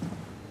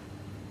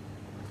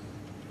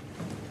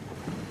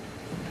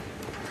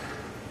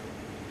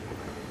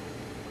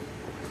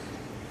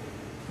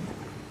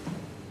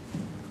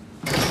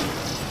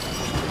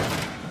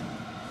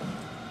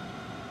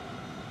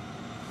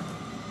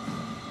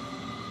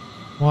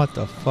 What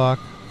the fuck?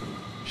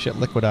 Shit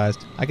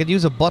liquidized. I could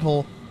use a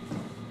butthole.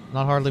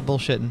 Not hardly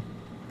bullshitting.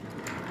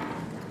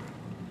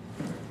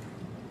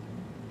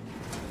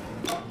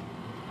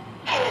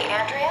 Hey,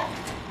 Andrea?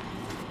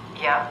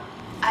 Yeah?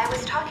 I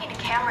was talking to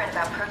Cameron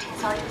about protein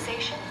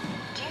solubilization.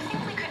 Do you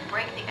think we could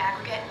break the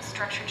aggregate and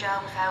structure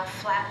gel without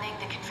flattening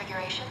the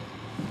configuration?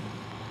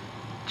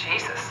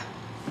 Jesus.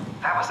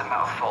 That was a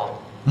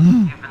mouthful.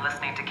 You've been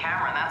listening to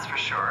Cameron, that's for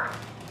sure.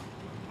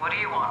 What do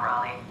you want,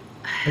 Raleigh?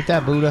 Take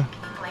that, Buddha.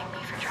 Blame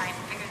me for trying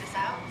to figure this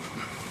out?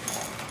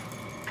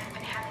 I've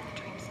been having the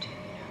dreams too,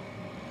 you know.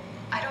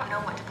 I don't know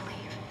what to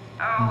believe.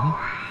 Oh,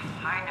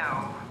 I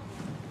know.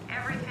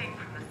 Everything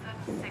from the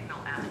sudden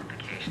signal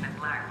amplification in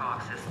black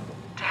boxes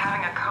to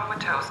having a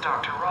comatose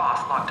Dr.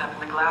 Ross locked up in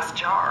the glass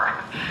jar.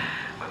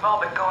 We've all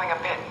been going a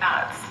bit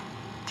nuts.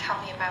 Tell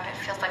me about it.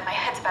 Feels like my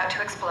head's about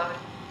to explode.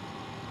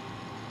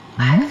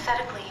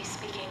 Hypothetically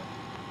speaking,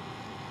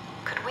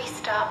 could we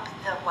stop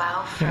the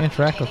WoW from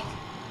mutating?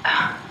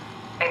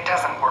 It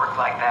doesn't work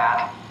like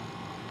that.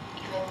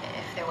 Even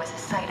if there was a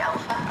site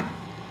alpha?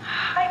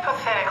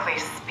 Hypothetically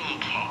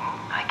speaking,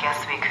 I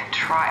guess we could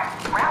try.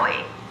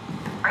 Raleigh,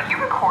 are you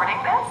recording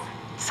this?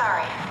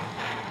 Sorry.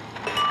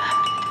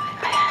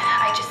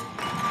 I just...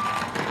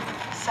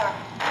 Sorry.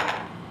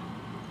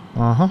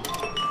 Uh-huh.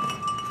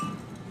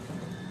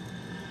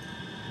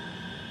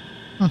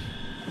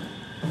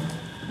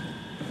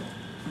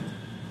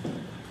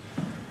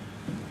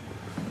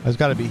 There's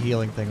got to be a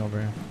healing thing over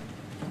here.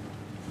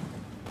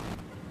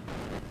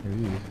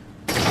 Ooh.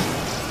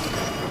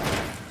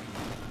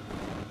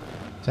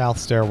 South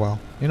stairwell.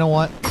 You know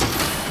what?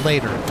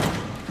 Later.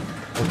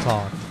 We'll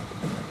talk.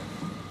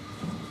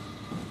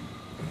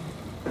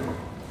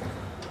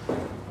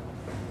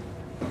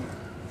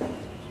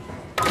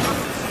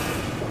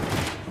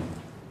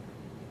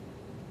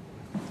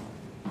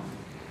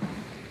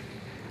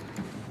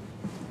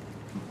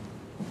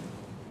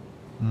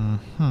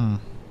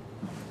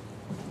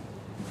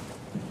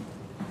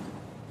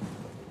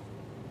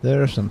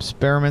 There are some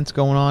experiments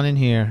going on in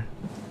here.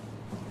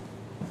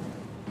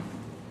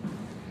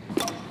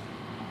 It's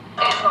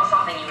not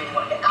something you really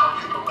want to get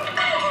comfortable with.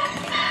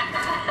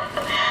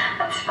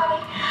 That's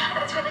funny.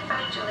 That's really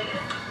funny, Julian.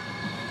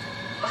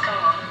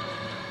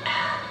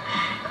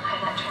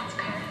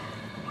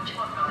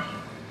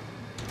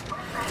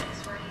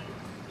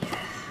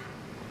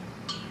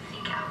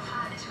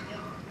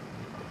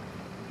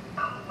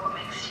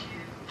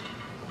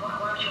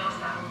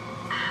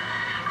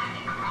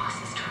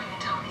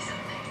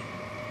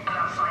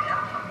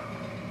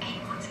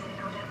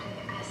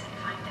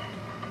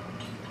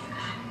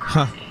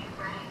 Huh.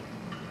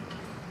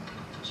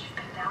 You've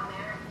been down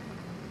there.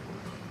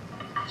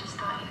 I just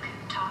thought you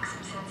could talk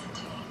some sense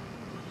into me.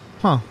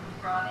 Huh.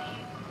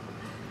 Ronnie,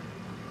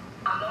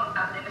 I'm not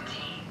at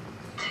liberty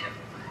to...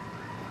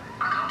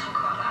 I can't talk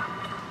about that.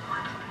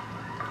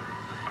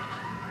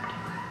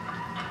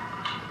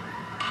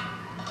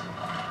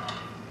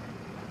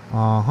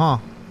 Uh-huh.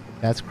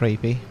 That's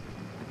creepy.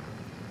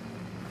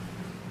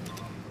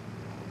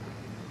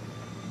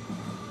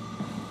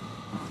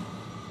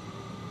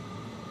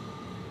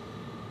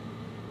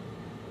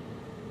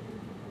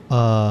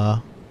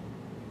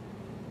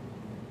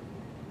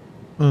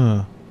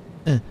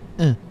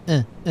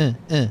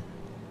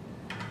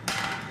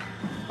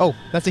 Oh,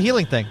 that's a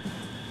healing thing.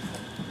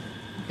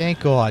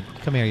 Thank God.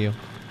 Come here, you.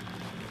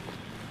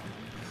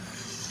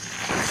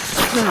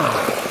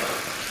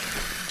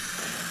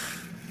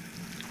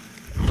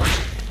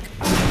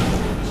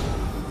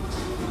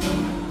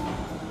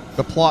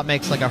 The plot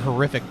makes like a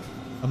horrific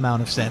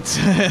amount of sense.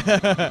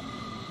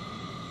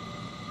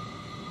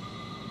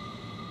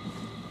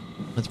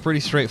 It's pretty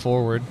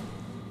straightforward.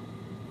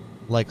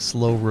 Like,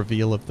 slow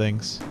reveal of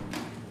things.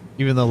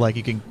 Even though, like,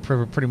 you can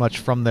pretty much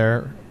from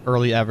their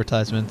early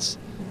advertisements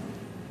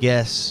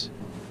guess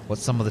what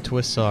some of the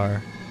twists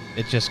are.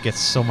 It just gets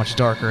so much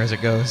darker as it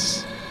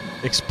goes.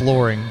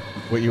 Exploring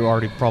what you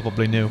already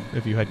probably knew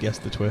if you had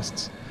guessed the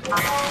twists.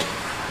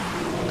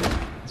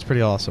 It's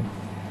pretty awesome.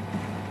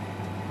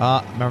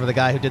 Remember the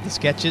guy who did the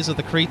sketches of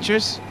the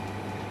creatures?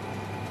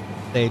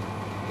 They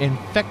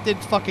infected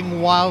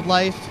fucking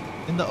wildlife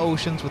in the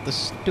oceans with the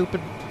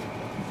stupid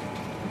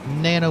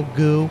nano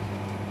goo.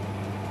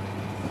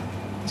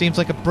 Seems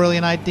like a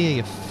brilliant idea,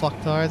 you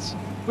fucktards.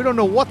 We don't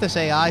know what this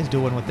AI's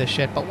doing with this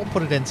shit, but we'll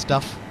put it in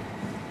stuff.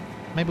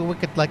 Maybe we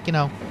could, like, you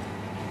know,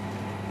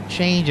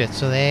 change it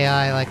so the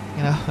AI, like,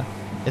 you know,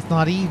 it's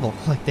not evil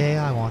like the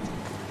AI wants.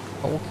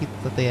 But we'll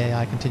let the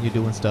AI continue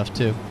doing stuff,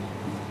 too.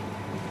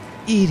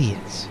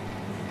 Idiots.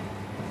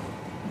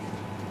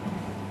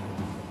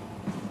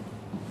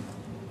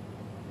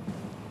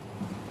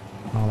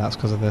 Oh, that's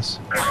because of this.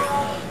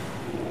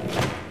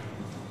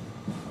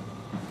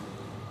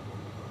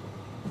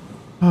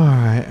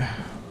 Alright.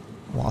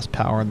 Lost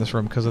power in this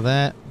room because of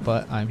that,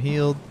 but I'm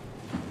healed.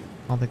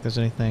 I don't think there's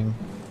anything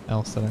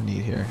else that I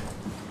need here.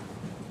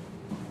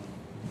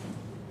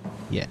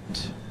 Yet.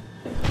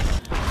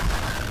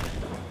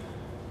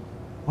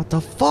 What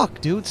the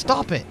fuck, dude?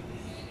 Stop it!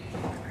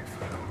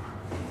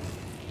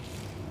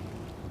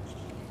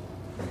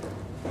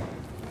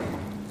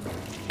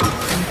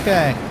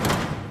 Okay.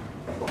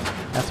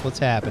 That's what's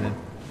happening.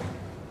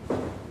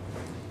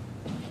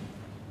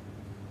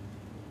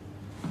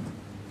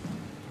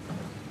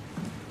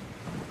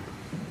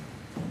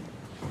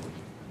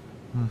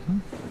 Mm-hmm.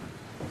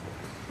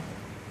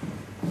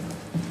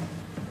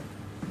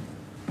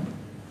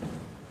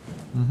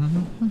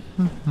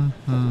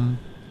 Mm-hmm.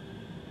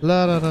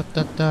 La da da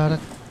da da da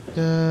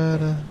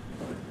da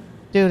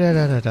da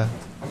da da da.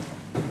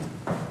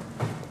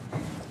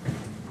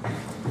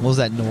 What was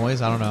that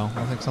noise? I don't know.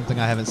 I think something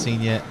I haven't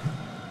seen yet.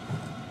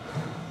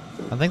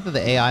 I think that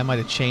the AI might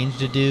have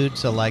changed a dude,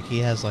 so like he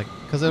has like,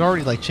 because it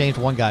already like changed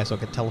one guy so it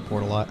could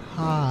teleport a lot.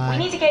 Hi. We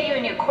need to get you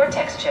a new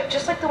Cortex chip,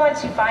 just like the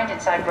ones you find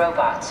inside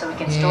robots, so we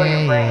can store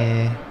your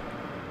brain. Yeah.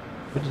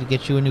 We need to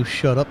get you a new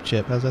shut up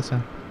chip. How's that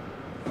sound?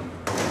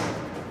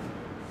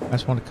 I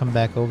just want to come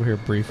back over here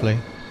briefly.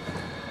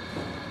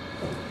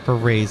 For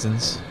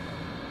raisins.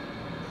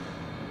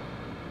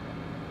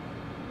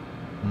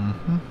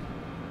 Mm-hmm.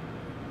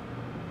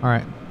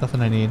 Alright,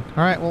 nothing I need.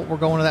 Alright, well, we're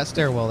going to that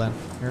stairwell then.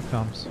 Here it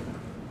comes.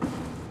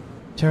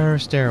 Terror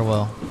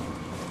stairwell.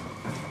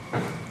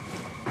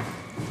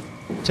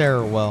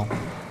 Stairwell.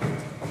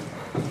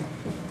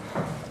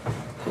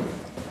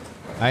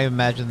 I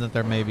imagine that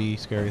there may be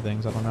scary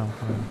things. I don't know.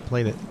 I haven't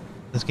played it.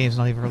 This game's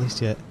not even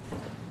released yet.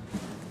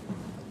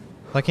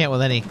 I can't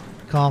with any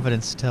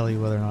confidence tell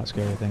you whether or not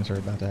scary things are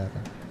about to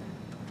happen.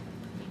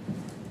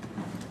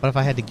 But if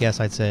I had to guess,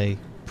 I'd say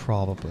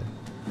probably.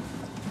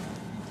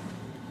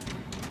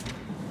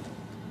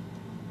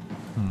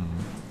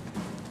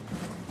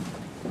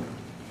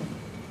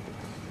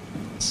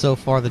 So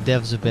far, the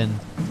devs have been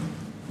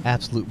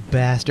absolute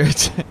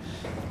bastards,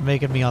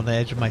 making me on the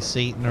edge of my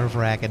seat,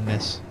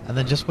 nerve-wrackingness. And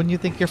then just when you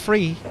think you're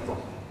free...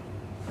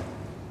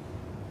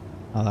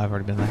 Oh, I've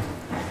already been there.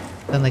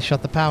 Then they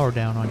shut the power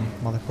down on you,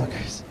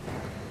 motherfuckers.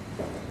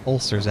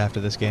 Ulcers after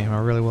this game, I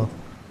really will.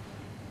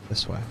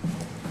 This way.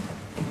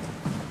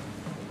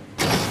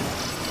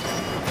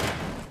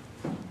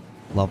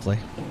 Lovely.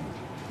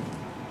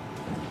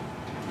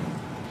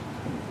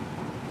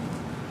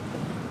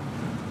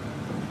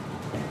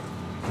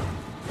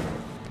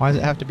 Why does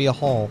it have to be a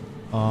hall?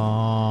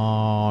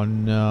 Oh,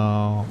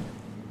 no.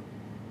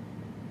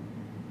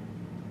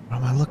 What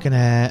am I looking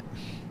at?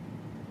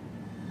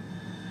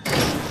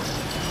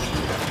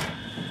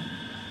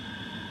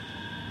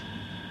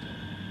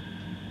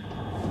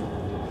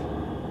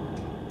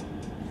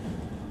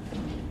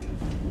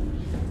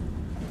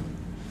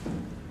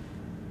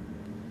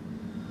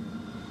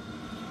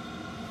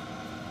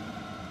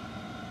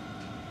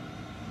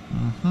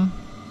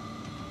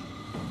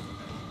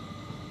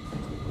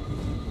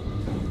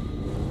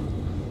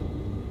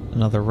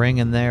 Another ring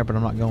in there, but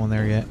I'm not going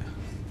there yet.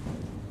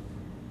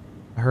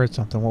 I heard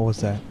something. What was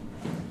that?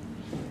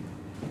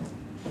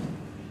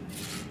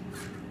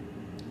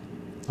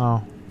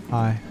 Oh,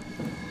 hi.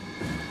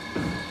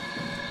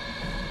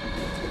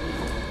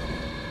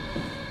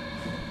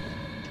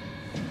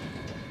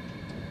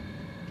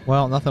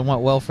 Well, nothing went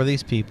well for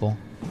these people.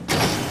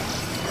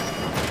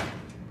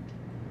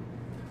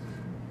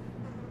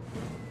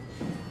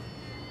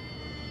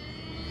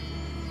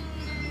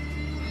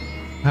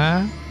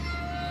 Huh?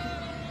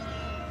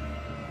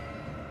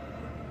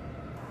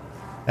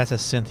 That's a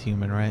synth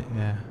human, right?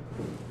 Yeah.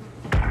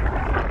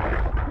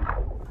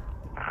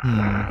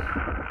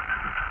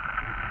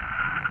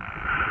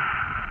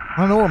 I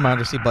don't know where my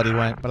undersea buddy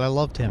went, but I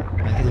loved him,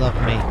 and he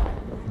loved me,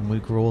 and we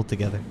grew old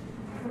together.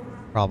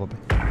 Probably.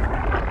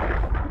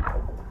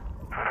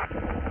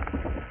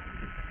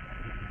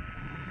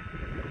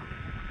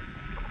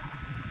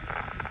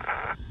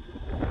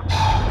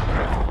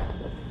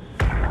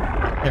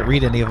 Can't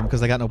read any of them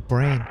because I got no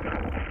brain.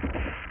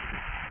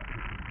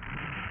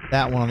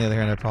 That one, on the other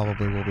hand, I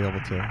probably will be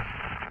able to.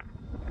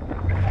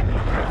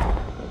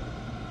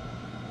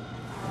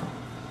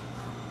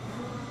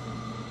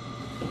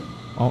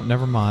 Oh,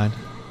 never mind.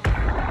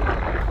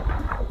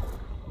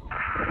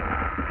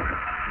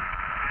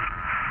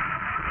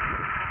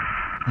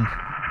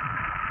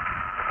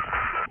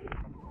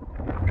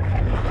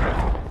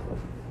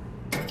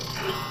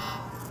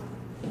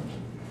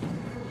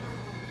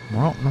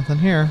 Well, nothing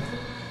here.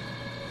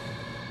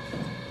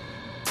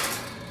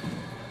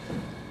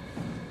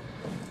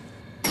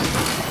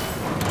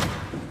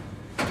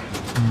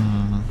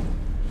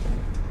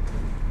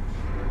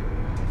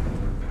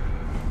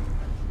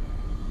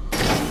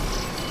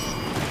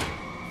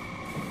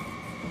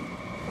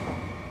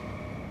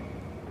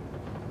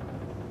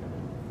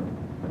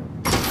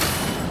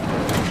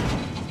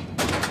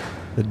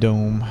 The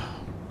dome.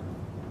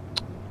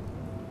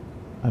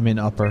 I'm in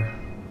upper.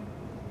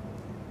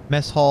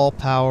 Mess hall,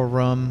 power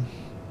room.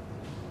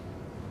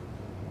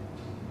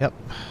 Yep.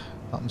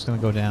 Something's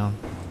gonna go down.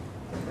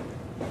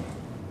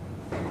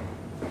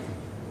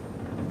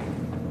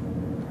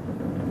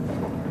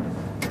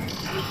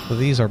 So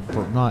these are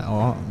not.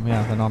 Oh,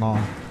 yeah, they're not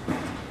on.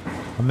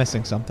 I'm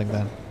missing something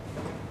then.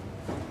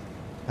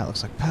 That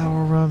looks like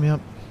power room. Yep.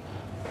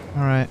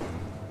 All right.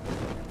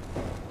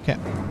 Okay.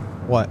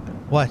 What?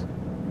 What?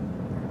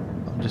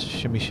 Just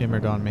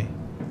shimmered on me.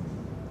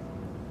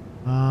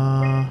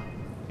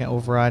 Can't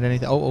override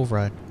anything. Oh,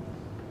 override.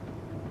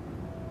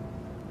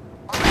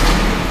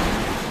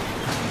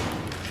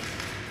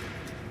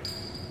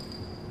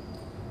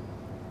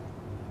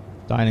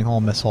 Dining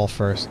hall, mess hall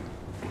first.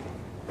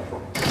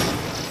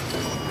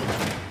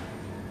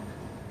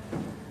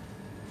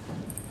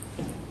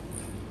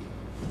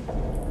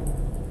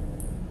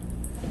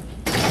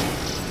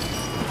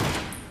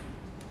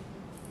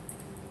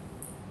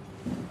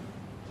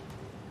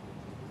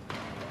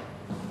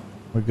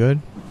 We're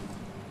good?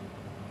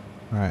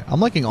 Alright, I'm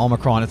liking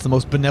Omicron. It's the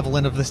most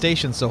benevolent of the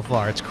stations so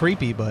far. It's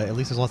creepy, but at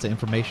least there's lots of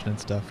information and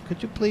stuff.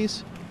 Could you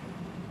please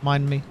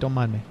mind me? Don't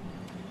mind me.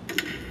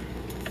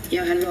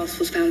 Johann Ross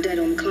was found dead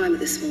on the climber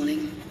this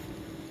morning.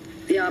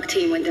 The ARC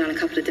team went down a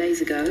couple of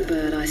days ago,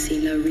 but I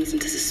see no reason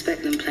to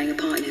suspect them playing a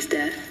part in his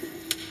death.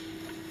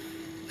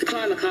 The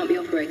climber can't be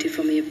operated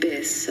from the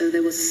abyss, so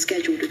there was a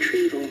scheduled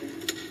retrieval.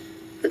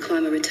 The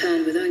climber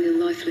returned with only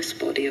the lifeless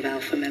body of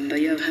Alpha member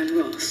Johann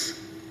Ross.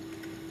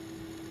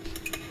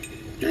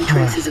 No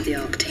traces of the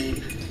ARC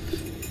team.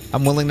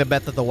 I'm willing to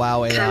bet that the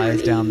WoW AI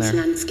is down there.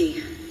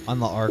 Lansky, on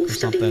the ARC or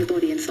something. Studying the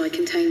body inside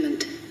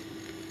containment.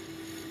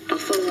 I'll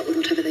follow up with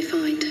whatever they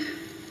find.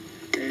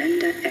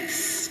 Delenda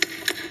Est.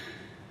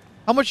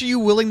 How much are you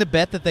willing to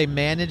bet that they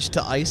managed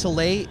to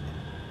isolate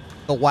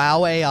the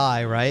WoW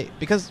AI, right?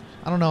 Because,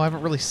 I don't know, I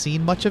haven't really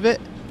seen much of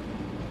it.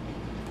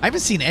 I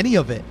haven't seen any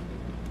of it.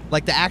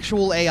 Like, the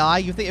actual AI,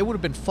 you think it would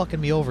have been fucking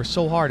me over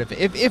so hard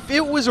if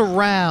it was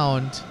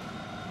around,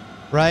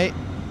 right?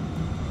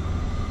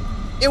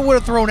 It would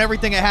have thrown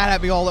everything it had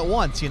at me all at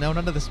once, you know?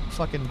 None of this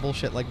fucking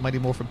bullshit like Mighty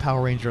Morphin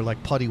Power Ranger,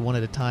 like putty one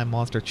at a time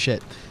monster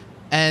shit.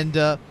 And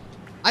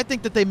I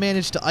think that they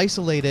managed to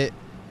isolate it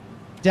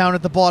down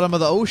at the bottom of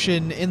the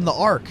ocean in the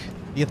Ark.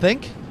 You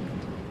think?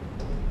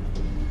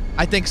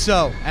 I think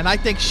so. And I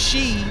think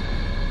she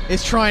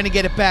is trying to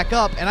get it back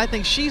up. And I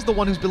think she's the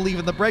one who's been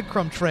leaving the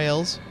breadcrumb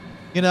trails.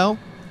 You know?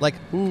 Like,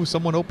 ooh,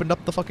 someone opened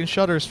up the fucking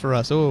shutters for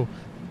us. Ooh,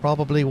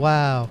 probably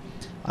WoW.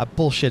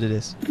 Bullshit it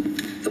is.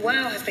 The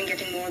WoW has been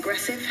getting more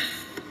aggressive.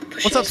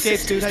 What's up,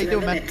 Skates, dude? How you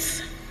doing, man?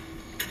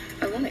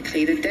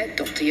 Ironically, the dead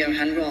Dr.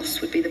 Johann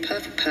Ross would be the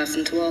perfect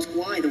person to ask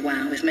why the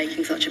WoW is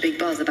making such a big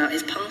buzz about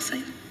his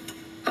passing.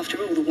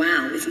 After all, the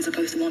WoW isn't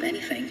supposed to want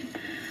anything.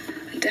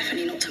 And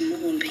definitely not to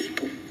mourn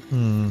people.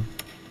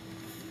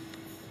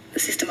 The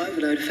system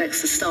overload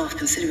affects the staff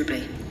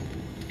considerably.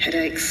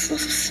 Headaches,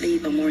 loss of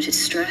sleep, unwarranted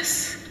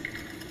stress.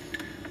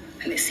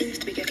 And it seems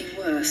to be getting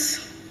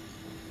worse.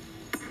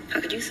 I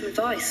could use some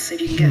advice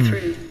if you can get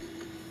through.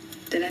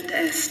 Delenda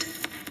Est.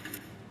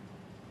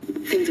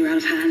 Things are out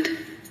of hand.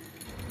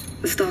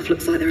 The staff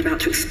looks like they're about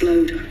to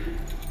explode.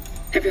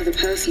 Every other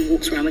person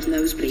walks around with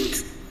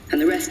nosebleeds,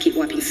 and the rest keep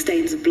wiping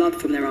stains of blood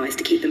from their eyes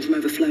to keep them from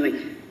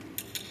overflowing.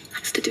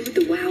 That's to do with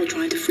the WOW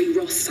trying to free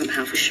Ross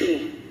somehow, for sure.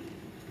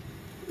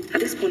 At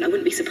this point, I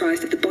wouldn't be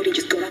surprised if the body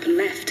just got up and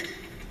left.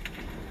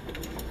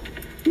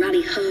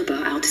 Rally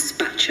Herber, our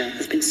dispatcher,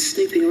 has been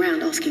snooping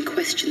around asking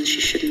questions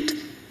she shouldn't.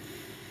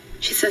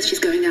 She says she's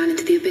going down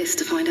into the abyss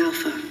to find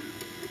Alpha.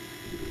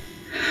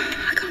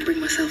 I can't bring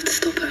myself to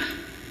stop her.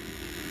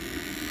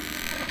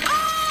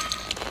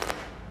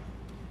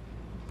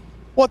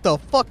 What the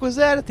fuck was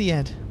that at the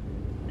end?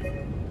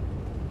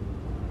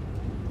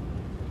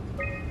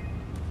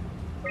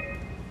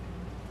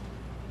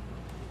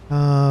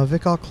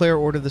 Vic Auclair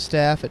ordered the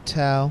staff at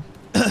Tau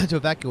to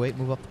evacuate,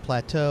 move up the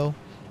plateau.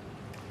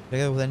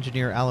 Together with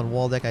engineer Alan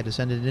Waldeck, I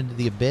descended into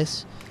the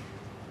abyss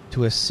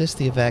to assist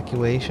the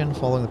evacuation.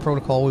 Following the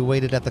protocol, we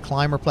waited at the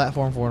climber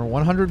platform for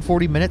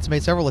 140 minutes,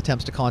 made several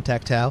attempts to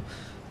contact Tau.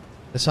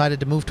 Decided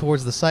to move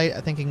towards the site,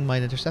 thinking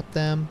might intercept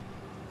them.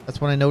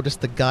 That's when I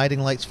noticed the guiding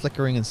lights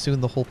flickering, and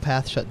soon the whole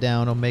path shut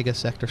down, Omega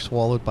Sector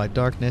swallowed by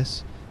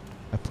darkness.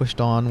 I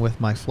pushed on with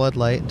my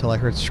floodlight until I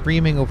heard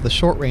screaming over the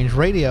short-range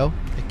radio.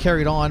 It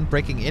carried on,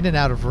 breaking in and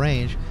out of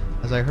range.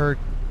 As I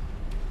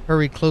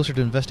hurried closer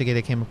to investigate,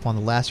 I came upon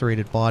the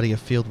lacerated body of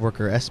field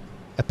worker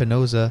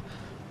Espinoza.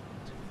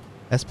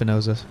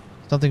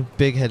 Something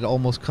big had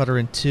almost cut her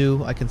in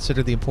two. I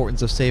considered the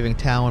importance of saving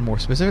Tau, and more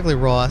specifically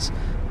Ross.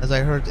 As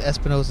I heard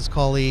Espinoza's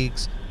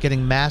colleagues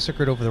getting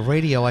massacred over the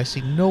radio, I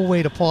see no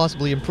way to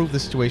possibly improve the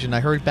situation.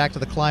 I hurried back to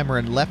the climber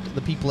and left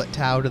the people at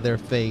Tau to their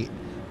fate.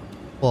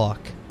 Fuck.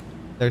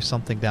 There's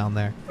something down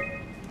there.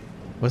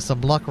 With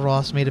some luck,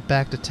 Ross made it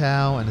back to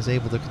Tau and is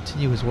able to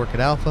continue his work at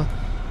Alpha.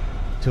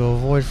 To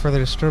avoid further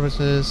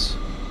disturbances,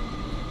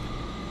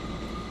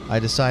 I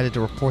decided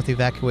to report the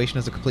evacuation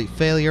as a complete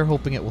failure,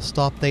 hoping it will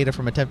stop Theta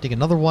from attempting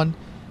another one.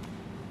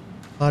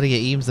 Claudia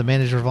Eames, the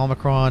manager of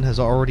Omicron, has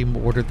already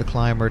ordered the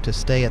climber to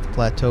stay at the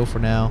plateau for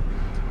now.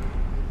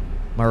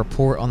 My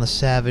report on the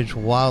savage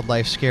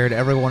wildlife scared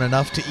everyone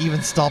enough to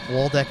even stop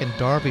Waldeck and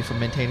Darby from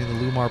maintaining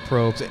the Lumar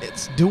probes.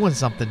 It's doing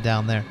something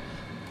down there.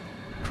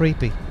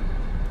 Creepy.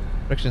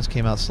 Predictions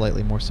came out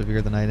slightly more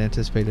severe than I had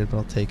anticipated, but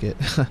I'll take it.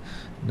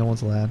 No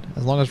one's allowed.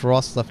 As long as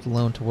Ross is left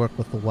alone to work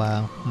with the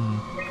WOW.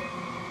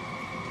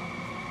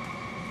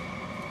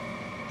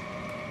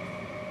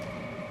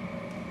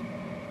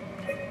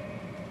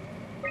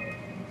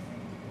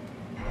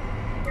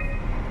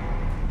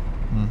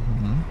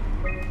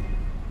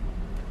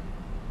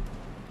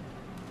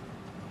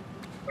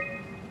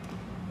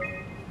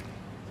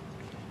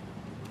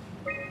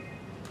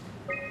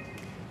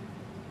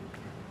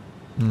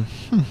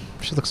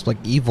 She looks like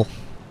evil.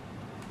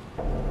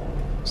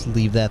 Just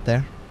leave that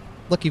there.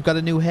 Look, you've got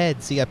a new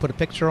head. See, I put a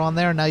picture on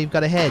there, and now you've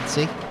got a head.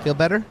 See? Feel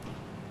better?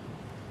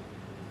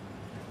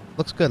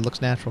 Looks good.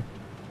 Looks natural.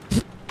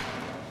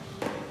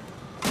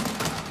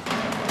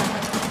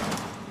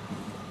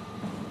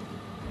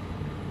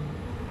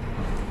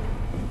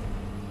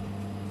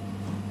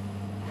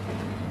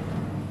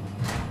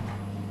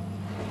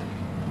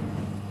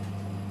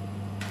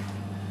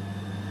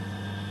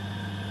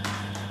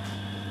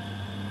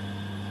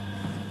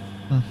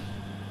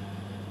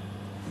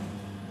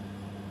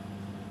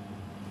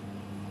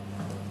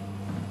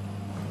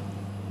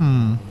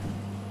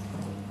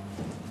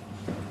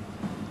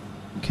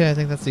 Okay, I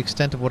think that's the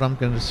extent of what I'm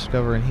going to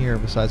discover in here,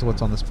 besides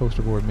what's on this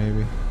poster board,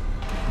 maybe.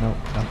 Nope,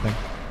 nothing.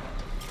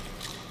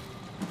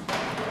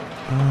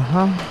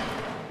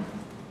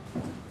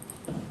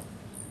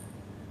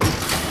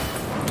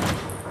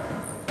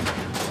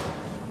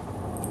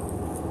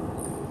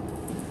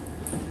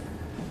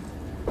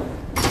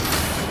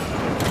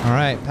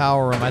 Alright,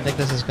 power room. I think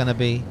this is going to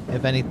be,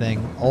 if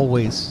anything,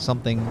 always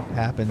something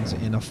happens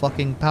in a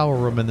fucking power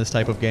room in this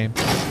type of game.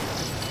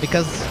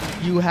 Because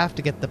you have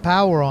to get the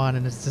power on,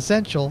 and it's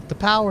essential to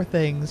power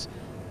things.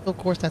 So of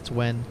course that's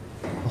when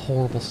the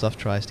horrible stuff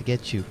tries to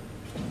get you.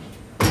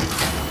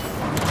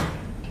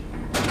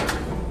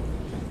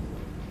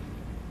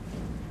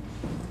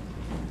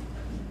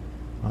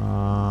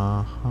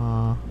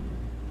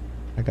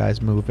 That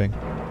guy's moving.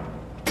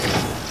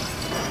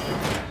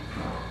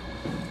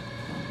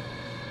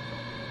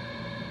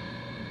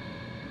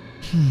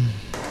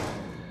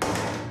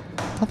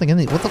 Nothing in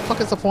these. What the fuck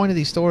is the point of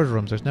these storage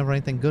rooms? There's never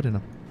anything good in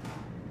them.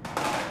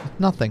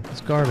 Nothing.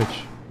 It's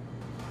garbage.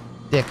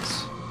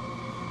 Dicks.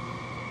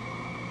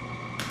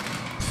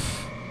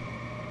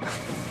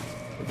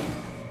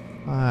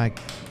 I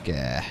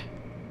guess.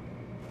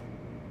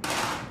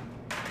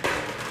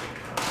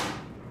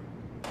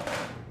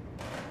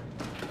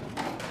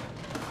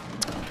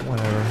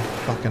 Whatever.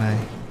 Fucking A.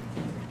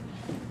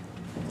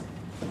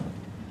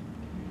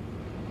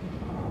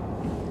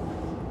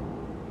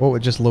 Whoa, it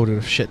just loaded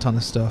a shit ton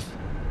of stuff.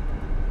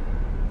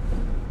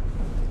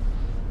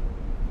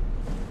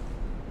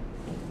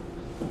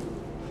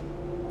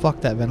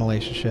 Fuck that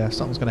ventilation shaft.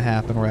 Something's gonna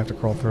happen or I have to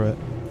crawl through it.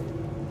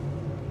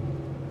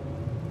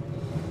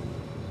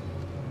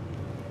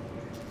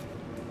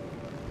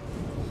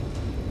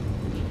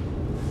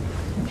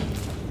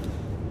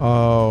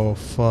 Oh,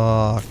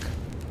 fuck.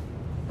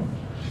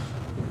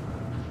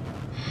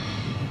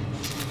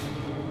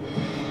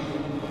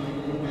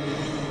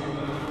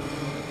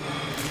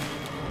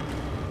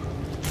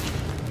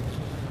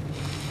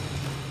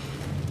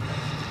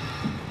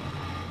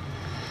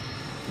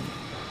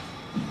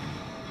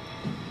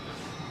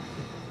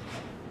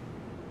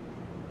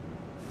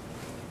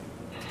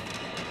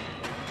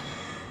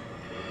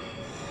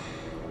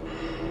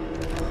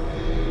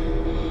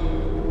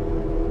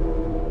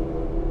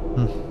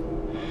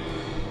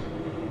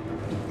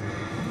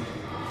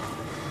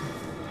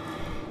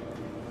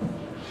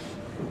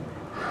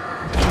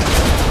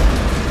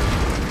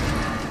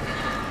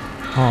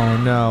 Oh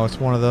no, it's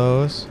one of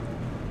those.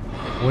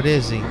 What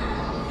is he?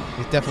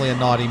 He's definitely a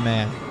naughty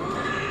man.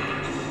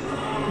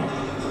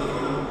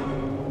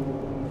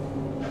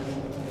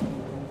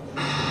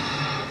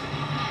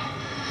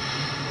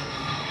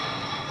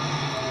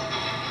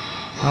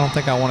 I don't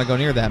think I want to go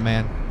near that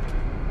man.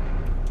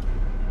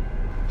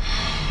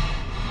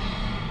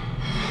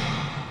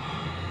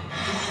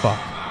 Fuck.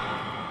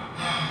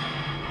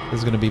 This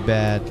is gonna be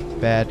bad.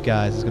 Bad,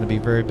 guys. This is gonna be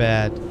very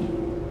bad.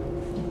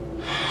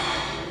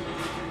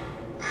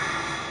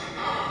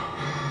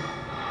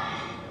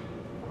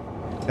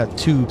 Got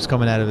tubes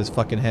coming out of his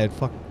fucking head.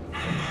 Fuck.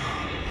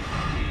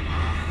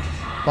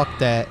 Fuck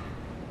that.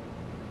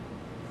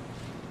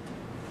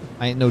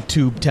 I ain't no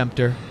tube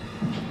tempter.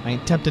 I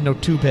ain't tempting no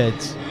tube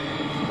heads.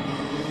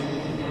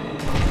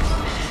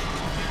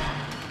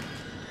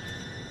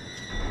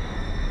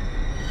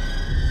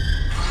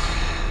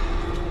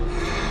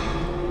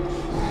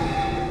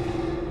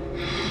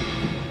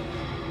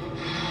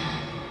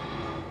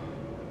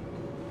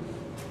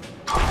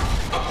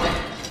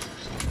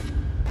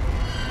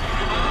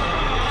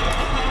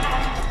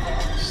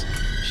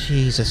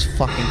 Jesus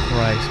fucking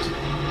Christ.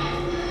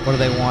 What do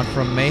they want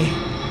from me?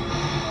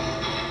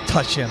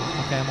 Touch him.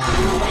 Okay, I'm on.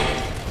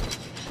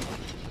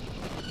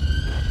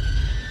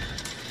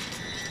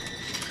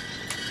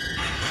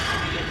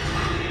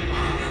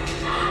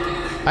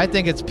 I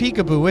think it's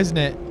peekaboo, isn't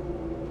it?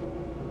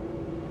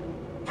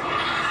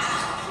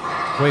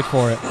 Wait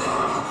for it.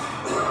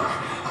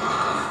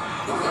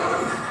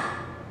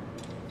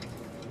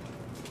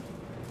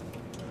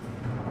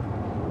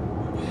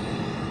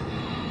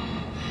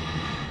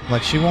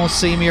 Like, she won't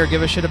see me or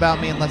give a shit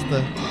about me unless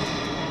the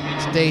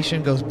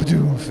station goes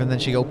badoof and then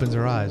she opens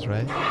her eyes,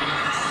 right?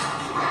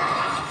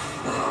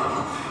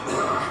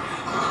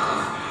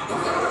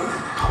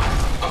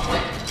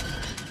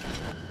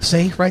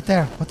 See? Right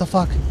there. What the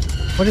fuck?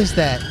 What is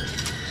that?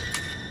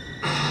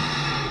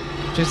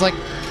 She's like,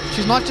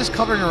 she's not just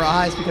covering her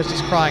eyes because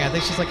she's crying. I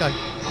think she's like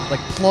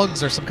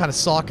plugs or some kind of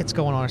sockets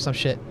going on or some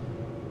shit.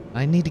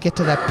 I need to get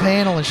to that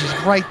panel and she's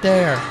right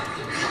there.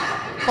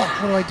 Fuck,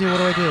 what do I do? What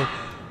do I do?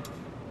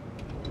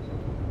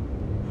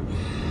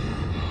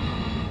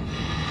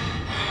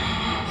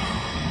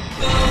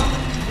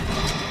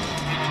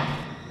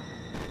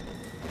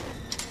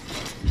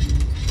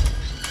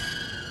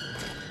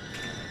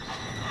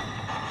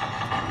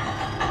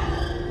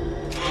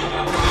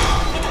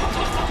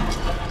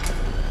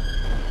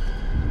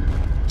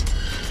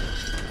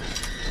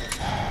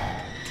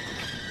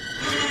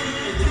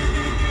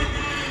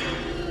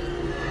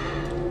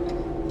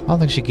 I don't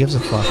think she gives a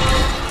fuck.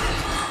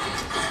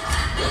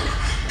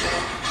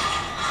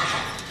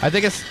 I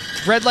think it's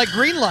red light,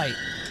 green light.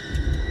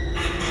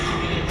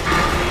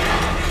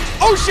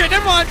 Oh shit,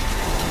 never mind.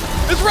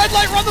 It's red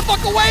light, run the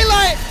fuck away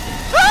light.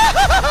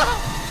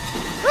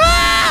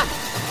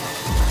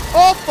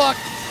 Oh fuck.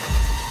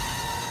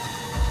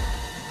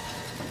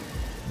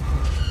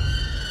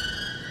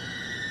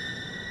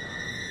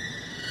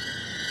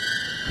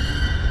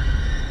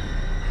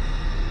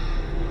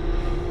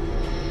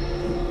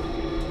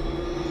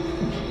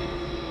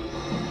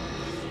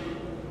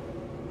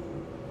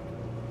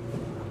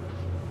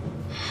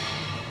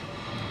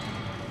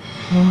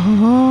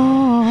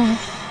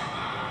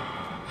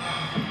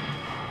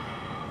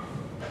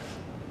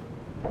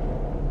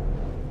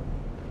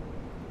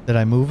 Did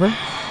I move her? I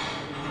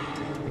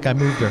think I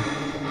moved her.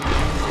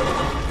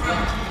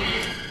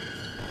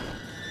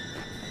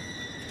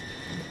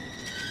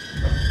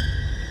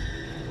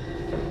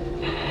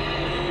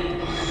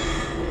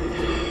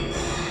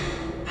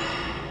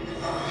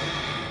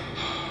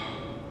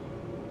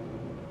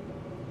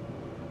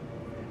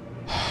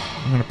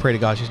 I'm gonna pray to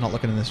God she's not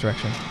looking in this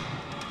direction.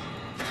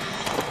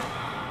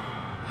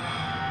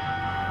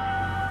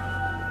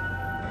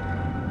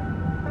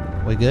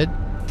 We good?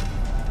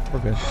 We're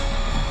good.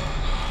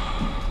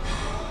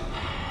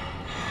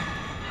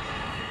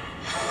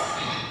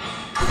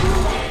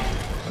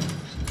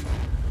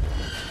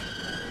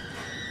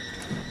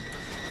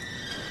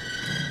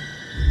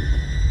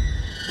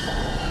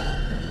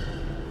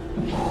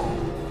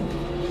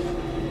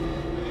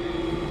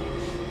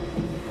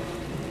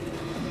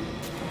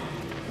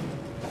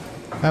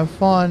 Have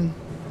fun.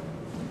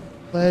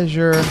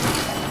 Pleasure.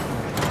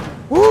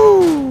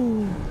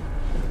 Woo!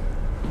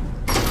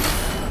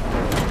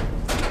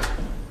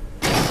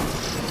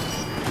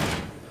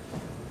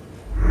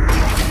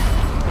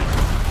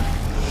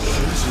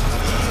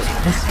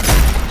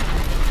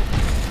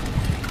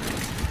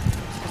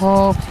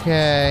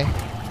 Okay.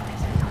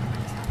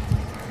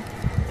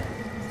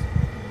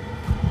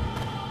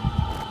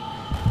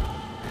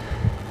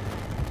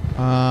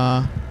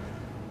 Uh-huh.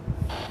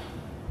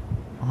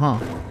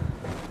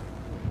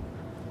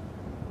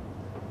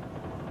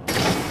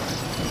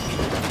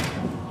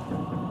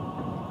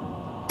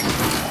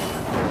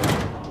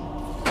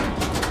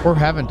 Or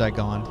haven't I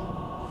gone?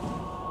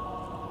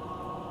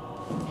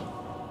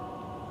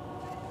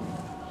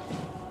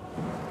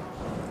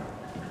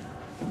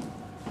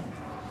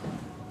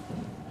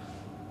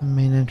 The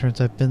main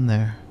entrance, I've been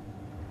there.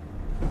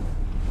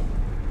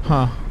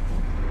 Huh.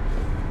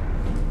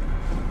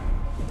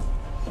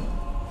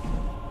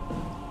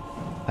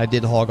 I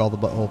did hog all the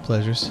butthole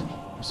pleasures.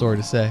 I'm sorry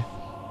to say.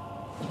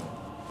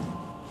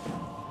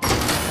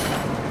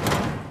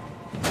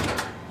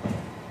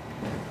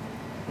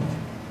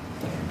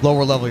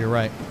 Lower level, you're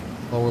right.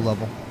 Lower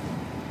level.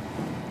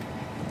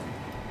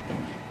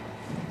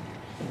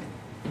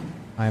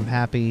 I am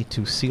happy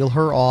to seal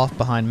her off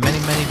behind many,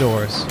 many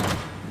doors.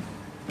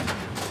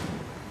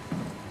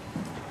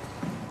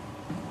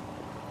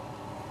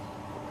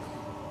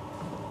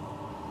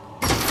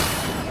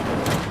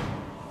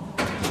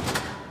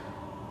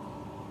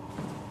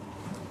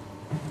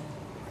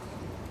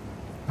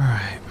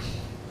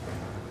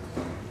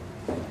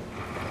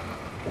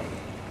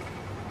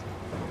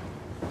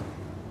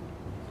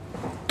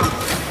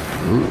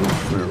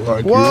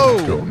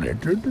 Whoa!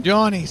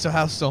 Johnny, so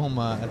how's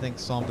Soma? I think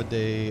Samba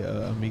de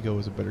Amigo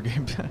is a better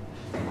game.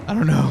 I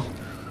don't know.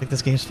 I think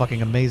this game's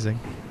fucking amazing.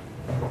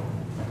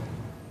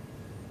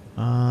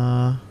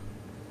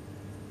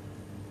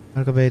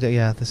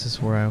 Yeah, this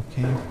is where I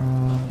came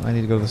from. I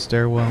need to go to the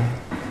stairwell.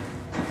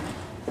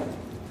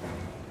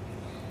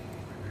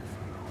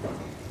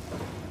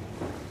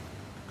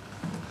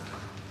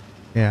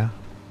 Yeah.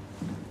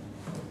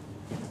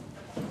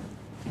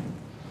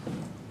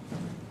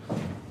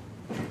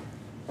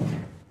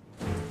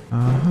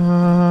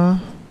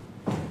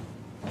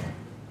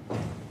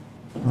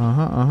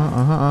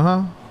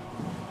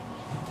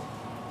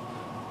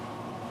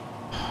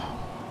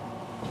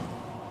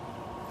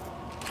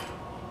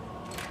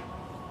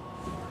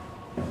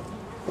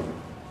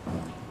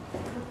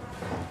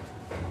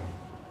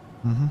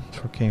 That's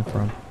where it came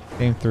from.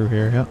 Came through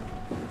here, yep.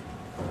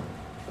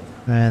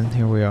 And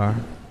here we are.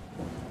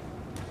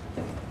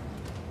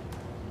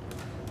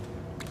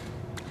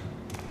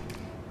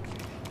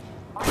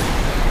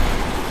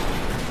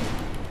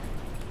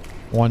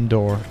 One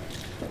door.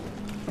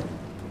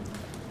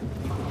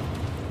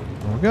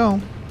 There we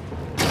go.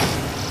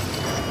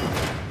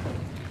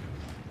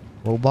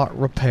 Robot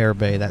repair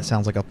bay. That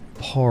sounds like a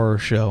horror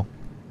show.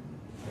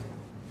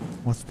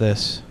 What's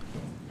this?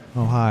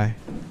 Oh, hi.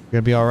 You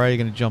gonna be alright?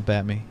 You're gonna jump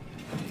at me.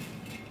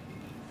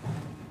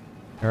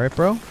 Alright,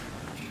 bro?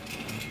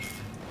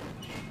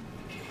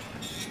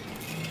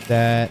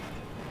 That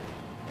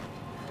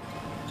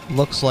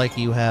looks like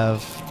you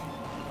have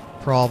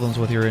problems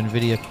with your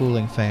NVIDIA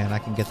cooling fan. I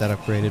can get that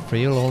upgraded for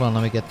you. Hold on,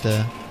 let me get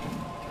the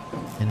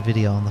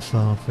NVIDIA on the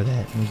phone for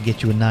that. And we can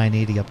get you a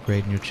 980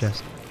 upgrade in your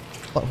chest.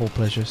 Butthole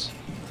pleasures.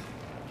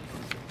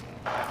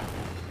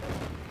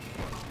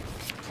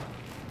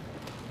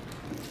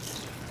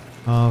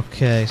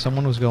 Okay,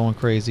 someone was going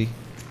crazy.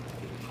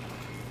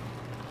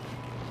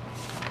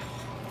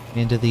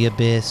 Into the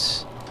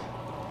abyss.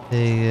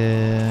 They,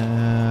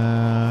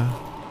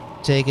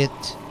 take it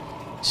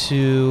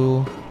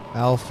to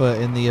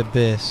Alpha in the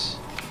abyss.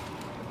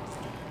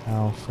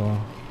 Alpha.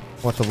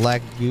 What, the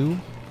black goo?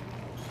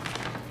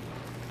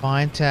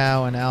 Find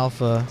Tau and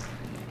Alpha.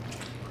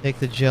 Take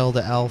the gel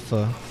to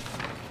Alpha.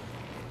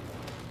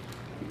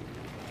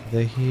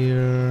 They're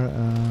here.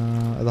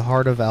 The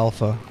heart of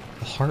Alpha.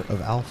 The heart of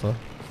Alpha?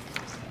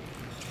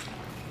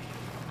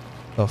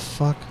 The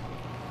fuck?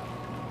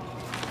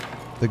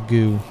 The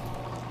goo.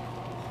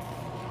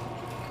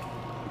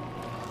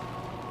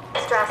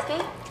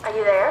 Strasky, are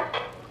you there?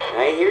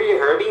 I hear you,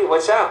 Herbie.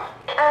 What's up?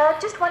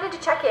 Just wanted to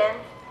check in.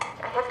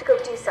 I have to go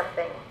do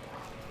something.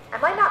 I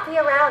might not be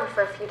around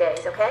for a few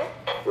days, okay?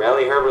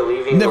 Rally Herbert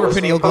leaving Never the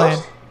listening pineal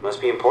post?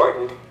 Must be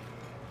important.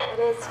 It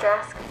is,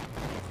 Strask.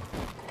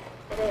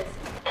 It is.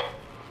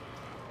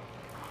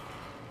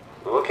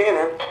 Okay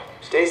then.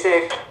 Stay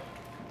safe.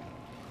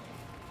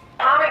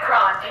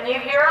 Omicron, can you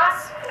hear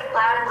us?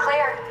 Loud and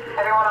clear.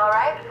 Everyone all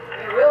right?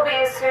 We will be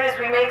as soon as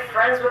we make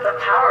friends with the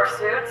power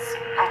suits.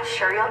 I'm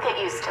sure you'll get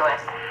used to it.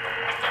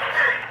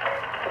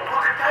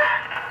 Look at that.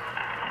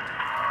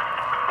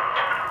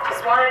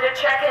 Just wanted to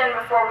check in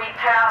before we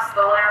pass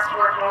the last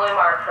working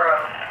Lumar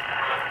probe.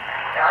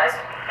 Guys,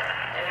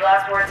 any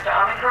last words to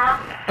Omicron?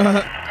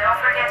 Don't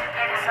forget to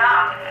pick us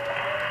up.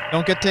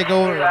 Don't get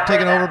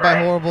taken over by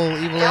horrible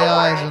evil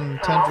AIs and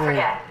temporal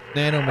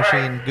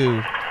nanomachine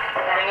goo.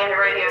 Heading into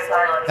radio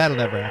silence. That'll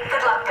never happen.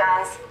 Good luck,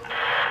 guys.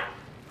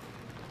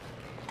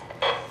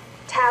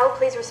 Tau,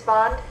 please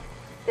respond.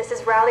 This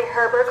is Rowley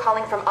Herber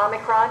calling from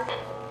Omicron.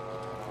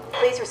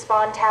 Please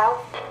respond, Tau.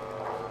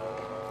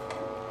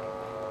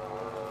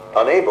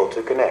 Unable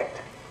to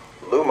connect.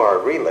 Lumar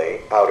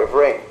relay out of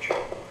range.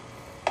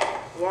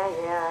 Yeah,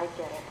 I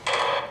get it.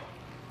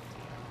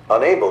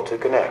 Unable to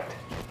connect.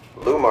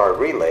 Lumar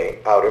relay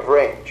out of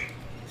range.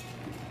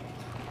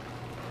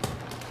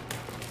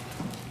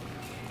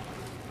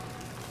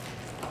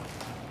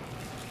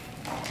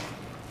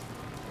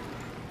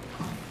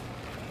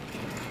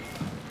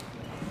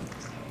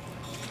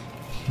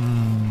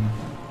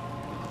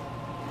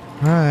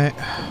 Alright.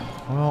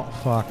 Well,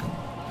 fuck.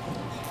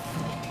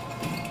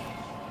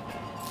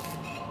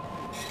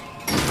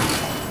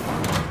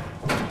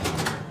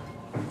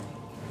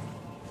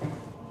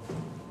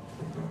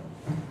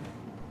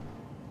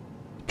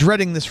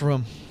 Dreading this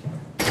room.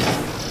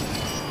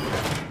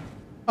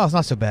 Oh, it's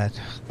not so bad.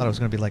 Thought it was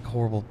going to be like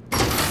horrible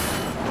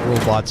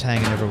robots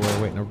hanging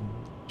everywhere waiting to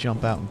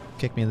jump out and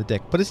kick me in the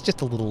dick. But it's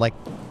just a little, like,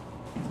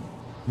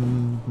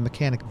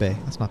 mechanic bay.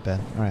 That's not bad.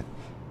 Alright.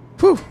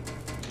 Whew!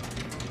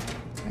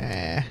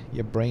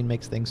 Your brain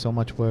makes things so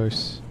much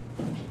worse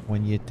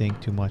when you think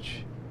too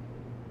much.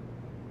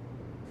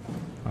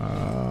 What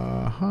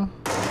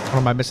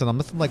am I missing? I'm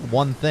missing, like,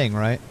 one thing,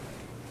 right?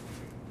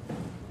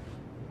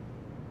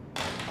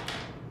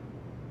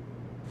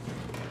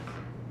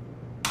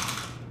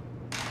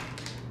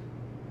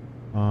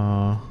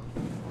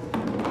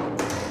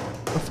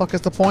 What the fuck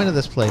is the point of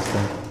this place,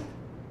 then?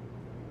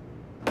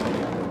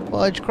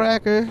 Fudge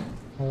cracker.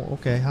 Oh,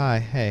 okay. Hi.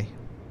 Hey.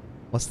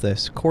 What's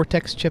this?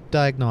 Cortex chip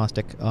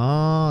diagnostic.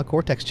 Ah,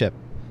 Cortex chip.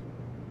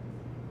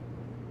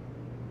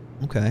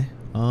 Okay.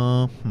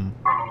 Oh,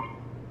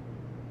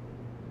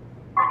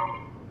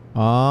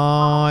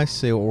 I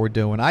see what we're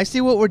doing. I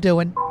see what we're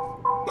doing.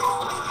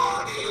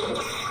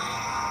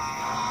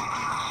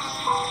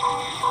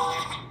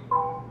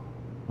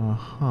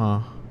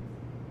 Uh-huh.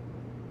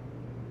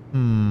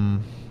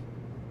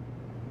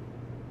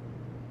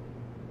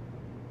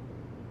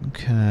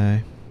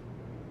 Okay.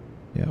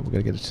 Yeah, we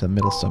gotta get it to the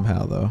middle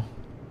somehow, though.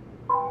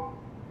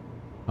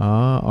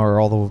 Are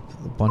all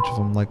a bunch of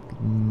them like...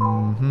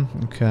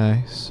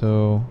 Okay,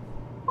 so...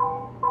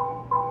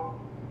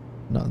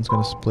 Nothing's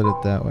gonna split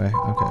it that way.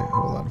 Okay,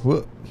 hold on.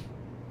 Whoa!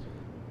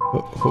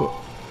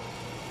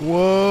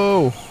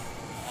 Whoa!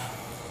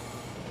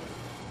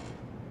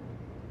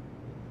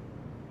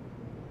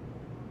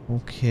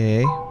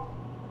 Okay.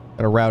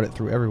 Gotta route it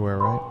through everywhere,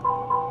 right?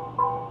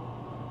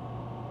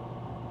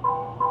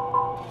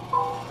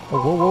 Oh,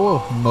 whoa.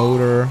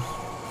 Motor.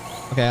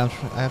 Okay, I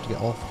have to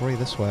get all three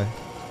this way.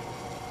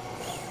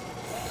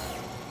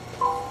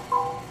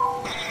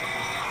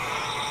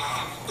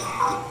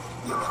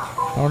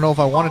 I don't know if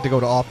I wanted to go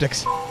to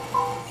optics.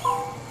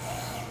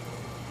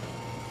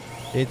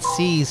 It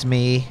sees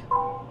me.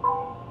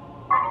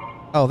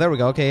 Oh, there we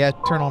go. Okay, yeah,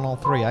 turn on all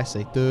three. I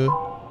see. Duh.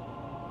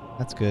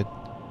 That's good.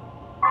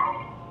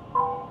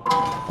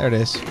 There it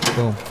is.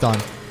 Boom.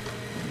 Done.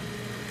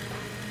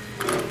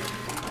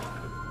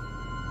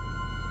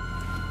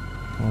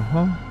 Is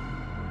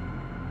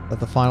that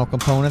the final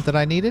component that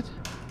I needed?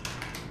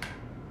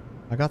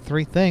 I got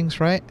 3 things,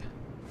 right?